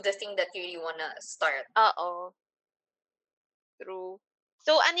to do the thing that you really wanna start. True.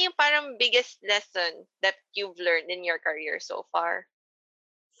 So, ano yung parang biggest lesson that you've learned in your career so far?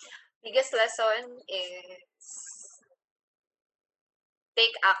 Biggest lesson is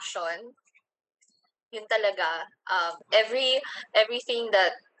take action. Yun talaga. Everything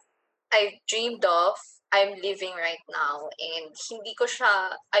that I've dreamed of, I'm living right now. And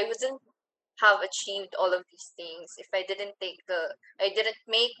I wouldn't have achieved all of these things if I didn't make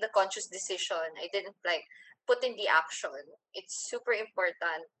the conscious decision. I didn't like put in the action. It's super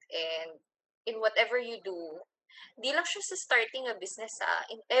important. And in whatever you do, di lang siya sa starting a business,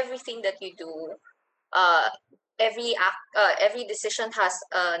 in everything that you do, every decision has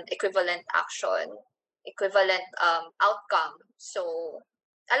an equivalent action, equivalent outcome. So,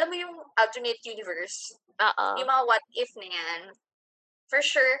 alam mo yung alternate universe, yung mga what if na yan, for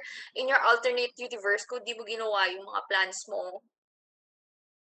sure, in your alternate universe, kung di mo ginawa yung mga plans mo,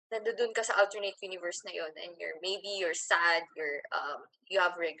 nandun ka sa alternate universe na yun, and maybe you're sad, you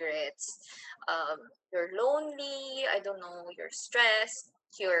have regrets, you're lonely, I don't know, you're stressed,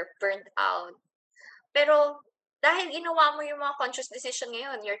 you're burnt out. Pero dahil ginawa mo yung mga conscious decision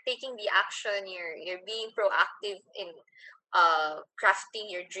ngayon, you're taking the action, you're being proactive in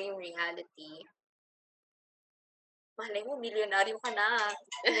crafting your dream reality. Malay mo, milyonaryo ka na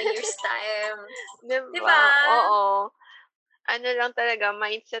in a year's time. Diba? Oo. Ano lang talaga,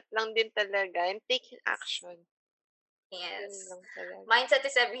 mindset lang din talaga and taking action. Yes. Mindset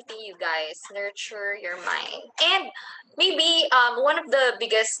is everything, you guys. Nurture your mind. And maybe one of the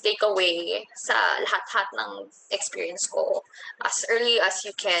biggest takeaway sa lahat-lahat ng experience ko, as early as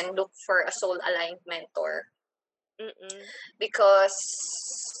you can, look for a soul-aligned mentor. Because,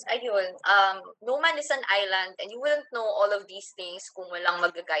 ayun, no man is an island and you wouldn't know all of these things kung walang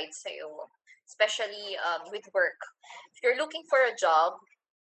mag-guide sa'yo. Especially with work. If you're looking for a job,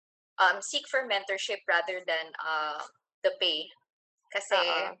 seek for mentorship rather than the pay. Kasi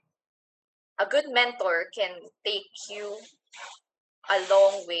a good mentor can take you a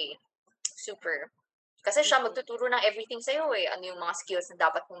long way. Super. Kasi siya Mm. magtuturo ng everything sa'yo eh. Ano yung mga skills na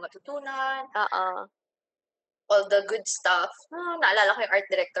dapat mong matutunan, Oo. all the good stuff. Naalala ko yung art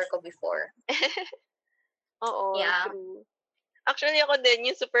director ko before. Oo, Yeah. true. Actually, ako din,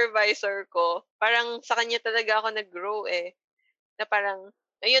 yung supervisor ko, parang sa kanya talaga ako nag-grow eh. Na parang,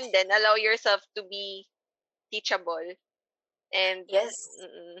 ayun din, allow yourself to be teachable. And, Yes.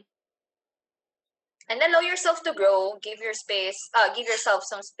 mm, And allow yourself to grow, give yourself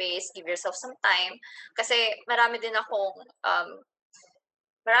some space, give yourself some time. Kasi marami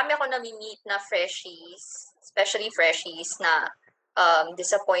ako nami-meet na freshies, especially freshies na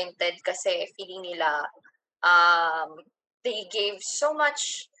disappointed kasi feeling nila they gave so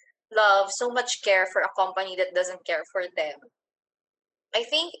much love, so much care for a company that doesn't care for them. I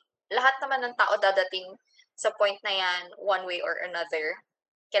think lahat naman ng tao dadating sa point na yan one way or another.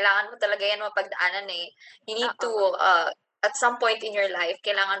 Kailangan mo talaga yan mapagdaanan eh. You need to, oo. at some point in your life,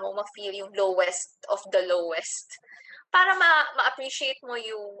 kailangan mo ma-feel yung lowest of the lowest para ma-appreciate mo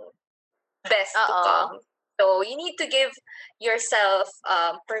yung best to Oo. come. So you need to give yourself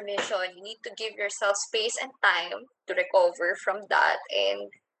permission. You need to give yourself space and time to recover from that and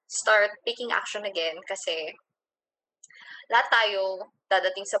start taking action again kasi lahat tayo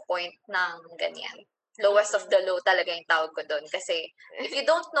dadating sa point ng ganyan. Lowest of Mm. the low talaga yung tawag ko doon. Kasi if you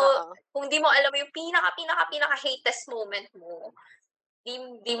don't know, Oo. kung di mo alam yung pinaka hatest moment mo,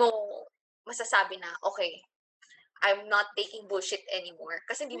 di mo masasabi na, okay, I'm not taking bullshit anymore.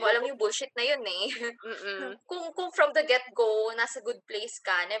 Kasi di mo alam yung bullshit na yun eh. Mm. kung from the get-go, nasa good place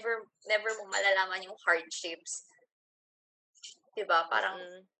ka, never mo malalaman yung hardships. Diba? Parang,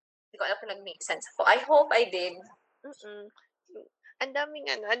 Mm. di ko alam kung nag-make sense ako. I hope I did. Mm. Ang daming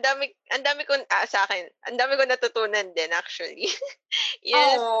ang dami ko sa akin, ang dami ko natutunan din actually.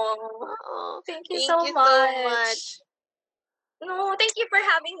 Yes. Oh, Oo. thank you Thank so you so much. much. No, thank you for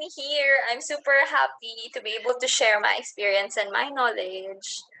having me here. I'm super happy to be able to share my experience and my knowledge.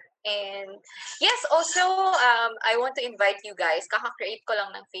 And yes, also, I want to invite you guys. Kaka-create ko lang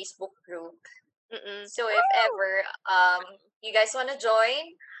ng Facebook group. Mm. So if ever you guys want to join,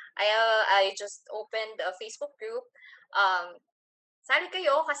 I just opened a Facebook group. Sali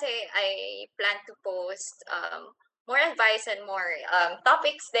kayo kasi I plan to post more advice and more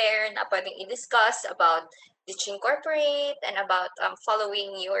topics there na pwedeng i-discuss about ditching corporate and about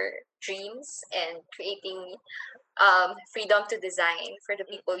following your dreams and creating freedom to design for the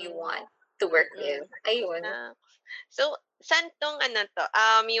people you Mm. want to work Mm. with. Ayun. So, saan tong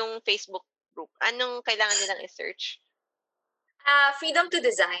yung Facebook group? Anong kailangan nilang i-search? Freedom to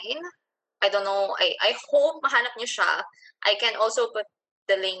design. I don't know. I hope mahanap niyo siya. I can also put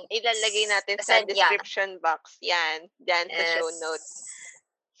the link. Ilalagay natin sa Yeah. description box. Yan. Diyan sa show Yes. notes.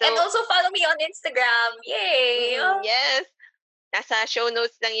 And So, also follow me on Instagram. Yay! yes. Nasa show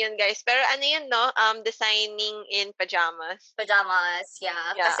notes lang yun, guys. Pero ano yun, no? Designing in pajamas. Pajamas,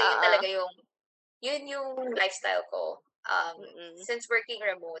 yeah. Yeah, Kasi yun yung lifestyle ko. Mm-mm. Since working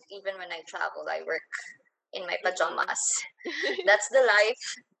remote, even when I travel, I work in my Mm-mm. pajamas. That's the life.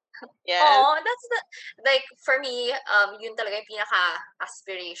 Yes. Oh, that's like for me, yun talaga yung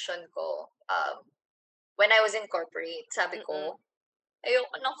pinaka-aspiration ko. When I was in corporate, sabi ko,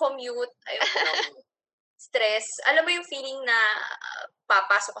 ayoko ng commute, ayoko ng stress. Alam mo yung feeling na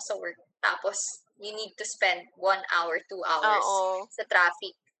papasok ka sa work, tapos you need to spend 1 hour, 2 hours Oo. sa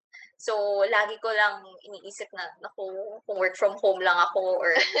traffic. So, lagi ko lang iniisip na, naku, kung work from home lang ako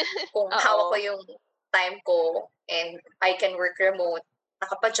or kung hawak ko Oo. yung time ko and I can work remote,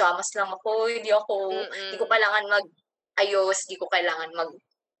 naka-pajamas lang ako, hindi ko kailangan mag-ayos, hindi ko kailangan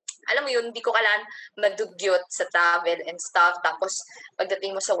alam mo yun, hindi ko kailangan madugyot sa travel and stuff. Tapos,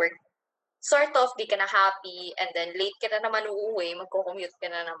 pagdating mo sa work, sort of, di ka na happy, and then late ka na naman uuwi, magko-commute ka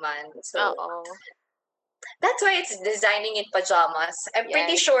na naman. So, Oo. that's why it's designing in pajamas. I'm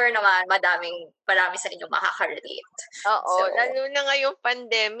pretty Yes. sure naman marami sa inyo makaka-relate. Oo. So, Lalo na ngayong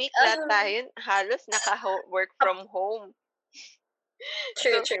pandemic, lahat tayo halos naka-work from home.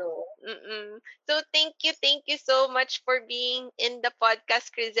 true, So, true. So, thank you so much for being in the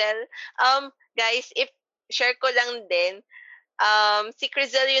podcast, Crizel. Guys, if share ko lang din, si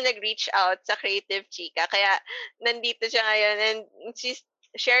Crizel yung nag-reach out sa Creative Chica. Kaya, nandito siya ngayon and she's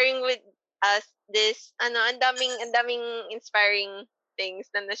sharing with us this, ang daming inspiring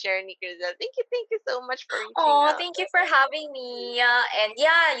things na na-share ni Crizel. Thank you so much for reaching Oh, out. thank you for having me. And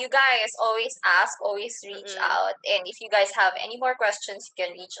yeah, you guys always ask, always reach out. And if you guys have any more questions, you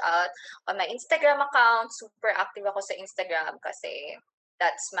can reach out on my Instagram account. Super active ako sa Instagram kasi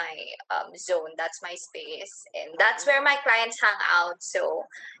that's my zone, that's my space, and that's where my clients hang out. So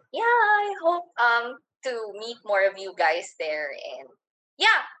yeah, I hope to meet more of you guys there and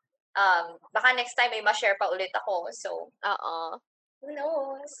yeah, baka next time may ma-share pa ulit ako. So, Oo. who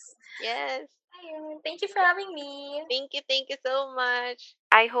knows? Yes. Ayun. Thank you for having me. Thank you so much.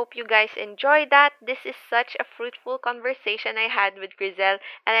 I hope you guys enjoy that. This is such a fruitful conversation I had with Grizel,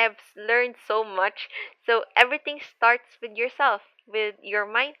 and I've learned so much. So, everything starts with yourself, with your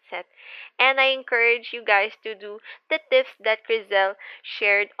mindset. And I encourage you guys to do the tips that Grizel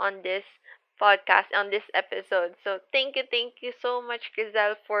shared on this podcast, on this episode. So, thank you so much,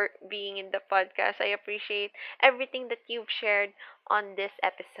 Grizel, for being in the podcast. I appreciate everything that you've shared on this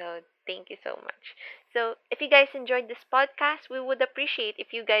episode. Thank you so much. So, if you guys enjoyed this podcast, we would appreciate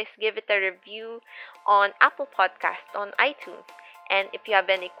if you guys give it a review on Apple Podcast, on iTunes. And if you have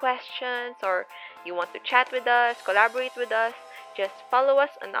any questions or you want to chat with us, collaborate with us, just follow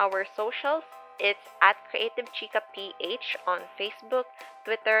us on our socials. It's at Creative Chica PH on Facebook,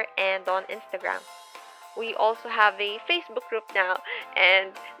 Twitter, and on Instagram. We also have a Facebook group now,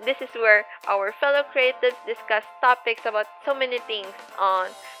 and this is where our fellow creatives discuss topics about so many things on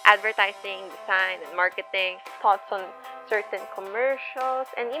advertising, design, and marketing, thoughts on certain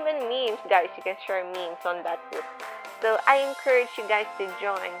commercials, and even memes, guys. You can share memes on that group. So I encourage you guys to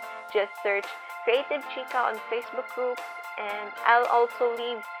join. Just search Creative Chica on Facebook groups, and I'll also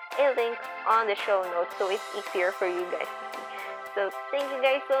leave a link on the show notes so it's easier for you guys to see. So thank you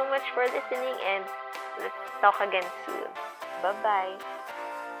guys so much for listening, and let's talk again soon. Bye bye.